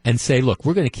fashion and say, look,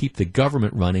 we're going to keep the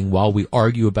government running while we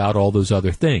argue about all those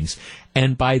other things.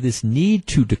 And by this need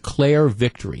to declare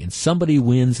victory, and somebody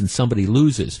wins and somebody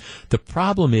loses, the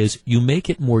problem is you make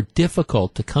it more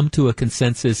difficult to come to a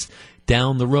consensus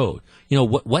down the road.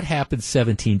 What happens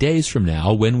 17 days from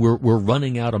now when we're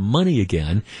running out of money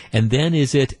again? And then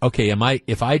is it, okay,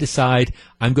 if I decide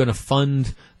I'm going to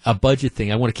fund a budget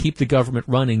thing, I want to keep the government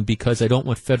running because I don't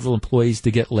want federal employees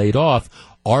to get laid off,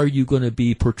 are you going to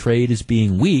be portrayed as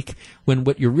being weak when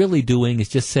what you're really doing is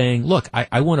just saying, look,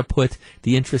 I want to put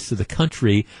the interests of the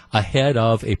country ahead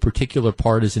of a particular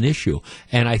partisan issue?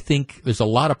 And I think there's a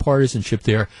lot of partisanship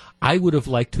there. I would have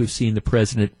liked to have seen the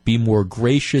president be more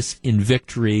gracious in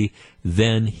victory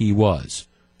than he was.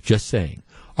 Just saying.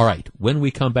 All right, when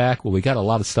we come back, we got a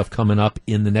lot of stuff coming up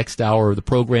in the next hour of the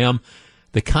program.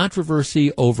 The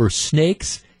controversy over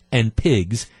snakes and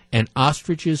pigs and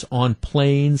ostriches on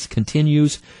planes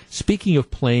continues. Speaking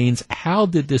of planes, how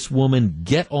did this woman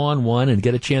get on one and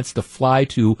get a chance to fly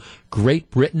to Great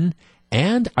Britain?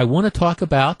 And I want to talk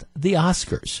about the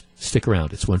Oscars. Stick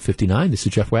around. It's 1:59. This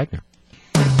is Jeff Wagner.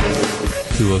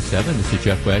 2:07. This is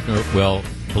Jeff Wagner. Well,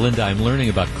 Belinda, I'm learning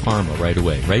about karma right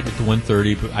away. Right at the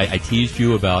 1:30, I teased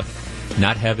you about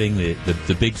not having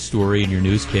the big story in your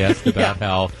newscast about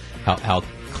how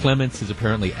Clements is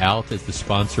apparently out as the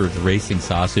sponsor of the racing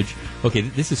sausage. Okay,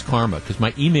 this is karma, because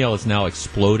my email is now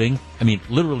exploding. I mean,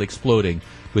 literally exploding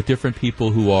with different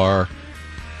people who are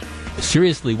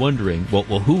seriously wondering, well,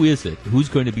 who is it? Who's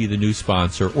going to be the new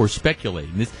sponsor? Or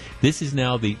speculating. This is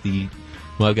now the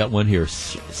well, I've got one here.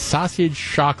 Sausage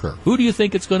shocker. Who do you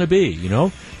think it's going to be? You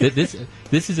know, this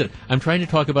is it. I'm trying to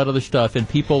talk about other stuff, and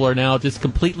people are now just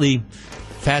completely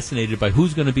fascinated by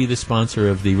who's going to be the sponsor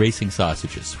of the racing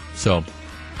sausages. So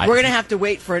we're going to have to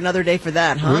wait for another day for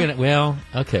that, huh? Well,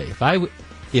 okay.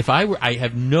 If I were, I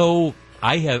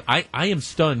am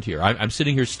stunned here. I'm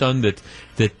sitting here stunned that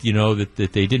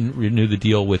they didn't renew the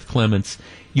deal with Clements.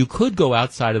 You could go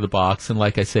outside of the box and,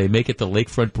 like I say, make it the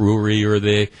Lakefront Brewery or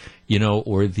the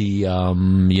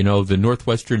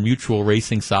Northwestern Mutual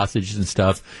Racing sausages and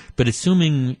stuff. But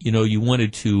assuming, you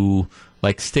wanted to,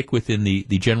 like, stick within the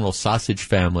General Sausage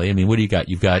family, I mean, what do you got?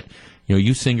 You've got,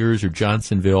 Usingers or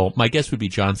Johnsonville. My guess would be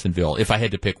Johnsonville if I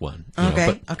had to pick one.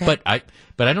 Okay. But I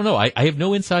don't know. I have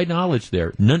no inside knowledge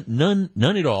there. None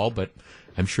at all, but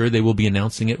I'm sure they will be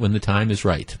announcing it when the time is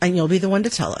right. And you'll be the one to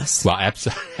tell us. Well,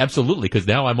 absolutely, because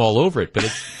now I'm all over it. But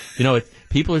it's,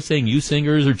 people are saying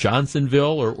Usingers or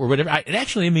Johnsonville or whatever.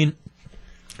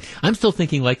 I'm still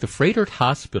thinking like the Freighert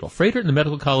Hospital, Freighert and the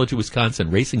Medical College of Wisconsin,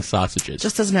 racing sausages.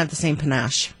 Just doesn't have the same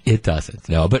panache. It doesn't,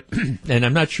 no. But and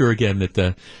I'm not sure again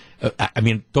that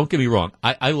don't get me wrong.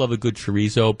 I love a good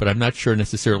chorizo, but I'm not sure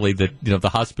necessarily that the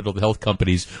hospital, the health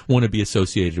companies want to be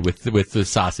associated with the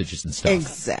sausages and stuff.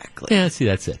 Exactly. Yeah, see,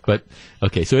 that's it. But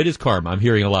okay, so it is karma. I'm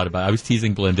hearing a lot about it. I was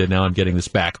teasing Belinda. Now I'm getting this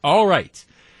back. All right.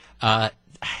 I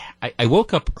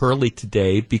woke up early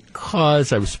today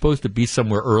because I was supposed to be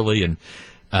somewhere early and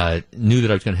knew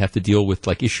that I was going to have to deal with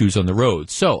like issues on the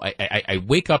road. So I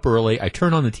wake up early. I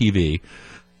turn on the TV.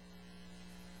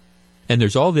 And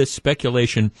there's all this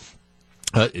speculation.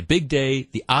 Big day,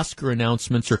 the Oscar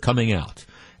announcements are coming out.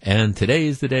 And today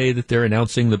is the day that they're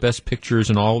announcing the best pictures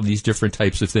and all of these different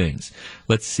types of things.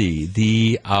 Let's see.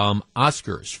 The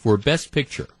Oscars for Best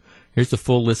Picture. Here's the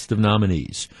full list of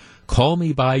nominees. Call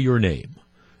Me By Your Name.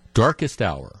 Darkest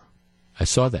Hour. I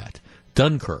saw that.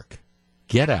 Dunkirk.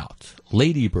 Get Out.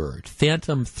 Lady Bird.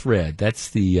 Phantom Thread. That's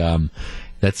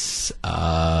that's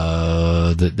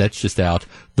just out.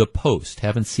 The Post,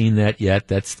 haven't seen that yet.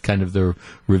 That's kind of the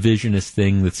revisionist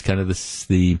thing. That's kind of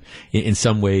in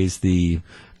some ways the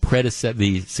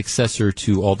successor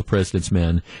to All the President's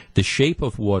Men. The Shape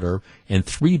of Water and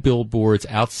 3 Billboards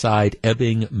Outside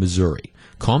Ebbing, Missouri.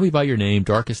 Call Me By Your Name,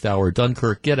 Darkest Hour,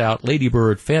 Dunkirk, Get Out, Lady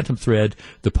Bird, Phantom Thread,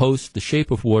 The Post, The Shape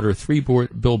of Water, 3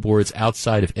 Billboards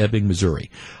Outside of Ebbing,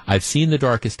 Missouri. I've seen The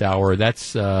Darkest Hour.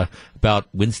 That's about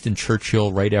Winston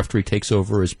Churchill right after he takes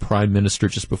over as Prime Minister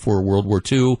just before World War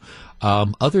II.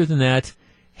 Other than that,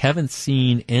 haven't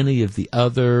seen any of the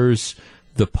others.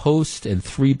 The Post and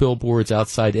 3 Billboards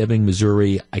Outside Ebbing,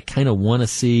 Missouri. I kind of want to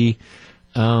see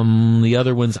the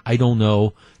other ones. I don't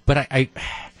know. But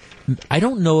I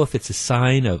don't know if it's a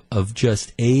sign of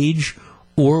just age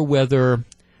or whether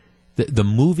the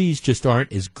movies just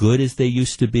aren't as good as they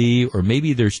used to be, or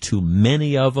maybe there's too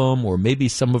many of them, or maybe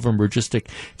some of them are just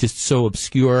so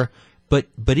obscure. But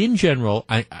in general,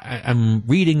 I'm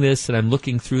reading this and I'm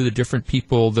looking through the different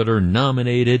people that are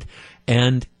nominated,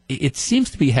 and it seems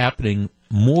to be happening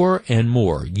more and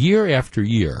more year after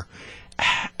year.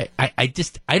 I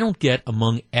don't get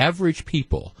among average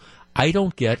people. I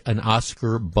don't get an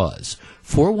Oscar buzz.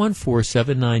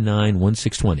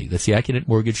 414-799-1620. That's the Accident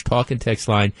Mortgage talk and text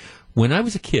line. When I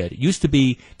was a kid, it used to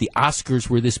be the Oscars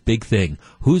were this big thing.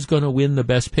 Who's going to win the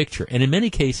best picture? And in many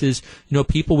cases,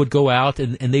 people would go out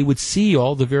and they would see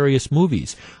all the various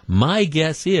movies. My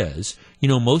guess is,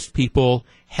 most people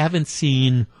haven't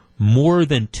seen more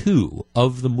than 2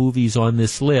 of the movies on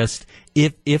this list,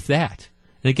 if that.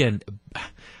 And again,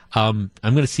 I've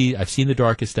seen The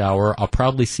Darkest Hour. I'll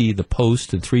probably see The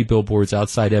Post and 3 Billboards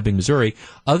Outside Ebbing, Missouri.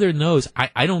 Other than those,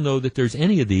 I don't know that there's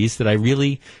any of these that I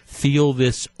really feel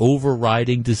this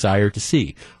overriding desire to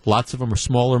see. Lots of them are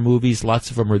smaller movies. Lots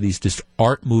of them are these just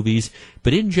art movies.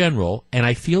 But in general, and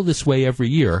I feel this way every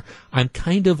year, I'm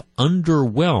kind of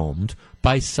underwhelmed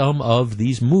by some of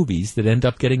these movies that end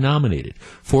up getting nominated.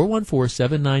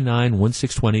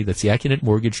 414-799-1620. That's the Accident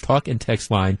Mortgage talk and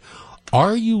text line.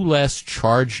 Are you less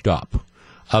charged up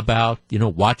about,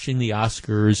 watching the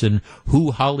Oscars and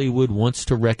who Hollywood wants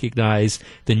to recognize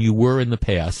than you were in the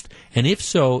past? And if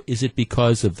so, is it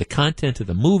because of the content of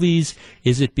the movies?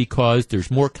 Is it because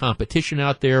there's more competition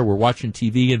out there? We're watching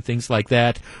TV and things like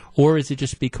that? Or is it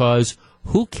just because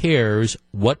who cares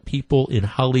what people in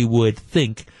Hollywood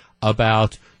think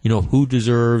about, who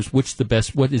deserves,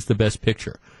 what is the best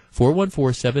picture?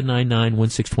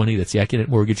 414-799-1620. That's the Accunet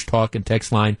Mortgage Talk and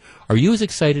Text line. Are you as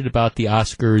excited about the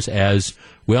Oscars as,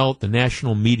 well, the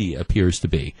national media appears to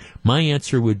be? My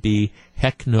answer would be,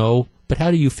 heck no. But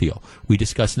how do you feel? We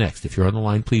discuss next. If you're on the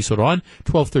line, please hold on.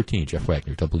 1213, Jeff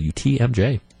Wagner,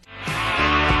 WTMJ.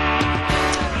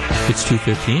 It's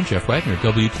 2:15, Jeff Wagner,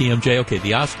 WTMJ. Okay,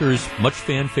 the Oscars, much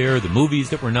fanfare. The movies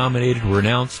that were nominated were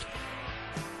announced.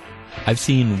 I've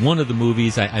seen one of the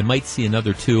movies. I might see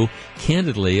another two.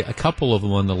 Candidly, a couple of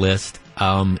them on the list,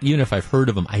 even if I've heard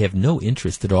of them, I have no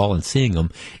interest at all in seeing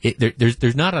them.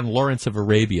 There's not on Lawrence of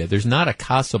Arabia. There's not a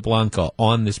Casablanca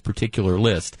on this particular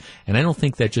list. And I don't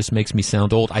think that just makes me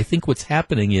sound old. I think what's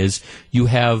happening is you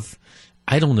have,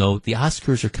 I don't know, the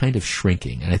Oscars are kind of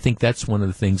shrinking, and I think that's one of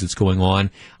the things that's going on.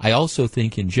 I also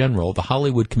think, in general, the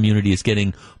Hollywood community is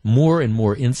getting more and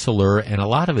more insular, and a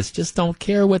lot of us just don't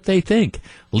care what they think.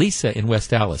 Lisa in West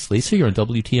Dallas. Lisa, you're on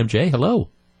WTMJ. Hello.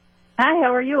 Hi,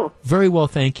 how are you? Very well,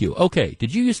 thank you. Okay,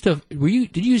 did you used to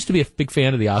be a big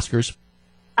fan of the Oscars?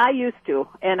 I used to,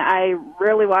 and I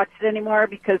rarely watch it anymore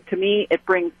because, to me, it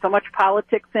brings so much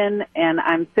politics in, and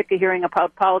I'm sick of hearing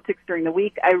about politics during the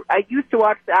week. I used to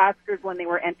watch the Oscars when they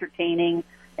were entertaining,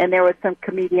 and there was some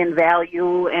comedian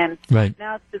value, and right.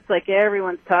 Now it's just like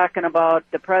everyone's talking about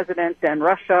the president and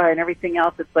Russia and everything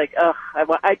else. It's like, ugh,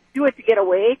 I do it to get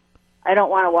away. I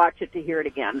don't want to watch it to hear it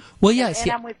again. Well, yes.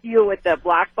 And I'm with you with the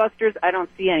blockbusters. I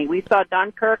don't see any. We saw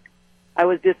Dunkirk. I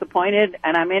was disappointed,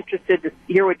 and I'm interested to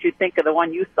hear what you think of the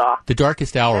one you saw. The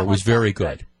Darkest Hour was very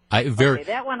good. Okay,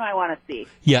 that one I want to see.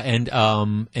 Yeah,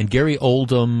 and Gary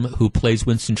Oldham, who plays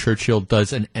Winston Churchill,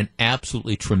 does an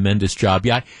absolutely tremendous job.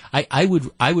 Yeah, I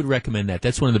would recommend that.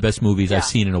 That's one of the best movies I've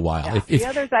seen in a while. Yeah. The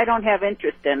others I don't have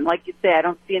interest in. Like you say, I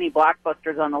don't see any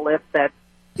blockbusters on the list that.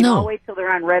 I'll wait till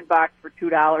they're on Redbox for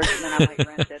 $2 and then I might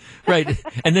rent it. Right,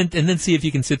 and then see if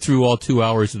you can sit through all 2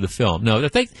 hours of the film. No,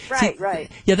 thanks. Right.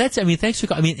 Yeah, thanks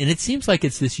for. And it seems like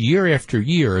it's this year after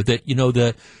year that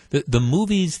the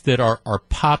movies that are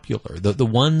popular, the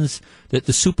ones that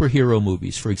the superhero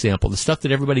movies, for example, the stuff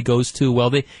that everybody goes to, well,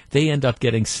 they end up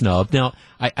getting snubbed. Now,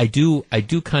 I do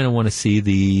kind of want to see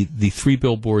the Three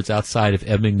Billboards Outside of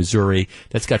Ebbing, Missouri.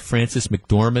 That's got Frances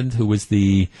McDormand, who was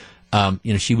the.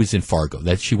 She was in Fargo.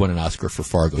 She won an Oscar for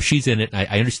Fargo. She's in it.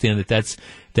 I understand that's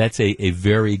a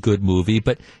very good movie.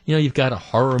 But you've got a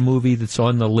horror movie that's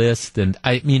on the list, and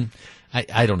I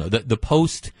don't know. The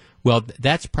Post. Well,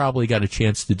 that's probably got a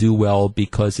chance to do well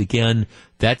because again,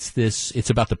 it's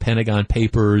about the Pentagon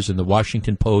Papers and the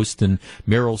Washington Post and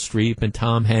Meryl Streep and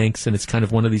Tom Hanks, and it's kind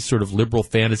of one of these sort of liberal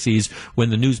fantasies when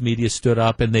the news media stood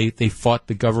up and they fought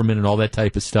the government and all that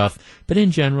type of stuff. But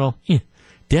in general,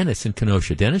 Dennis in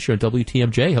Kenosha. Dennis, you're on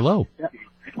WTMJ. Hello.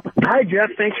 Hi,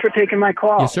 Jeff. Thanks for taking my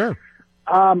call. Yes, sir.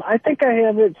 I think I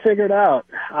have it figured out.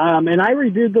 And I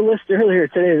reviewed the list earlier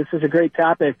today. This is a great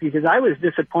topic because I was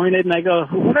disappointed, and I go,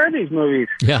 what are these movies?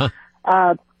 Yeah.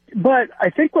 But I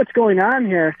think what's going on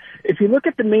here, if you look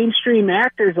at the mainstream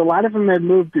actors, a lot of them have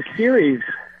moved to series,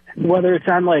 whether it's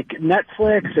on like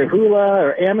Netflix or Hulu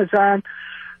or Amazon.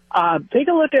 Take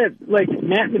a look at like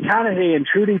Matt McConaughey and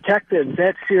True Detective,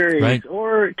 that series, right.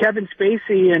 Or Kevin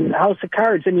Spacey and House of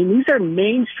Cards. I mean, these are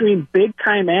mainstream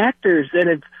big-time actors that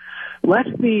have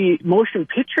left the motion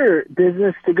picture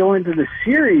business to go into the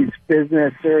series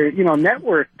business or,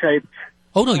 network type.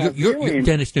 Oh no, you're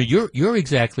Dennis. No, you're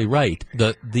exactly right.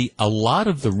 A lot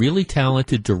of the really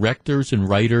talented directors and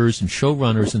writers and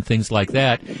showrunners and things like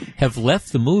that have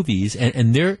left the movies,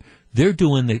 and they're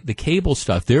doing the cable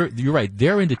stuff. You're right.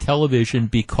 They're into television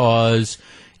because,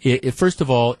 first of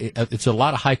all, it's a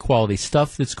lot of high quality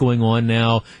stuff that's going on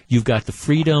now. You've got the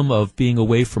freedom of being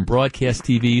away from broadcast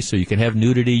TV, so you can have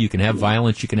nudity, you can have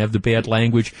violence, you can have the bad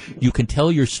language, you can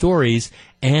tell your stories,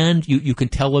 and you can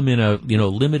tell them in a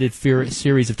limited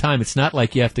series of time. It's not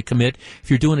like you have to commit. If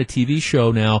you're doing a TV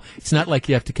show now, it's not like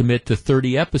you have to commit to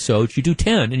 30 episodes. You do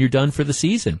 10, and you're done for the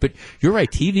season. But you're right.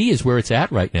 TV is where it's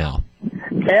at right now.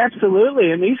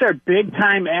 Absolutely, and these are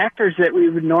big-time actors that we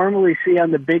would normally see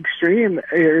on the big stream,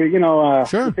 or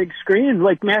sure. The big screen,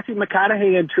 like Matthew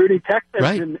McConaughey and True Detective,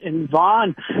 right. and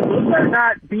Vaughn. Those are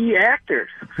not B actors.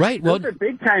 Right. Those are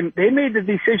big-time. They made the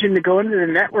decision to go into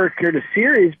the network or the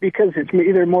series because it's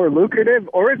either more lucrative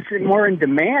or it's more in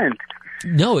demand.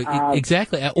 No,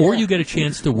 exactly. Or you get a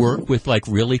chance to work with like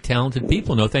really talented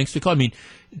people. No thanks to call. I mean,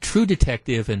 True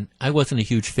Detective, and I wasn't a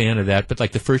huge fan of that, but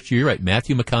like the first year, right?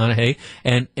 Matthew McConaughey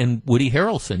and Woody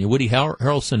Harrelson. Woody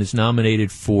Harrelson is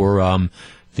nominated for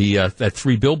that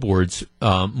Three Billboards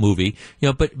movie.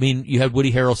 But I mean, you had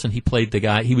Woody Harrelson. He played the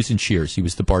guy. He was in Cheers. He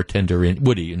was the bartender in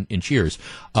Woody in Cheers.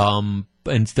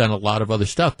 And done a lot of other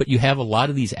stuff, but you have a lot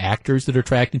of these actors that are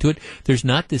attracted to it. There's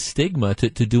not this stigma to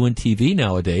doing TV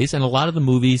nowadays, and a lot of the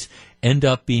movies end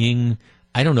up being,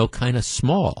 I don't know, kind of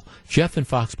small. Jeff in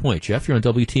Fox Point. Jeff, you're on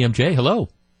WTMJ. Hello.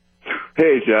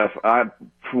 Hey, Jeff. I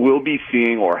will be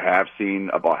seeing or have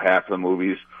seen about half of the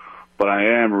movies, but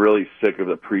I am really sick of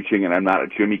the preaching, and I'm not a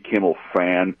Jimmy Kimmel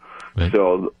fan. Right.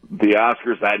 So the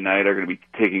Oscars that night are going to be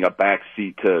taking a back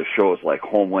seat to shows like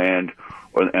Homeland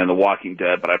and The Walking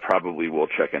Dead, but I probably will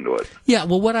check into it. Yeah,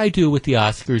 well, what I do with the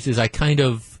Oscars is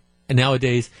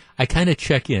nowadays, I kind of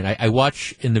check in. I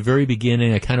watch in the very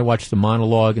beginning, I kind of watch the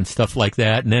monologue and stuff like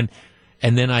that, and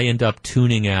then I end up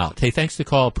tuning out. Hey, thanks for the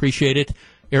call. Appreciate it.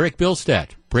 Eric Bilstead,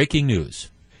 breaking news.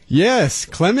 Yes,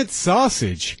 Clement's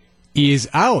Sausage is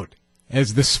out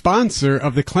as the sponsor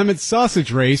of the Clement's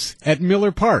Sausage race at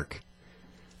Miller Park.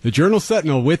 The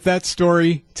Journal-Sentinel with that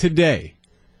story today.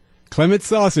 Clement's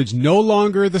Sausage no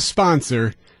longer the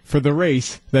sponsor for the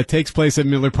race that takes place at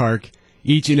Miller Park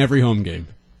each and every home game.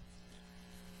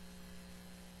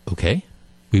 Okay.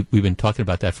 We've been talking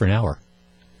about that for an hour.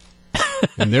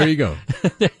 And there you go.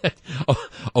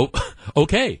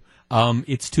 Okay.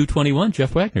 It's 2:21.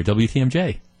 Jeff Wagner,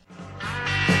 WTMJ.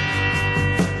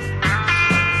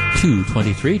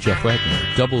 2:23. Jeff Wagner,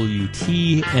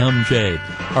 WTMJ.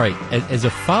 All right. As a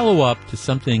follow-up to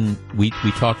something we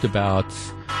talked about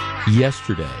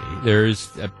yesterday, there's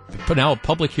now a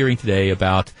public hearing today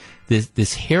about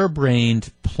this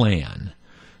harebrained plan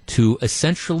to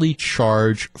essentially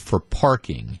charge for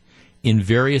parking in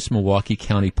various Milwaukee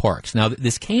County parks. Now,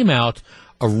 this came out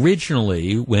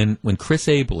originally when Chris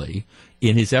Abley,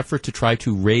 in his effort to try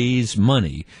to raise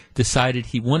money, decided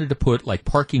he wanted to put like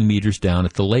parking meters down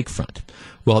at the lakefront.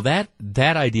 Well, that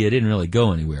idea didn't really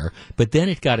go anywhere, but then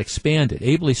it got expanded.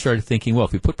 Abley started thinking, well,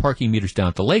 if we put parking meters down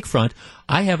at the lakefront,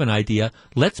 I have an idea.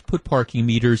 Let's put parking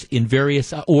meters in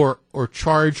various, or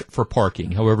charge for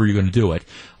parking, however you're going to do it.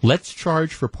 Let's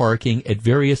charge for parking at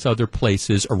various other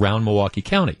places around Milwaukee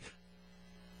County.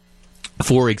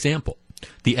 For example,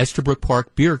 the Estabrook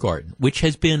Park Beer Garden, which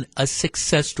has been a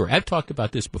success story. I've talked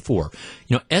about this before.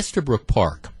 Estabrook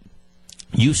Park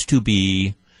used to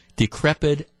be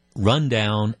decrepit, run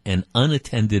down, and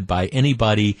unattended by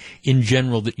anybody in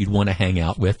general that you'd want to hang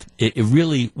out with. It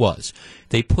really was.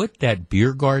 They put that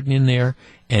beer garden in there,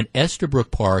 and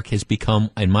Estabrook Park has become,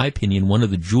 in my opinion, one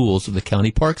of the jewels of the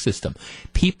county park system.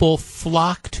 People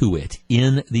flock to it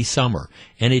in the summer,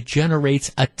 and it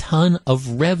generates a ton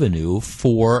of revenue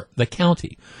for the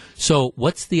county. So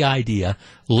what's the idea?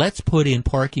 Let's put in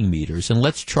parking meters and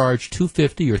let's charge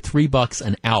 $2.50 or $3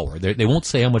 an hour. They won't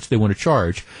say how much they want to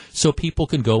charge, so people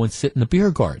can go and sit in the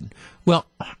beer garden. Well,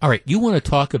 all right, you want to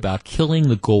talk about killing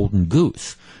the golden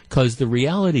goose. Because the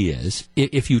reality is,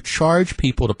 if you charge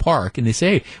people to park, and they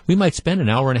say, hey, we might spend an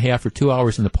hour and a half or 2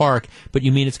 hours in the park, but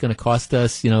you mean it's going to cost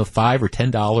us, $5 or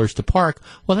 $10 to park?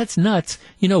 Well, that's nuts.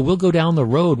 We'll go down the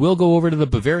road. We'll go over to the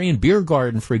Bavarian Beer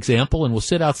Garden, for example, and we'll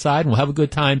sit outside and we'll have a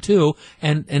good time too,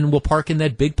 and we'll park in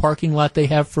that big parking lot they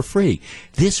have for free.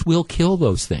 This will kill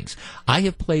those things. I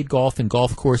have played golf in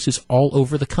golf courses all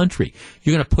over the country.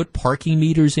 You're going to put parking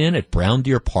meters in at Brown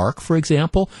Deer Park, for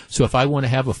example. So if I want to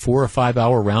have a 4 or 5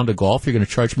 hour round of golf, you're going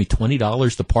to charge me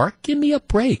 $20 to park? Give me a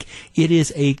break. It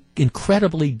is a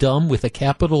incredibly dumb, with a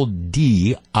capital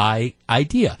D,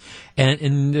 idea.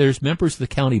 And there's members of the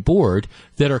county board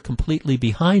that are completely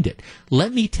behind it.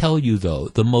 Let me tell you, though,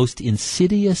 the most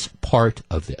insidious part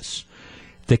of this.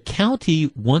 The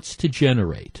county wants to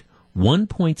generate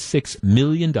 $1.6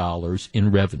 million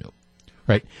in revenue,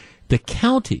 right? The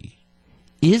county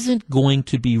isn't going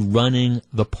to be running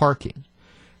the parking.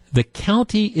 The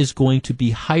county is going to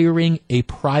be hiring a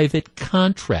private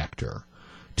contractor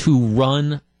to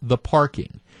run the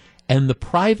parking. And the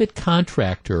private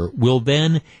contractor will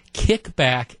then kick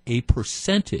back a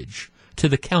percentage to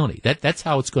the county. That's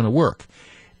how it's going to work.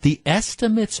 The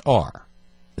estimates are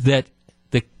that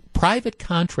the private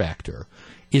contractor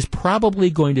is probably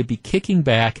going to be kicking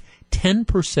back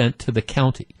 10% to the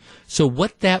county. So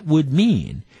what that would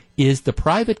mean is the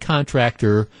private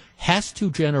contractor has to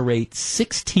generate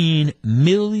 $16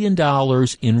 million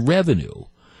in revenue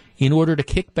in order to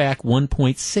kick back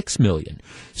 $1.6 million.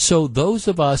 So those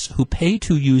of us who pay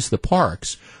to use the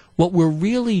parks, what we're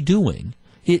really doing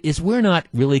is we're not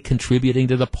really contributing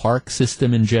to the park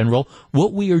system in general.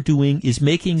 What we are doing is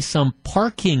making some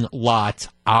parking lot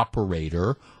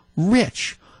operator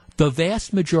rich. The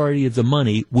vast majority of the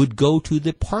money would go to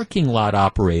the parking lot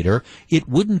operator. It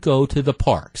wouldn't go to the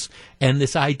parks. And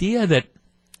this idea that,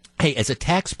 hey, as a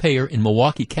taxpayer in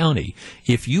Milwaukee County,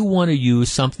 if you want to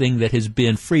use something that has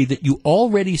been free, that you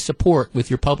already support with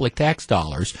your public tax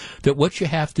dollars, that what you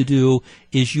have to do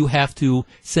is you have to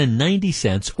send 90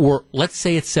 cents, or let's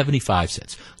say it's 75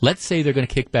 cents. Let's say they're going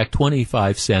to kick back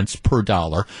 25 cents per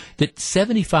dollar, that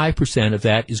 75% of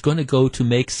that is going to go to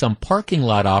make some parking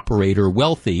lot operator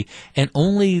wealthy, and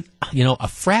only, a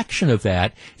fraction of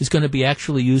that is going to be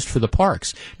actually used for the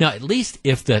parks. Now, at least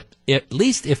if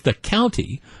the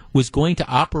county was going to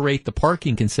operate the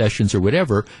parking concessions or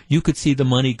whatever, you could see the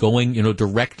money going,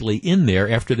 directly in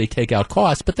there after they take out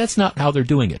costs, but that's not how they're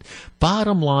doing it.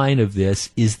 Bottom line of this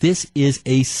is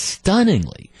a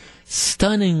stunningly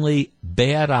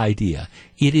bad idea.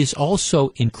 It is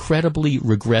also incredibly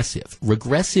regressive.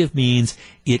 Regressive means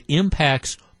it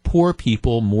impacts poor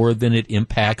people more than it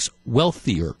impacts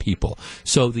wealthier people.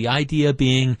 So the idea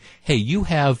being, hey, you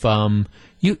have, let's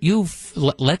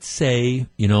say,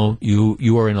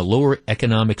 you are in a lower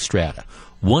economic strata.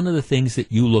 One of the things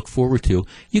that you look forward to,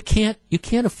 you can't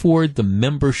afford the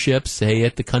memberships, say,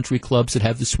 at the country clubs that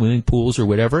have the swimming pools or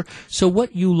whatever. So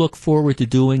what you look forward to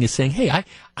doing is saying, hey,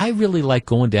 I really like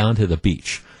going down to the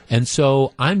beach. And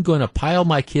so I'm going to pile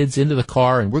my kids into the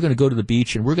car, and we're going to go to the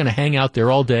beach, and we're going to hang out there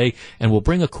all day, and we'll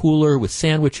bring a cooler with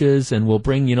sandwiches, and we'll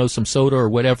bring, some soda or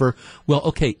whatever. Well,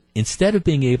 okay, instead of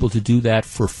being able to do that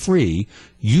for free,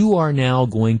 you are now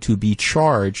going to be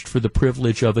charged for the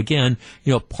privilege of, again,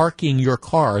 parking your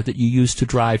car that you use to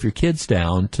drive your kids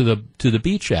down to the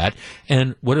beach at.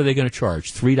 And what are they going to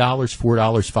charge? $3, $4,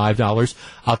 $5?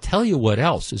 I'll tell you what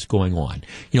else is going on.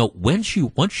 Once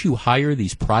you hire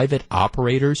these private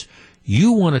operators,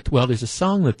 you want to, there's a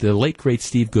song that the late great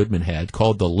Steve Goodman had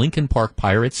called the Lincoln Park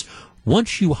Pirates.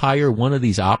 Once you hire one of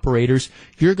these operators,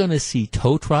 you're going to see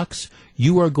tow trucks.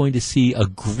 You are going to see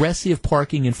aggressive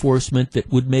parking enforcement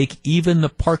that would make even the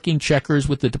parking checkers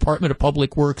with the Department of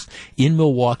Public Works in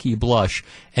Milwaukee blush.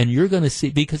 And you're going to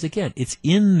see, because again, it's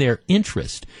in their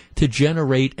interest to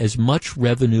generate as much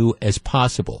revenue as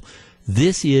possible.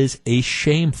 This is a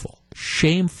shameful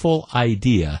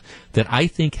idea that I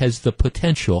think has the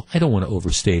potential, I don't want to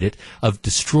overstate it, of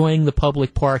destroying the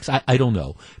public parks. I don't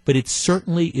know. But it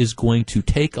certainly is going to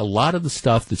take a lot of the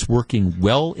stuff that's working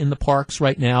well in the parks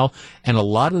right now, and a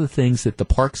lot of the things that the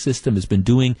park system has been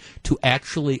doing to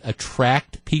actually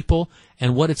attract people.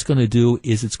 And what it's going to do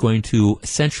is it's going to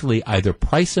essentially either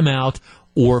price them out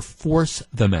or force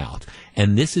them out.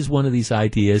 And this is one of these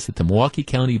ideas that the Milwaukee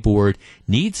County Board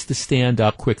needs to stand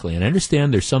up quickly. And I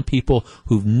understand there's some people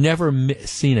who've never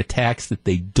seen a tax that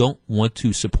they don't want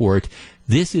to support.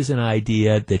 This is an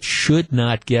idea that should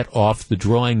not get off the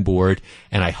drawing board,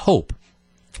 and I hope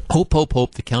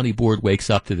the county board wakes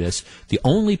up to this. The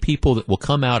only people that will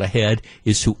come out ahead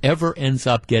is whoever ends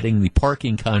up getting the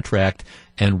parking contract,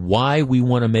 and why we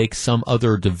want to make some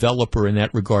other developer in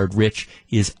that regard rich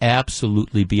is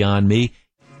absolutely beyond me.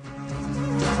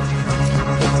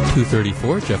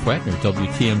 2:34, Jeff Wagner,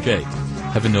 WTMJ.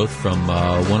 Have a note from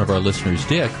one of our listeners,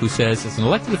 Dick, who says, as an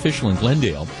elected official in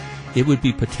Glendale, it would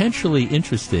be potentially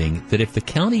interesting that if the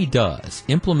county does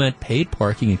implement paid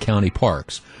parking in county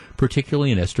parks,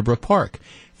 particularly in Estabrook Park,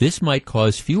 this might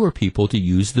cause fewer people to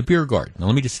use the beer garden. Now,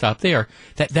 let me just stop there.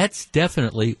 That's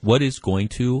definitely what is going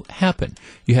to happen.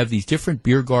 You have these different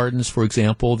beer gardens, for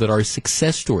example, that are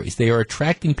success stories. They are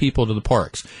attracting people to the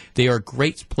parks. They are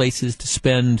great places to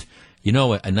spend,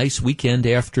 a nice weekend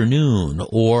afternoon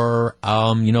or,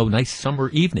 nice summer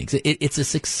evenings. It's a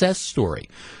success story.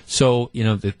 So,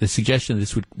 the suggestion that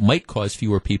this might cause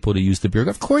fewer people to use the beer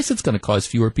garden. Of course it's going to cause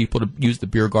fewer people to use the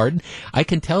beer garden. I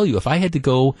can tell you, if I had to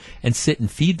go and sit and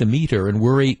feed the meter and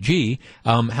worry,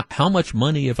 how much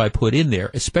money have I put in there,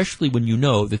 especially when you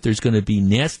know that there's going to be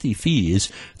nasty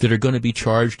fees that are going to be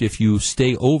charged if you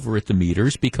stay over at the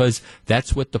meters, because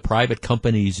that's what the private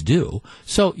companies do.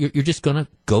 So you're just going to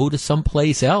go to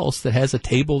someplace else that has a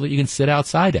table that you can sit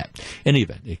outside at. In any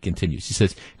event, it continues. He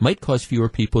says, might cause fewer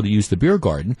people to use the beer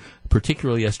garden,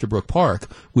 particularly Estabrook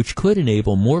Park, which could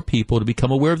enable more people to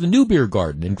become aware of the new beer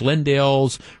garden in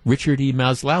Glendale's Richard E.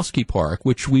 Maslowski Park,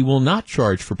 which we will not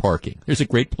charge for parking. There's a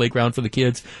great playground for the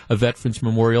kids, a Veterans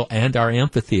Memorial, and our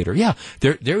amphitheater. Yeah,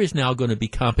 there is now going to be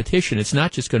competition. It's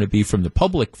not just going to be from the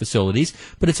public facilities,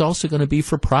 but it's also going to be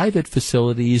for private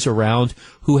facilities around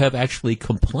who have actually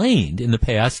complained in the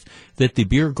past that the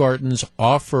beer gardens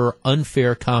offer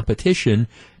unfair competition.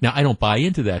 Now, I don't buy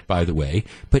into that, by the way,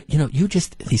 but,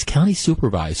 these county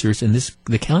supervisors and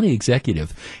the county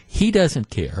executive, he doesn't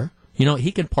care.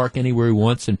 He can park anywhere he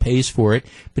wants and pays for it,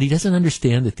 but he doesn't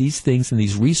understand that these things and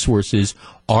these resources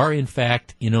are, in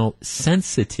fact,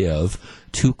 sensitive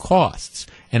to costs.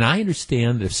 And I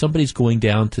understand that if somebody's going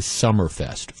down to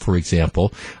Summerfest, for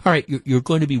example, all right, you're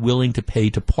going to be willing to pay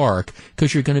to park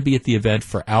because you're going to be at the event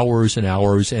for hours and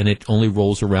hours, and it only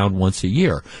rolls around once a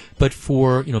year. But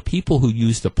for people who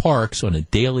use the parks on a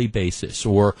daily basis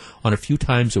or on a few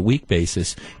times a week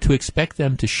basis, to expect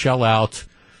them to shell out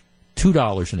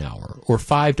 $2 an hour or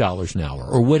 $5 an hour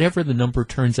or whatever the number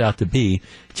turns out to be,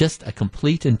 just a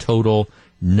complete and total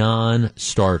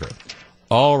non-starter.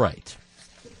 All right.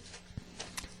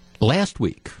 Last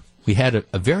week, we had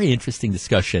a very interesting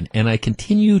discussion, and I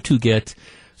continue to get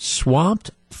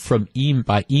swamped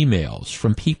by emails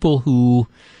from people who,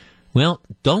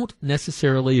 don't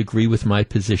necessarily agree with my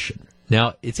position.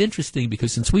 Now, it's interesting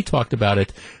because since we talked about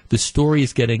it, the story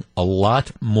is getting a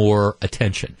lot more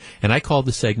attention, and I call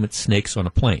the segment Snakes on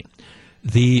a Plane.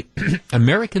 The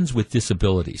Americans with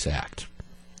Disabilities Act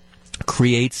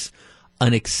creates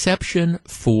an exception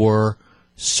for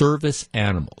service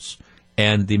animals.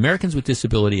 And the Americans with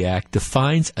Disability Act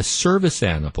defines a service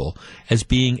animal as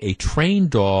being a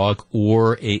trained dog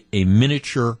or a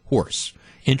miniature horse,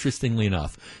 interestingly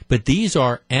enough. But these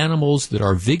are animals that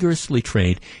are vigorously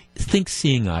trained. Think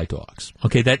seeing eye dogs.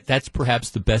 Okay, that's perhaps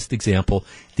the best example.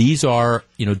 These are,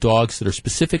 dogs that are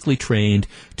specifically trained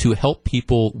to help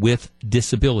people with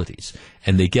disabilities.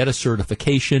 And they get a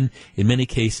certification. In many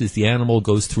cases, the animal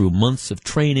goes through months of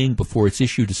training before it's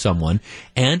issued to someone.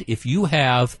 And if you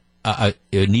have a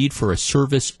need for a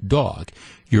service dog,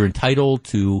 you're entitled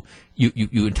to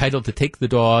you entitled to take the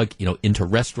dog, into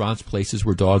restaurants, places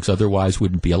where dogs otherwise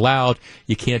wouldn't be allowed.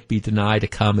 You can't be denied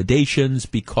accommodations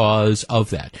because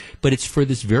of that. But it's for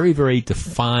this very, very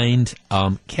defined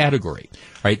category.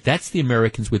 Right? That's the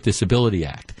Americans with Disability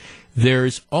Act.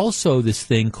 There's also this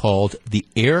thing called the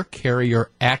Air Carrier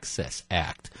Access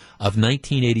Act of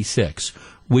 1986,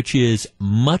 which is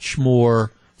much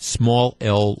more small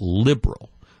L liberal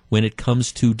when it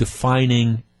comes to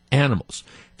defining animals.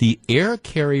 The Air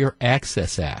Carrier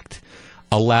Access Act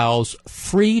allows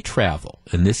free travel,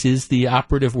 and this is the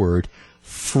operative word,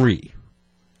 free.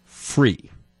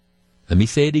 Free. Let me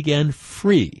say it again,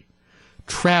 free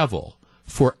travel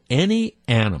for any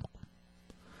animal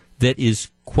that is,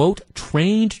 quote,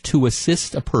 trained to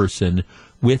assist a person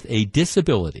with a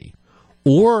disability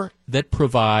or that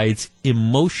provides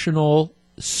emotional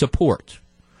support.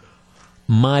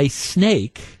 My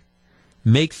snake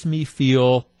makes me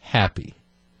feel happy.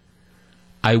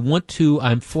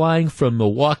 I'm flying from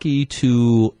Milwaukee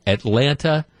to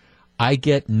Atlanta. I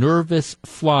get nervous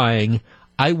flying.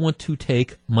 I want to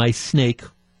take my snake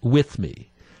with me.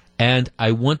 And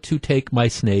I want to take my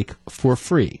snake for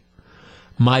free.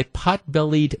 My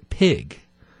pot-bellied pig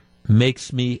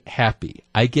makes me happy.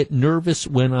 I get nervous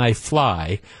when I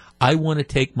fly. I want to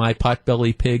take my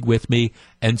pot-bellied pig with me,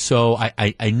 and so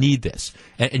I need this.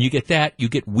 And you get that. You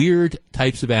get weird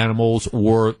types of animals,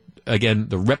 or, again,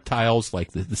 the reptiles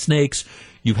like the snakes.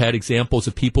 You've had examples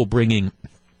of people bringing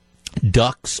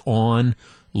ducks on,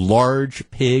 large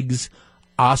pigs,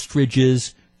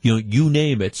 ostriches, you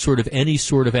name it, sort of any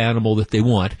sort of animal that they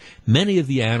want. Many of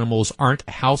the animals aren't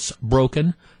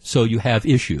housebroken, so you have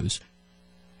issues.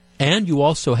 And you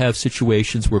also have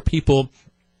situations where people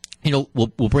we'll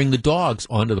bring the dogs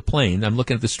onto the plane. I'm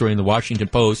looking at the story in the Washington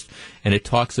Post, and it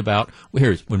talks about, when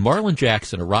Marlon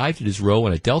Jackson arrived at his row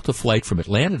on a Delta flight from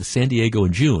Atlanta to San Diego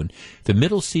in June, the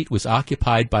middle seat was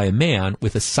occupied by a man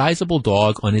with a sizable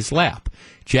dog on his lap.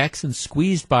 Jackson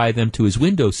squeezed by them to his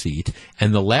window seat,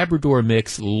 and the Labrador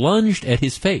mix lunged at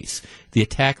his face. The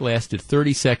attack lasted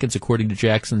 30 seconds, according to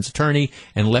Jackson's attorney,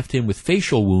 and left him with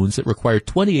facial wounds that required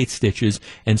 28 stitches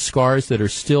and scars that are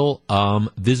still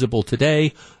visible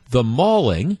today. The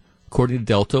mauling, according to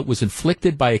Delta, was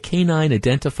inflicted by a canine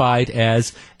identified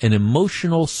as an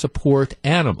emotional support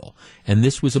animal. And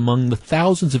this was among the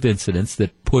thousands of incidents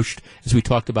that pushed, as we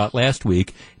talked about last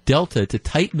week, Delta to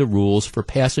tighten the rules for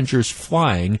passengers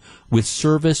flying with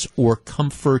service or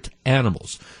comfort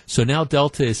animals. So now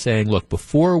Delta is saying, look,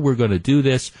 before we're going to do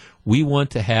this, we want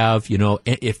to have,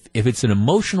 if it's an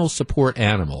emotional support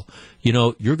animal,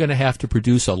 you're going to have to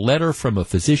produce a letter from a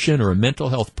physician or a mental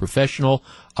health professional.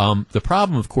 The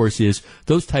problem, of course, is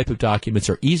those type of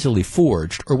documents are easily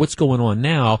forged. Or what's going on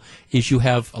now is you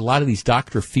have a lot of these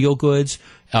doctor feel-goods.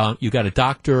 You got a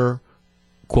doctor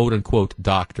quote-unquote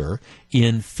doctor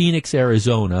in Phoenix,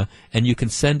 Arizona, and you can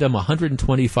send them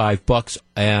 $125,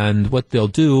 and what they'll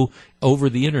do over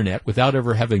the internet, without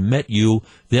ever having met you,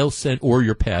 they'll send, or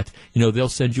your pet, they'll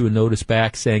send you a notice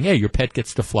back saying, hey, your pet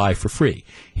gets to fly for free.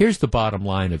 Here's the bottom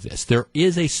line of this. There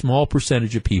is a small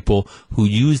percentage of people who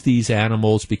use these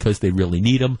animals because they really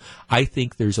need them. I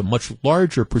think there's a much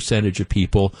larger percentage of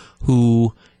people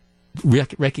who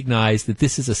recognize that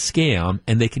this is a scam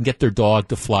and they can get their dog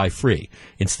to fly free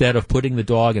instead of putting the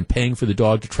dog and paying for the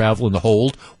dog to travel in the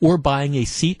hold or buying a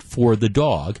seat for the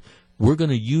dog. We're going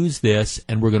to use this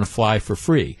and we're going to fly for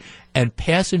free. And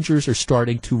passengers are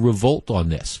starting to revolt on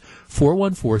this.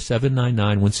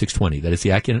 414-799-1620. That is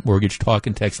the Accident Mortgage talk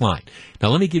and text line. Now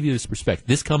let me give you this perspective.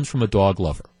 This comes from a dog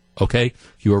lover. Okay?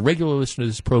 If you're a regular listener to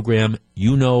this program,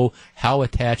 you know how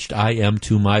attached I am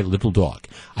to my little dog.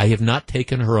 I have not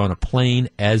taken her on a plane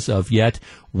as of yet.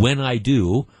 When I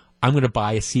do, I'm going to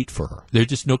buy a seat for her. There's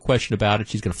just no question about it.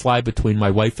 She's going to fly between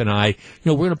my wife and I.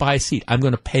 We're going to buy a seat. I'm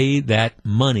going to pay that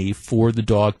money for the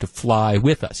dog to fly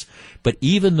with us. But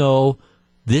even though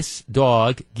this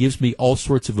dog gives me all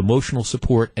sorts of emotional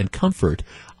support and comfort,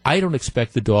 I don't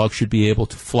expect the dog should be able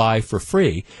to fly for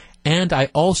free. And I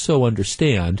also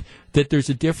understand that there's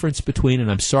a difference between,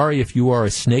 and I'm sorry if you are a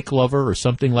snake lover or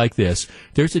something like this,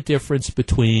 there's a difference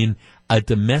between a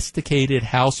domesticated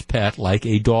house pet like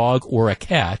a dog or a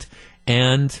cat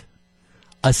and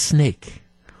a snake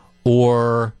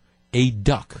or a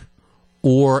duck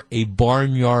or a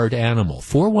barnyard animal.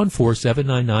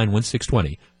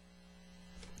 414-799-1620.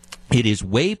 It is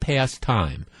way past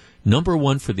time, number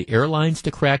one, for the airlines to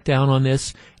crack down on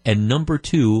this, and number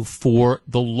two, for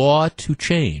the law to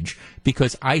change,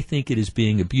 because I think it is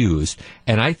being abused.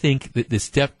 And I think that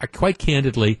this quite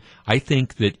candidly, I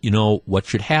think that, what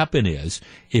should happen is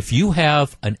if you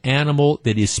have an animal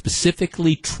that is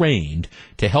specifically trained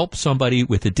to help somebody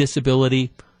with a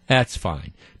disability, that's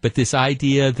fine. But this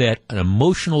idea that an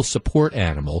emotional support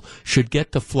animal should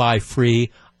get to fly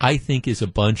free, I think is a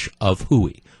bunch of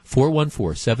hooey.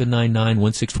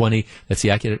 414-799-1620. That's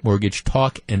the Accident Mortgage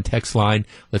talk and text line.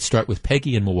 Let's start with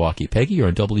Peggy in Milwaukee. Peggy, you're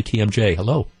on WTMJ.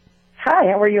 Hello.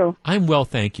 Hi, how are you? I'm well,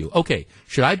 thank you. Okay,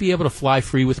 should I be able to fly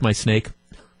free with my snake?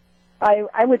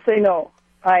 I would say no.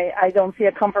 I don't see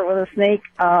a comfort with a snake,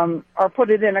 or put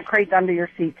it in a crate under your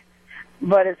seat.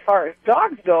 But as far as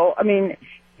dogs go,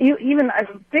 even as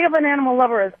big of an animal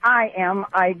lover as I am,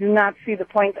 I do not see the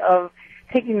point of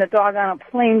taking the dog on a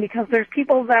plane because there's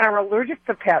people that are allergic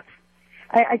to pets.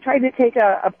 I tried to take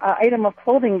a item of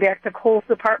clothing back to Kohl's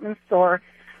department store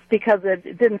because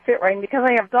it didn't fit right. And because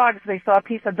I have dogs, they saw a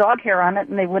piece of dog hair on it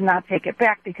and they would not take it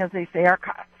back because they say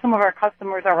some of our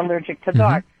customers are allergic to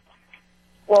dogs.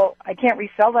 Well, I can't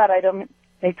resell that item,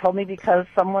 they told me, because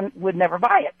someone would never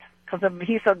buy it because of a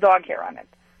piece of dog hair on it.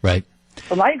 Right.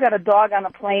 So now you've got a dog on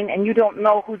a plane and you don't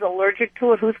know who's allergic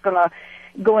to it, who's going to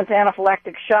go into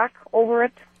anaphylactic shock over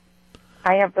it.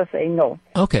 I have to say no.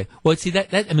 Okay. Well, see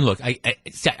look, I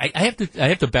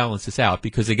have to balance this out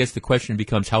because I guess the question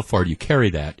becomes how far do you carry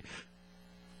that?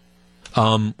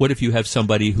 What if you have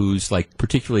somebody who's like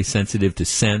particularly sensitive to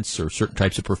scents or certain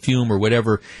types of perfume or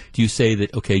whatever? Do you say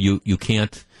that you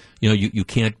can't, you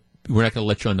can't, we're not going to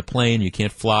let you on the plane. You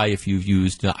can't fly if you've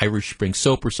used Irish Spring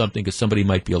soap or something because somebody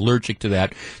might be allergic to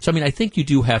that. So, I think you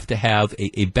do have to have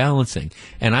a balancing.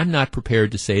 And I'm not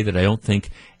prepared to say that I don't think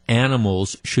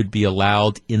animals should be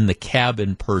allowed in the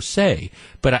cabin per se.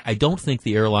 But I don't think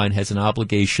the airline has an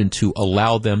obligation to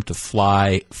allow them to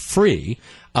fly free.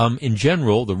 In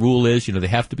general, the rule is, they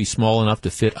have to be small enough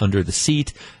to fit under the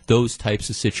seat, those types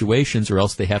of situations, or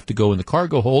else they have to go in the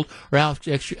cargo hold, or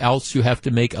else you have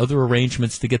to make other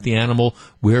arrangements to get the animal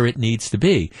where it needs to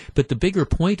be. But the bigger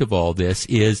point of all this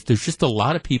is there's just a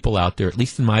lot of people out there, at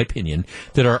least in my opinion,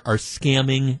 that are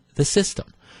scamming the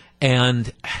system.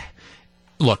 And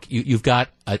look, you've got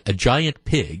a giant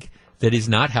pig that is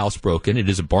not housebroken. It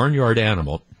is a barnyard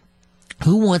animal.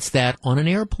 Who wants that on an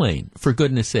airplane, for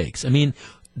goodness sakes?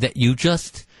 That you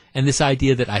just, and this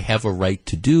idea that I have a right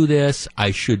to do this,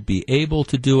 I should be able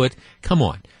to do it. Come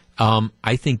on.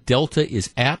 I think Delta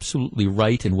is absolutely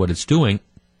right in what it's doing.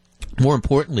 More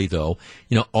importantly, though,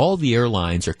 all the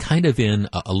airlines are kind of in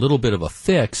a little bit of a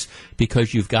fix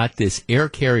because you've got this air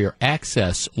carrier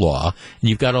access law and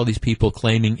you've got all these people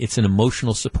claiming it's an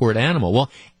emotional support animal. Well,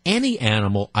 any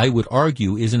animal, I would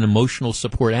argue, is an emotional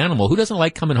support animal. Who doesn't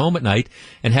like coming home at night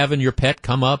and having your pet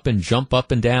come up and jump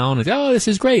up and down and, oh, this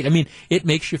is great. It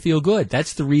makes you feel good.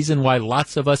 That's the reason why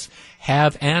lots of us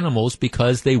have animals,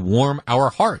 because they warm our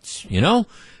hearts,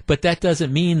 But that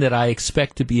doesn't mean that I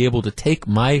expect to be able to take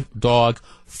my dog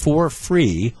for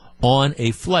free on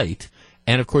a flight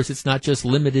And, of course, it's not just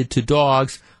limited to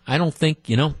dogs. I don't think,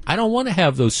 I don't want to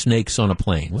have those snakes on a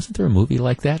plane. Wasn't there a movie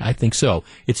like that? I think so.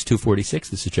 It's 2:46.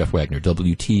 This is Jeff Wagner,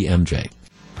 WTMJ.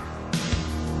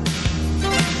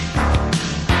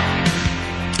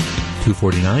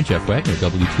 2:49, Jeff Wagner,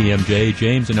 WTMJ.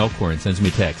 James in Elkhorn sends me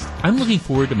a text. I'm looking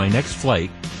forward to my next flight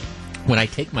when I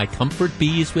take my comfort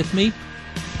bees with me.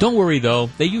 Don't worry, though.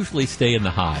 They usually stay in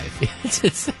the hive.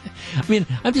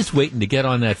 I'm just waiting to get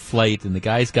on that flight, and the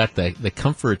guy's got the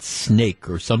comfort snake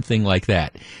or something like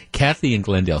that. Kathy in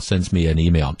Glendale sends me an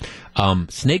email.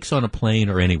 Snakes on a plane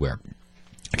or anywhere.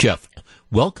 Jeff,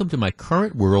 welcome to my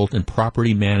current world in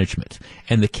property management.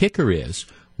 And the kicker is,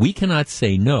 we cannot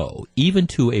say no, even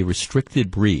to a restricted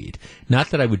breed.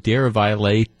 Not that I would dare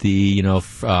violate the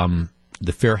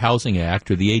Fair Housing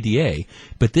Act or the ADA,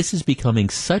 but this is becoming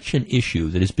such an issue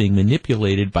that is being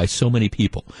manipulated by so many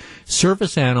people.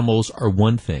 Service animals are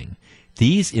one thing.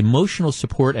 These emotional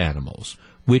support animals,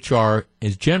 which are,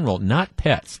 as general, not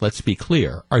pets, let's be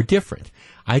clear, are different.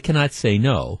 I cannot say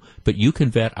no, but you can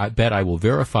bet I will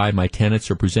verify my tenants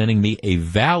are presenting me a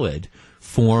valid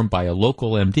form by a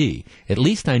local MD. At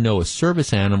least I know a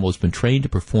service animal has been trained to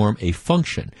perform a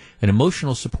function. An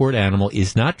emotional support animal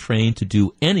is not trained to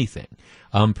do anything.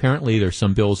 Apparently, there's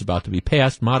some bills about to be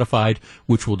passed, modified,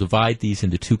 which will divide these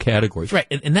into two categories. Right,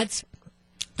 and that's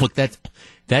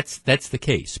the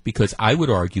case, because I would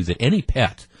argue that any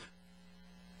pet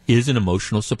is an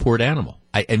emotional support animal.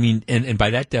 I mean, and by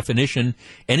that definition,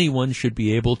 anyone should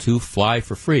be able to fly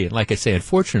for free. And like I say,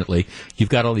 unfortunately, you've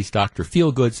got all these Dr.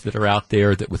 Feelgoods that are out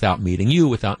there that without meeting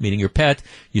your pet,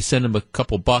 you send them a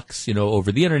couple bucks,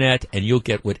 over the internet, and you'll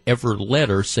get whatever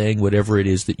letter saying whatever it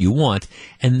is that you want.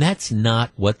 And that's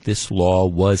not what this law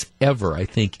was ever, I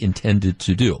think, intended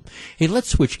to do. Hey, let's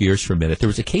switch gears for a minute. There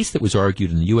was a case that was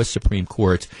argued in the U.S. Supreme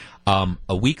Court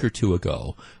a week or two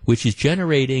ago, which is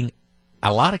generating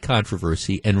a lot of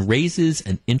controversy and raises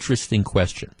an interesting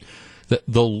question.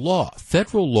 The law,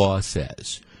 federal law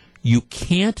says you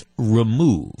can't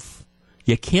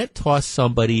toss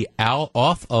somebody out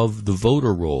off of the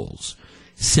voter rolls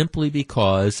simply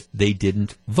because they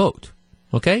didn't vote.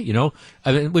 Okay?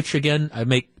 Which again,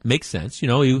 makes sense.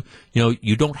 You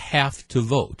don't have to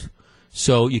vote.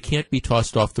 So you can't be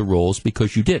tossed off the rolls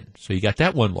because you didn't. So you got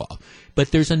that one law. But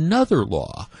there's another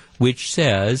law which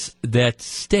says that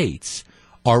states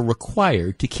are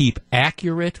required to keep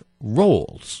accurate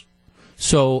rolls.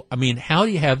 So, how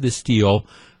do you have this deal?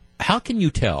 How can you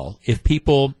tell if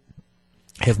people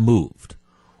have moved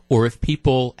or if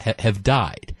people have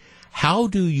died? How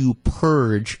do you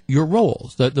purge your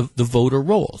rolls, the voter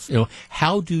rolls?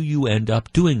 How do you end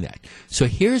up doing that? So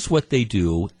here's what they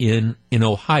do in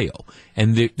Ohio.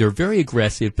 And they're very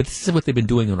aggressive, but this is what they've been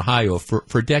doing in Ohio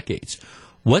for decades.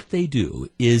 What they do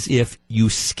is if you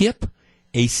skip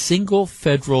a single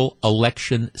federal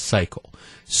election cycle.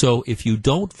 So if you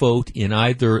don't vote in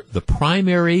either the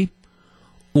primary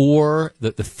or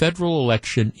the federal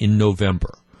election in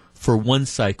November for one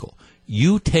cycle,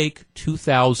 you take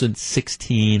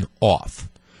 2016 off.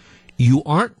 You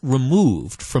aren't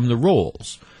removed from the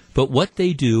rolls, but what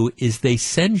they do is they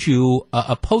send you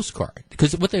a postcard.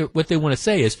 Because what they want to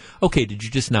say is, okay, did you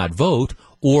just not vote,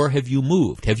 or have you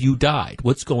moved? Have you died?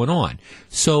 What's going on?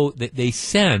 So they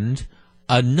send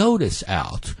a notice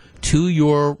out to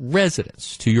your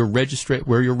residence, to your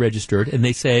where you're registered, and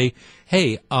they say,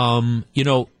 hey,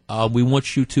 we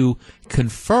want you to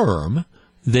confirm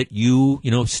that you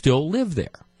still live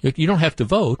there. You don't have to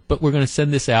vote, but we're going to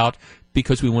send this out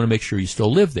because we want to make sure you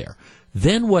still live there.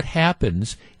 Then what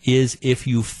happens is if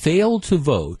you fail to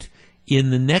vote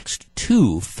in the next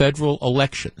two federal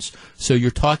elections, so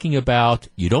you're talking about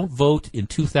you don't vote in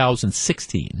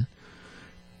 2016,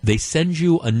 they send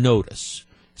you a notice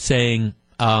saying,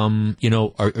 are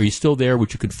you still there?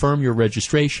 Would you confirm your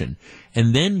registration?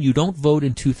 And then you don't vote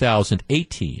in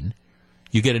 2018.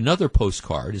 You get another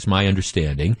postcard, is my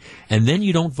understanding, and then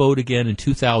you don't vote again in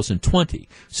 2020.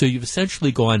 So you've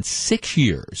essentially gone 6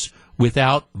 years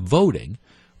without voting.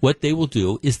 What they will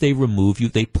do is they remove you,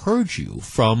 they purge you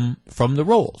from the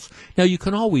rolls. Now, you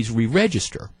can always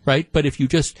re-register, right? But if you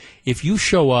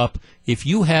show up, if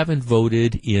you haven't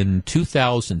voted in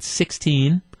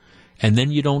 2016, and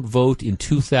then you don't vote in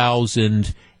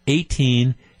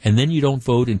 2018, and then you don't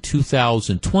vote in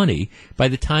 2020, by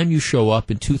the time you show up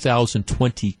in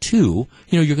 2022,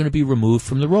 you're going to be removed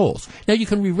from the rolls. Now, you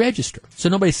can re-register. So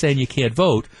nobody's saying you can't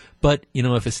vote, But,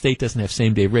 if a state doesn't have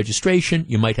same-day registration,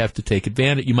 you might have to take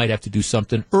advantage. You might have to do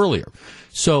something earlier.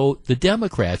 So the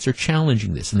Democrats are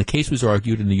challenging this. And the case was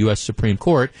argued in the U.S. Supreme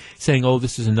Court saying,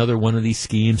 this is another one of these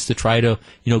schemes to try to,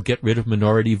 get rid of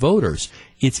minority voters.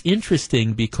 It's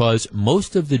interesting because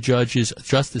most of the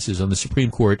justices on the Supreme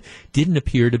Court didn't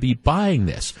appear to be buying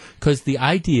this. Because the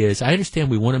idea is, I understand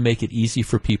we want to make it easy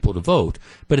for people to vote,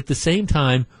 but at the same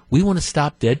time, we want to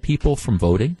stop dead people from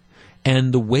voting.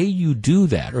 And the way you do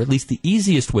that, or at least the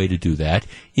easiest way to do that,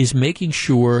 is making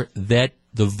sure that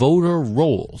the voter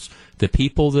rolls, the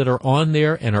people that are on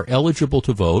there and are eligible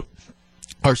to vote,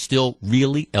 are still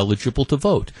really eligible to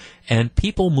vote. And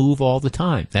people move all the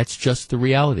time. That's just the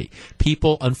reality.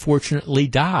 People, unfortunately,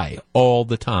 die all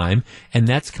the time, and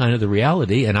that's kind of the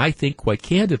reality. And I think, quite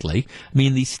candidly,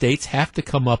 these states have to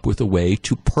come up with a way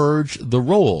to purge the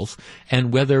rolls,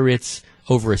 and whether it's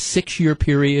over a 6-year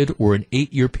period or an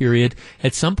 8-year period,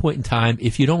 at some point in time,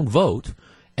 if you don't vote,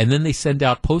 and then they send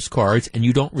out postcards and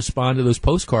you don't respond to those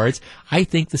postcards, I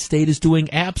think the state is doing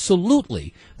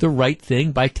absolutely the right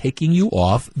thing by taking you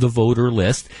off the voter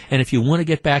list. And if you want to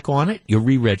get back on it, you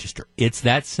re-register. It's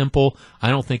that simple. I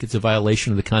don't think it's a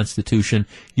violation of the Constitution.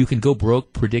 You can go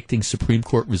broke predicting Supreme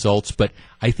Court results, but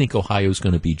I think Ohio's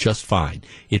going to be just fine.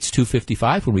 It's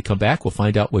 2:55. When we come back, we'll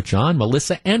find out what John,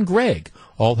 Melissa, and Greg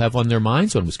all have on their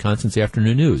minds on Wisconsin's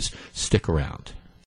Afternoon News. Stick around.